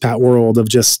just the expat world of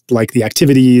just like the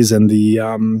activities and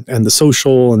the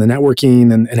social and the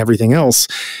networking and everything else.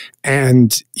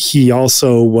 And he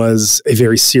also was a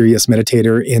very serious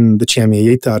meditator in the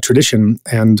Chamyayeta tradition,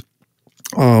 and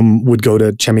would go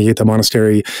to Chamyayeta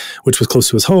Monastery, which was close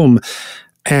to his home.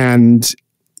 And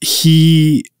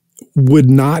he would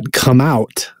not come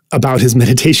out about his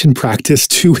meditation practice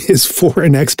to his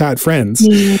foreign expat friends,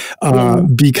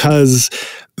 because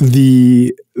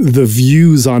the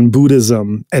views on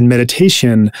Buddhism and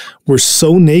meditation were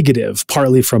so negative,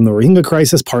 partly from the Rohingya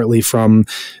crisis, partly from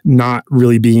not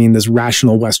really being this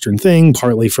rational Western thing,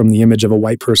 partly from the image of a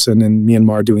white person in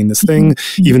Myanmar doing this thing,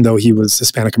 even though he was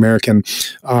Hispanic American.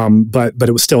 But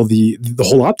it was still the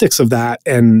whole optics of that.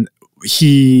 And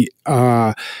he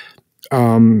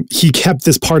kept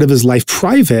this part of his life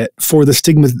private for the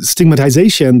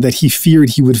stigmatization that he feared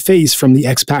he would face from the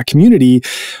expat community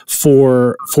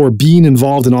for being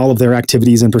involved in all of their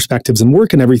activities and perspectives and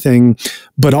work and everything,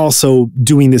 but also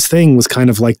doing this thing was kind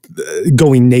of like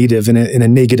going native in a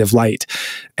negative light.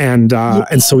 And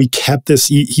so he kept this,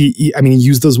 he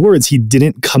used those words. He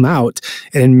didn't come out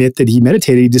and admit that he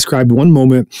meditated. He described one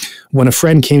moment when a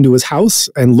friend came to his house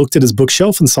and looked at his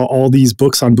bookshelf and saw all these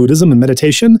books on Buddhism and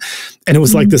meditation. And it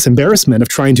was like this embarrassment of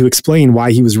trying to explain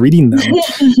why he was reading them.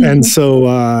 And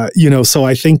so, so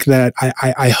I think that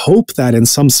I hope that in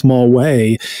some small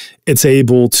way, it's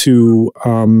able to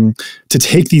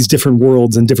take these different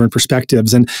worlds and different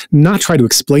perspectives and not try to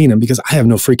explain them, because I have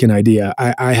no freaking idea.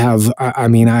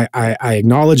 I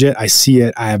acknowledge it. I see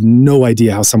it. I have no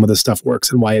idea how some of this stuff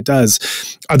works and why it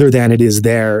does, other than it is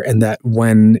there. And that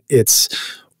when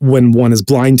one is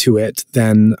blind to it,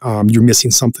 then you're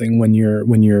missing something when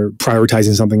you're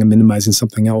prioritizing something and minimizing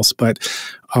something else. But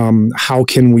how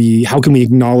can we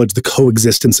acknowledge the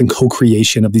coexistence and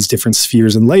co-creation of these different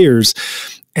spheres and layers,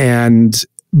 and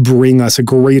bring us a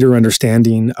greater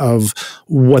understanding of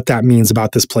what that means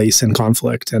about this place and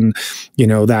conflict? And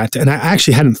and I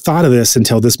actually hadn't thought of this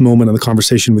until this moment of the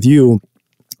conversation with you.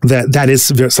 That is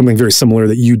something very similar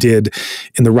that you did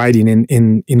in the writing,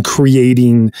 in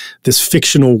creating this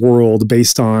fictional world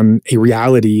based on a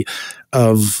reality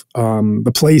of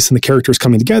the place and the characters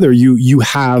coming together. You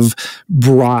have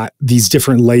brought these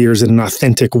different layers in an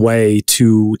authentic way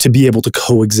to be able to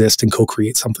coexist and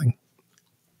co-create something.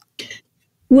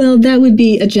 Well, that would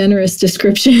be a generous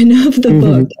description of the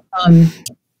book.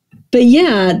 But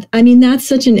yeah, that's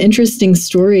such an interesting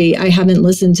story. I haven't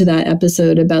listened to that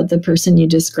episode about the person you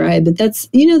described, but that's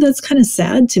kind of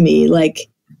sad to me. Like,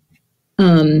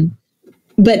 but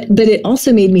it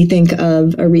also made me think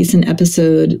of a recent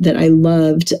episode that I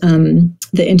loved,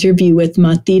 the interview with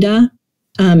Mathilda,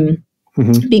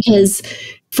 because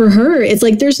for her, it's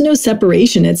like there's no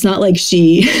separation. It's not like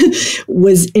she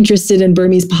was interested in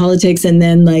Burmese politics and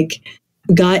then like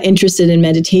got interested in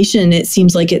meditation. It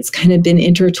seems like it's kind of been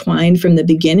intertwined from the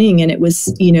beginning. And it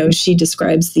was, she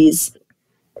describes these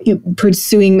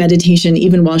pursuing meditation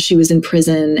even while she was in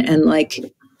prison, and like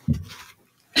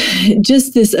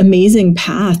just this amazing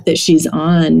path that she's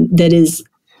on, that is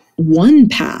one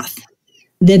path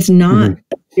that's not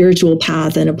a spiritual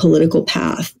path and a political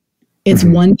path. It's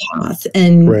one path.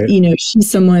 And, she's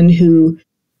someone who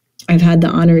I've had the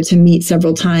honor to meet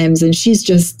several times, and she's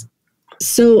just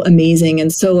so amazing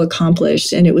and so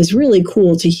accomplished. And it was really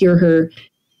cool to hear her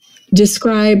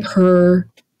describe her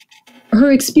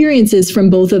experiences from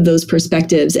both of those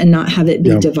perspectives and not have it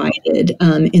be divided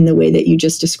in the way that you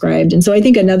just described. And so I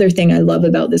think another thing I love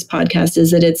about this podcast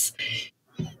is that it's,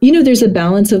 there's a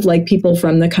balance of like people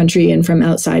from the country and from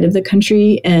outside of the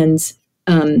country. And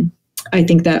I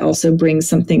think that also brings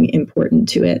something important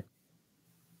to it.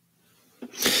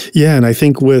 Yeah. And I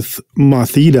think with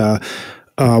Mathilda,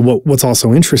 what's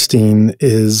also interesting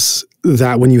is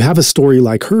that when you have a story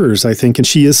like hers, I think, and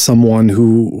she is someone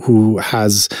who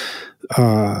has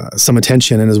some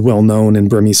attention and is well known in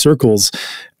Burmese circles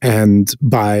and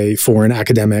by foreign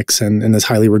academics and is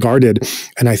highly regarded.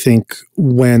 And I think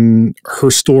when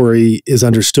her story is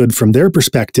understood from their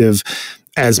perspective,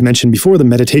 as mentioned before, the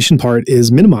meditation part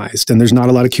is minimized, and there's not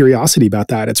a lot of curiosity about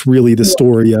that. It's really the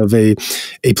story of a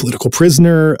political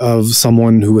prisoner, of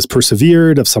someone who has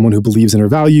persevered, of someone who believes in her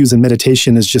values. And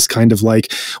meditation is just kind of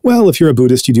like, well, if you're a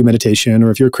Buddhist, you do meditation,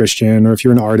 or if you're a Christian, or if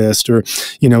you're an artist, or,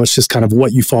 it's just kind of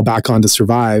what you fall back on to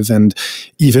survive. And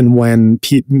even when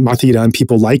Mathilda and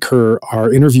people like her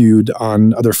are interviewed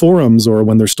on other forums, or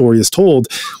when their story is told,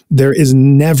 there is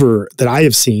never, that I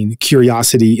have seen,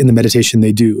 curiosity in the meditation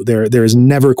they do. There is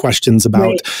never questions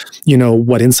about,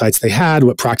 what insights they had,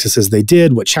 what practices they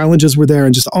did, what challenges were there,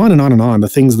 and just on and on and on. The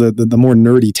things, the more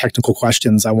nerdy technical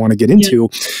questions I want to get into.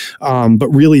 But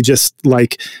really just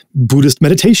like Buddhist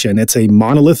meditation, it's a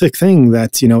monolithic thing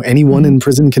that, anyone in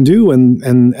prison can do,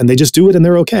 and they just do it and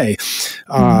they're okay.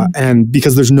 And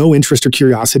because there's no interest or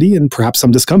curiosity and perhaps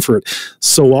some discomfort.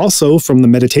 So also from the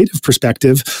meditative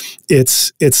perspective,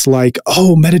 it's like,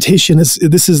 oh, meditation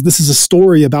this is a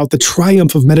story about the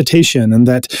triumph of meditation, and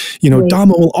that,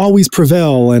 Dhamma will always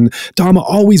prevail, and Dhamma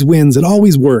always wins, it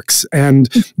always works. And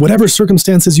whatever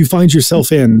circumstances you find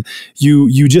yourself in,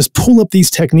 you just pull up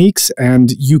these techniques,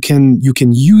 and you can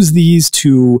use these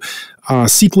to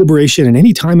seek liberation in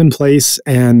any time and place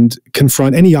and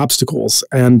confront any obstacles.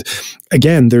 And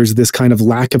again, there's this kind of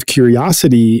lack of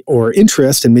curiosity or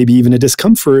interest, and maybe even a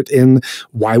discomfort in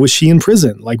why was she in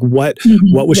prison? Like what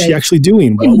was she actually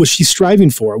doing? What was she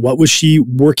striving for? What was she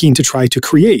working to try to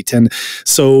create? And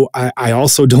so I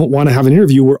also don't want to have an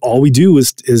interview where all we do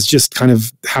is just kind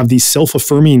of have these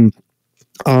self-affirming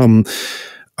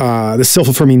the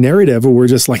self-affirming narrative where we're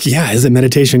just like, yeah, isn't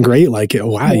meditation great? Like,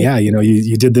 wow, yeah,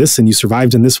 you did this and you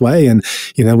survived in this way. And,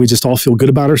 we just all feel good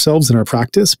about ourselves in our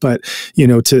practice. But,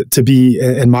 to be,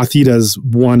 and Mathita's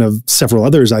one of several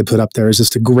others I put up there, is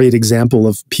just a great example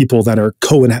of people that are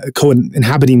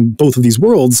co-inhabiting both of these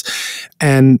worlds,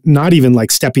 and not even like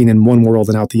stepping in one world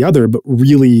and out the other, but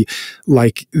really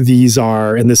like these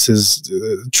are, and this is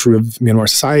true of Myanmar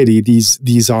society,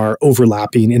 these are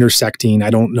overlapping, intersecting.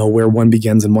 I don't know where one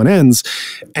begins and one ends.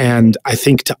 And I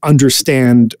think to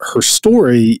understand her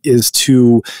story is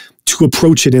to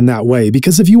approach it in that way.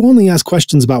 Because if you only ask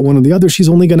questions about one or the other, she's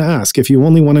only going to ask. If you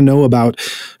only want to know about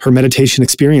her meditation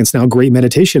experience, now great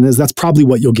meditation is, that's probably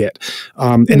what you'll get.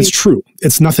 And it's true.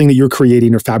 It's nothing that you're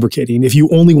creating or fabricating. If you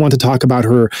only want to talk about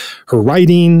her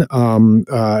writing,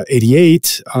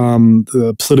 88,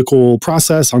 the political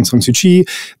process, Aung San Suu Kyi,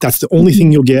 that's the only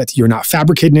thing you'll get. You're not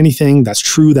fabricating anything. That's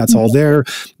true. That's all there.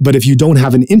 But if you don't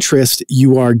have an interest,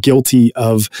 you are guilty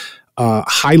of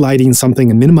highlighting something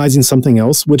and minimizing something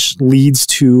else, which leads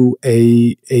to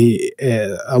a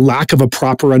lack of a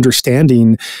proper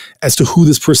understanding as to who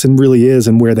this person really is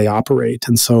and where they operate.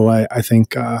 And so I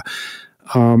think, I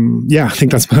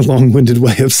think that's my long-winded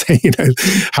way of saying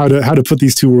how to put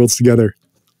these two worlds together.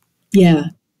 Yeah,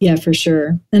 for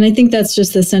sure. And I think that's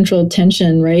just the central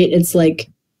tension, right? It's like,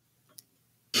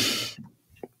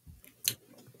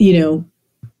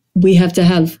 we have to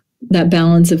have that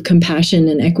balance of compassion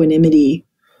and equanimity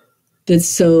that's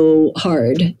so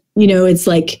hard. It's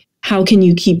like, how can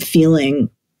you keep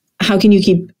being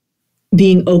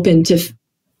open to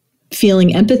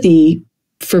feeling empathy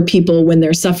for people when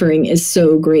their suffering is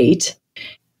so great?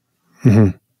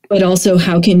 But also,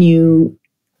 how can you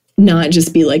not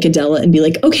just be like Adela and be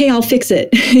like, okay, I'll fix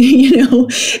it,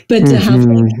 but to have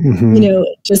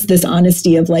just this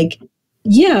honesty of like,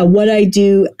 yeah, what I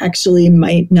do actually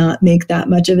might not make that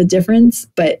much of a difference,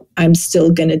 but I'm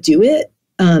still going to do it.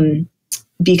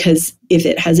 Because if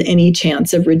it has any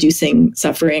chance of reducing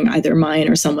suffering, either mine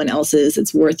or someone else's,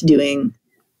 it's worth doing.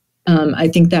 I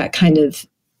think that kind of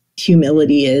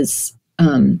humility is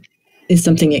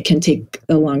something it can take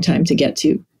a long time to get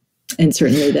to. And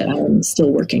certainly that I'm still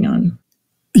working on.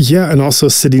 Yeah. And also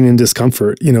sitting in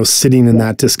discomfort, sitting in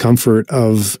that discomfort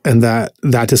and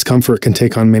that discomfort can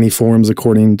take on many forms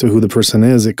according to who the person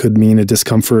is. It could mean a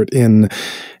discomfort in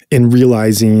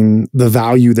realizing the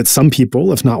value that some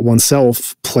people, if not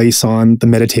oneself, place on the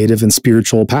meditative and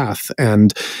spiritual path,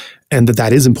 and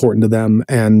that is important to them,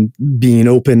 and being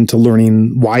open to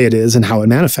learning why it is and how it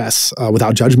manifests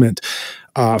without judgment.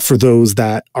 For those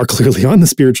that are clearly on the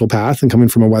spiritual path and coming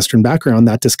from a Western background,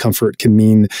 that discomfort can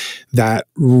mean that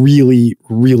really,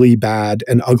 really bad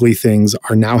and ugly things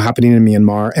are now happening in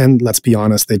Myanmar. And let's be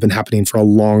honest, they've been happening for a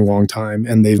long, long time.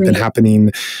 And they've been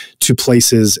happening to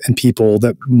places and people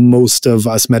that most of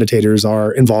us meditators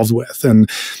are involved with. And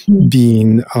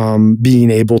being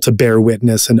able to bear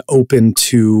witness and open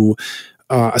to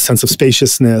a sense of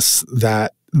spaciousness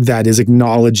that is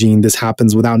acknowledging this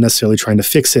happens without necessarily trying to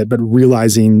fix it, but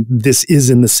realizing this is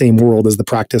in the same world as the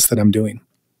practice that I'm doing.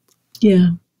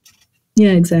 Yeah.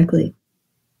 Yeah, exactly.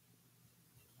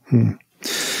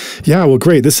 Yeah, well,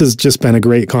 great. This has just been a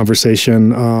great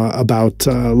conversation about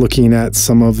looking at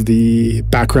some of the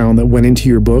background that went into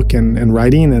your book and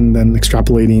writing, and then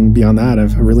extrapolating beyond that.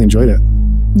 I've really enjoyed it.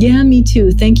 Yeah, me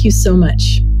too. Thank you so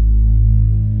much.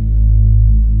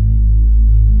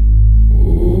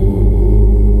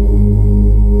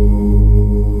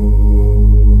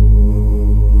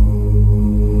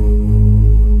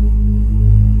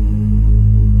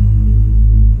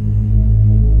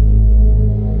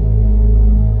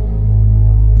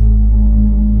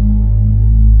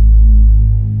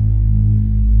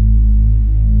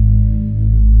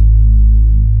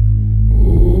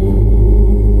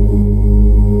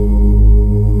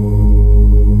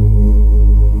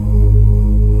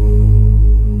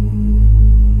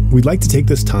 We'd like to take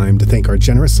this time to thank our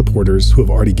generous supporters who have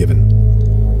already given.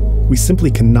 We simply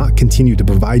cannot continue to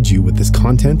provide you with this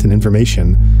content and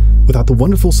information without the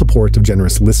wonderful support of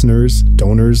generous listeners,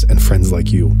 donors, and friends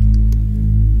like you.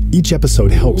 Each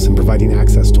episode helps in providing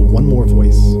access to one more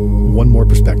voice, one more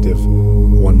perspective,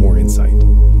 one more insight.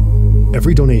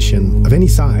 Every donation of any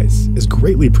size is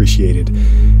greatly appreciated,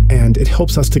 and it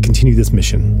helps us to continue this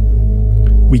mission.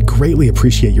 We greatly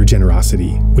appreciate your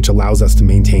generosity, which allows us to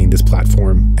maintain this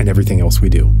platform and everything else we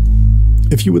do.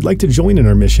 If you would like to join in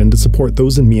our mission to support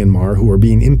those in Myanmar who are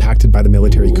being impacted by the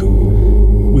military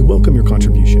coup, we welcome your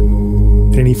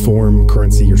contribution in any form,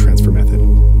 currency, or transfer method.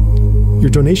 Your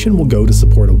donation will go to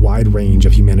support a wide range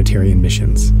of humanitarian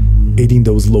missions, aiding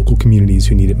those local communities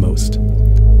who need it most.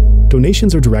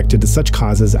 Donations are directed to such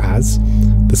causes as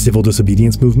the Civil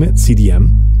Disobedience Movement,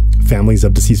 CDM, families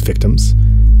of deceased victims,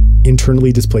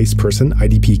 internally displaced person,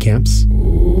 IDP camps,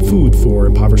 food for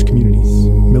impoverished communities,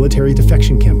 military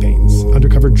defection campaigns,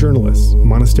 undercover journalists,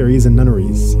 monasteries and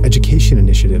nunneries, education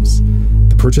initiatives,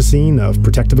 the purchasing of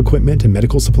protective equipment and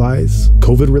medical supplies,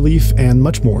 COVID relief, and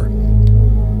much more.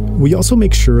 We also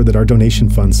make sure that our donation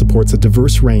fund supports a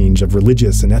diverse range of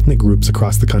religious and ethnic groups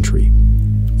across the country.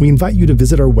 We invite you to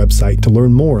visit our website to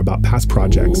learn more about past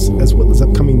projects as well as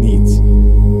upcoming needs.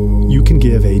 You can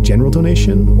give a general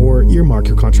donation or earmark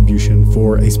your contribution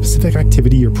for a specific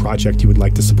activity or project you would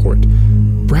like to support,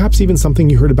 perhaps even something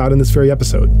you heard about in this very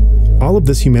episode. All of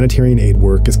this humanitarian aid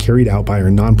work is carried out by our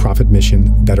nonprofit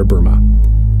mission, Better Burma.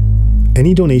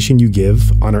 Any donation you give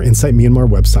on our Insight Myanmar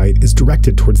website is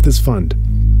directed towards this fund.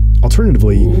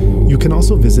 Alternatively, you can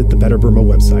also visit the Better Burma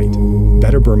website,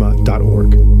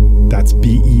 betterburma.org. That's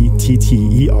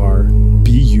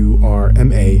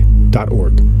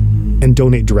betterburma.org, and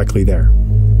donate directly there.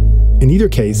 In either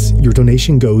case, your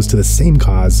donation goes to the same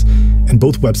cause, and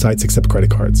both websites accept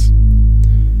credit cards.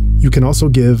 You can also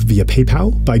give via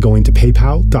PayPal by going to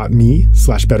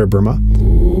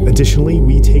paypal.me/betterburma. Additionally,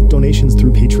 we take donations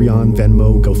through Patreon,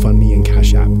 Venmo, GoFundMe, and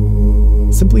Cash App.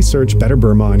 Simply search Better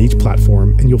Burma on each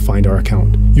platform and you'll find our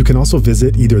account. You can also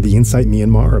visit either the Insight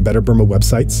Myanmar or Better Burma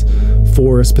websites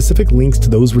for specific links to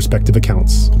those respective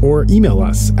accounts, or email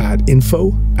us at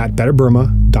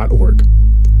info@betterburma.org.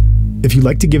 If you'd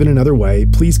like to give it another way,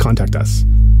 please contact us.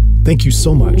 Thank you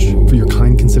so much for your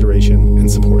kind consideration and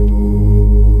support.